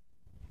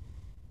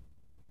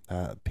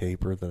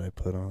 Paper that I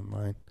put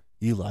online.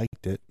 You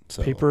liked it.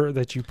 So. Paper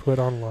that you put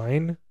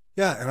online?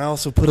 Yeah, and I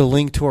also put a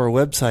link to our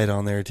website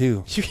on there,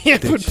 too. You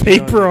can't put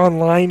paper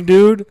online,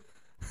 dude.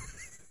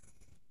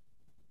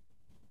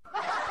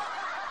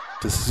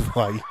 This is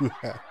why you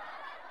have...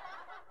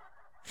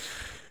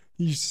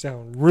 You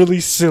sound really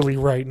silly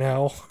right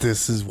now.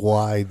 This is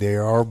why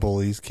there are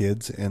bullies,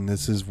 kids, and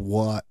this is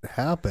what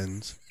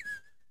happens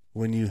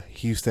when you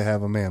used to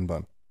have a man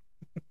bun.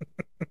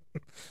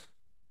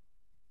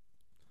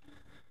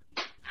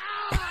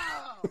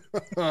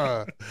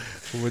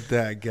 With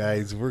that,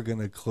 guys, we're going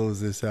to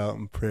close this out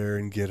in prayer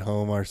and get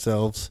home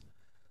ourselves.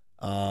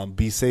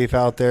 Be safe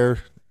out there.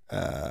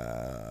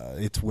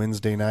 It's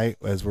Wednesday night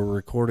as we're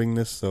recording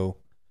this, so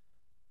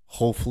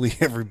hopefully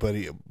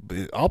everybody...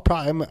 I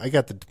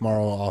got the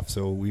tomorrow off,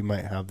 so we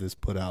might have this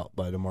put out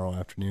by tomorrow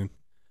afternoon.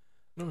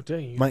 No,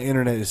 dang. My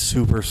internet is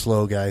super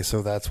slow, guys,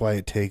 so that's why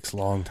it takes a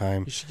long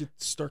time. You should get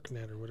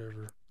Starknet or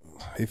whatever.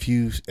 If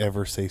you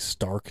ever say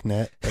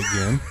Starknet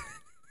again...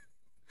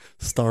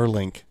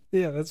 Starlink.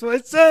 Yeah, that's what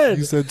I said.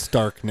 You said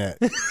Starknet.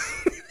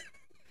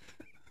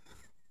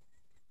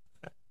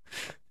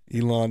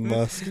 Elon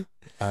Musk,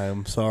 I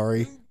am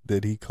sorry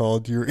that he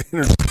called your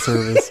internet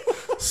service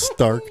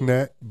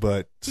Starknet,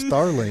 but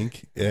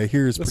Starlink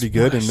here is pretty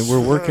good, and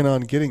we're working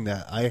on getting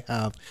that. I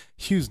have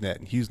HughesNet,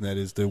 and HughesNet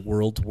is the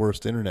world's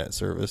worst internet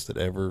service that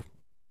ever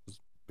was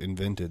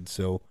invented,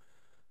 so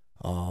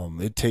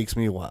it takes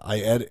me a while.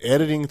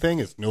 Editing thing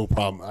is no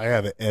problem. I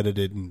have it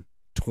edited in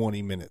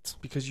 20 minutes.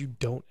 Because you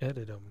don't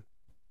edit them.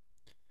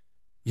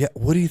 Yeah,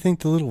 what do you think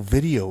the little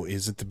video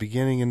is at the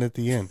beginning and at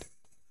the end?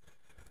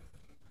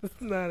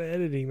 That's not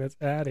editing, that's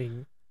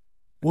adding.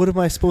 What am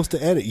I supposed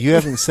to edit? You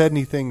haven't said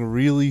anything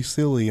really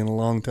silly in a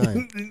long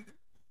time.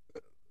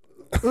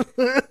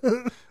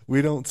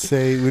 We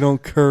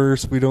don't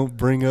curse, we don't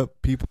bring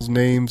up people's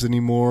names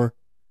anymore.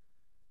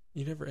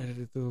 You never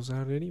edited those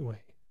out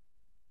anyway.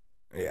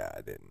 Yeah,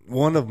 I didn't.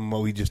 One of them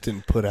we just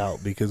didn't put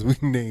out because we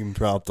name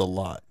dropped a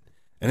lot.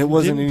 And it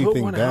wasn't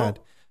anything bad. Out?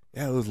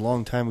 Yeah, it was a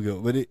long time ago.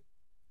 But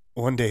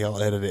one day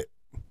I'll edit it.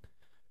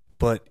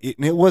 But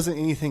it wasn't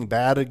anything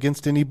bad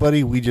against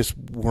anybody. We just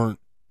weren't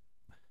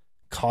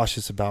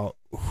cautious about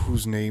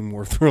whose name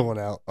we're throwing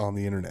out on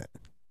the internet.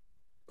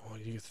 Oh,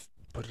 you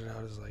put it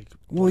out as like...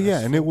 Well, yeah,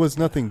 and it was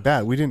nothing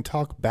bad. We didn't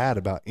talk bad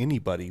about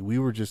anybody. We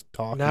were just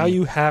talking... Now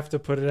you have to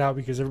put it out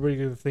because everybody's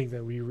going to think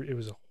that it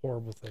was a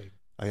horrible thing.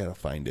 I got to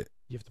find it.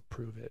 You have to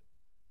prove it.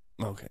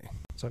 Okay.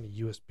 It's on a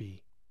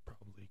USB.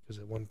 Because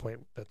at one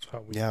point, that's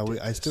how we... Yeah,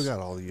 I still got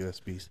all the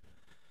USBs.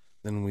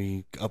 Then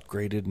we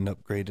upgraded and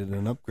upgraded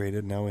and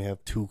upgraded. Now we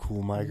have 2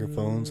 cool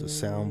microphones, a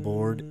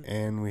soundboard,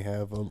 and we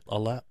have a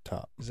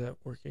laptop. Is that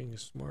working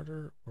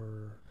smarter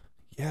or...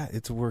 Yeah,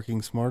 it's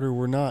working smarter.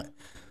 We're not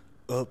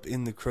up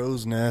in the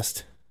crow's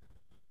nest.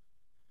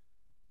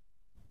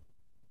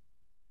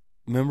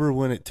 Remember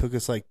when it took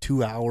us like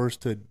 2 hours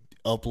to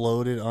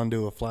upload it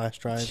onto a flash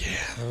drive?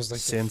 Yeah. That was like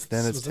Since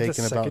then, it's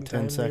taken about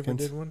 10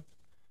 seconds. Did one?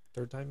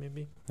 Third time,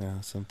 maybe?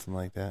 Yeah, something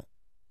like that.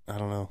 I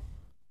don't know.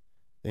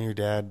 Then your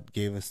dad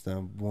gave us the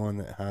one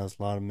that has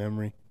a lot of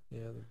memory.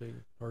 Yeah, the big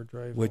hard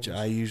drive. Which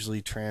I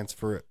usually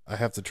transfer it. I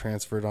have to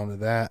transfer it onto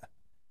that.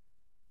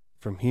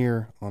 From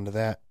here onto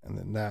that. And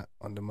then that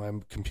onto my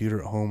computer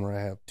at home where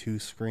I have 2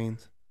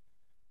 screens.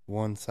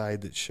 One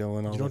side that's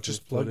showing all the footage. You don't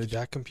just plug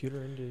that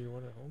computer into your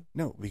one at home?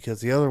 No, because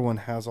the other one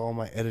has all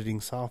my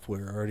editing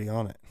software already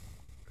on it.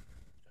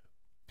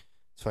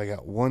 So I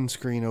got one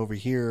screen over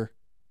here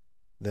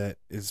that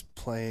is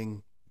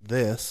playing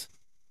this,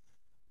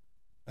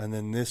 and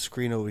then this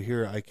screen over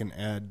here I can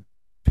add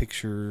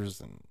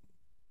pictures and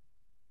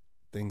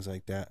things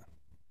like that.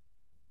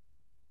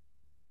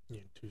 You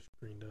had 2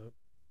 screened up?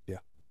 Yeah.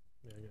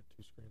 Yeah, I got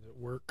 2 screens at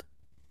work.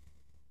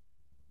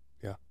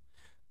 Yeah,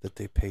 that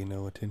they pay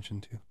no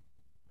attention to.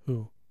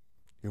 Who?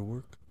 Your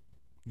work.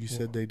 You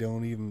said they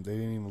didn't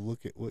even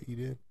look at what you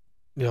did.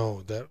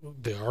 No,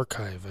 the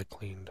archive I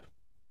cleaned.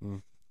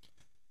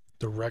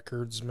 The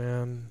records,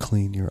 man.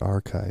 Clean your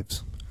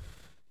archives.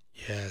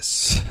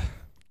 Yes.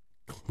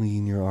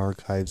 Clean your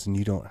archives, and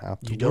you don't have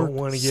to. You don't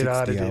want to get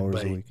audited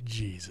by week.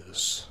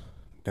 Jesus.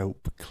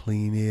 Nope.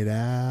 Clean it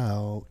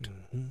out.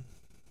 Mm-hmm.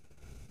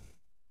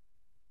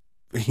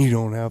 You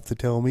don't have to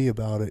tell me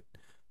about it.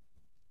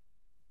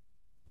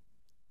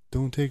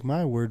 Don't take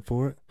my word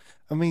for it.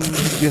 I mean,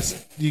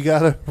 you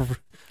gotta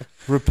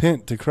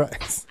repent to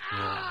Christ.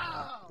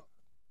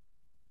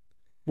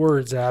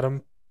 Words,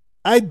 Adam.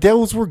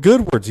 Those were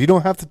good words. You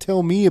don't have to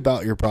tell me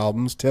about your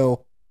problems.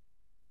 Oh,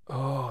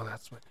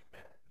 that's what you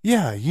meant.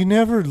 Yeah, you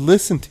never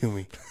listen to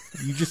me.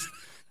 You just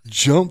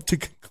jump to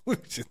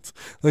conclusions.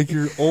 Like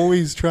you're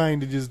always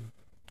trying to just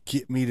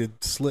get me to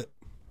slip.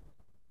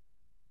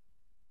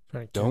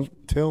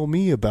 Don't tell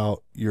me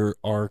about your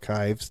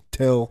archives.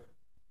 Tell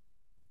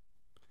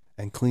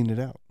and clean it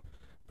out.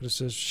 But it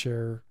says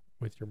share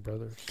with your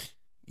brothers.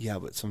 Yeah,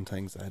 but some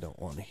things I don't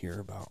want to hear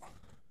about.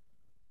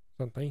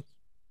 Something.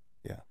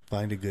 Yeah,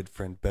 find a good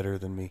friend better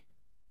than me.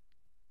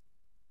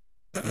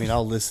 I mean,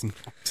 I'll listen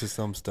to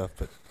some stuff,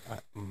 but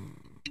we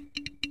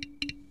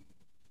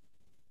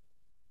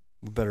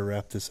better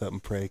wrap this up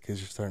and pray because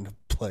you're starting to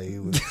play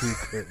with the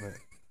equipment.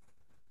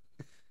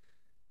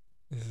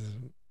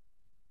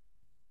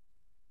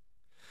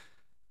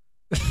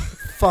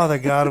 Father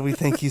God, we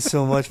thank you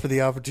so much for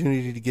the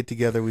opportunity to get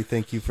together. We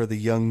thank you for the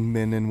young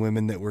men and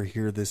women that were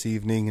here this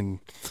evening and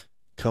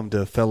come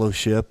to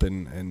fellowship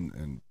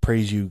and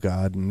praise you,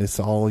 God. And it's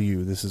all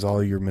you. This is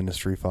all your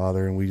ministry,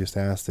 Father. And we just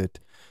ask that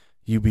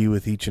you be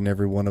with each and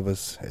every one of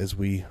us as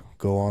we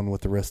go on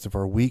with the rest of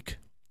our week.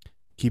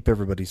 Keep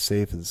everybody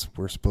safe as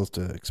we're supposed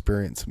to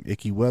experience some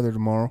icky weather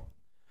tomorrow.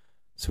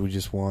 So we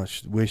just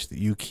wish that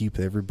you keep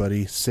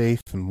everybody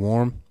safe and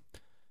warm.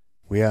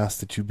 We ask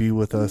that you be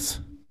with us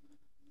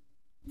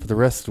for the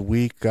rest of the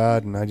week,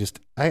 God. And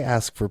I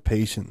ask for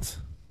patience.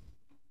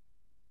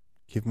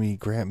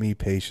 Grant me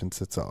patience.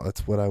 That's all.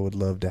 That's what I would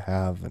love to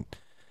have. And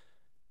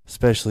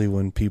especially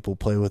when people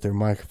play with their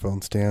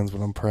microphone stands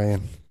when I'm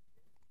praying.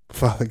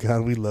 Father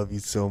God, we love you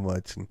so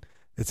much. And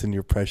it's in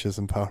your precious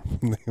and powerful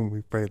name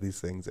we pray these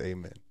things.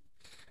 Amen.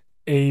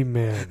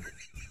 Amen.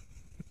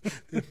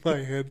 In my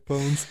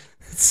headphones,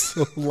 it's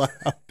so loud.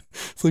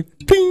 It's like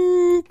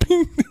ping,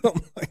 ping.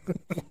 I'm like,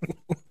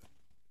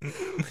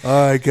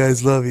 all right,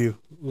 guys, love you.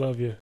 Love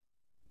you.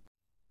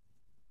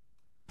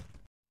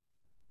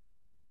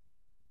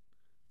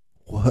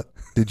 What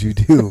did you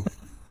do?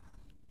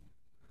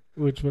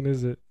 Which one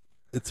is it?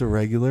 It's a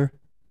regular.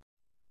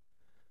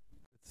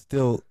 It's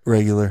still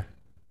regular.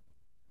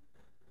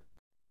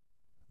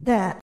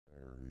 That.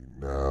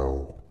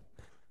 Now,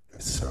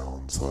 it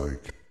sounds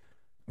like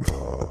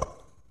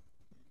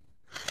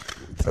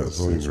that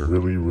noise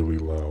really, really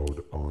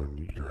loud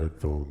on your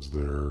headphones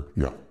there.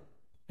 Yeah.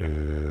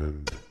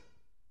 And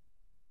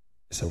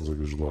it sounds like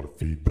there's a lot of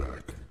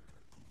feedback.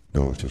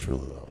 No, it's just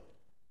really loud.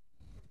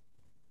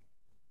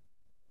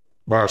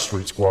 My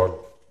Street Squad.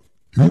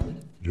 Yeah.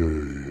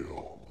 Yeah.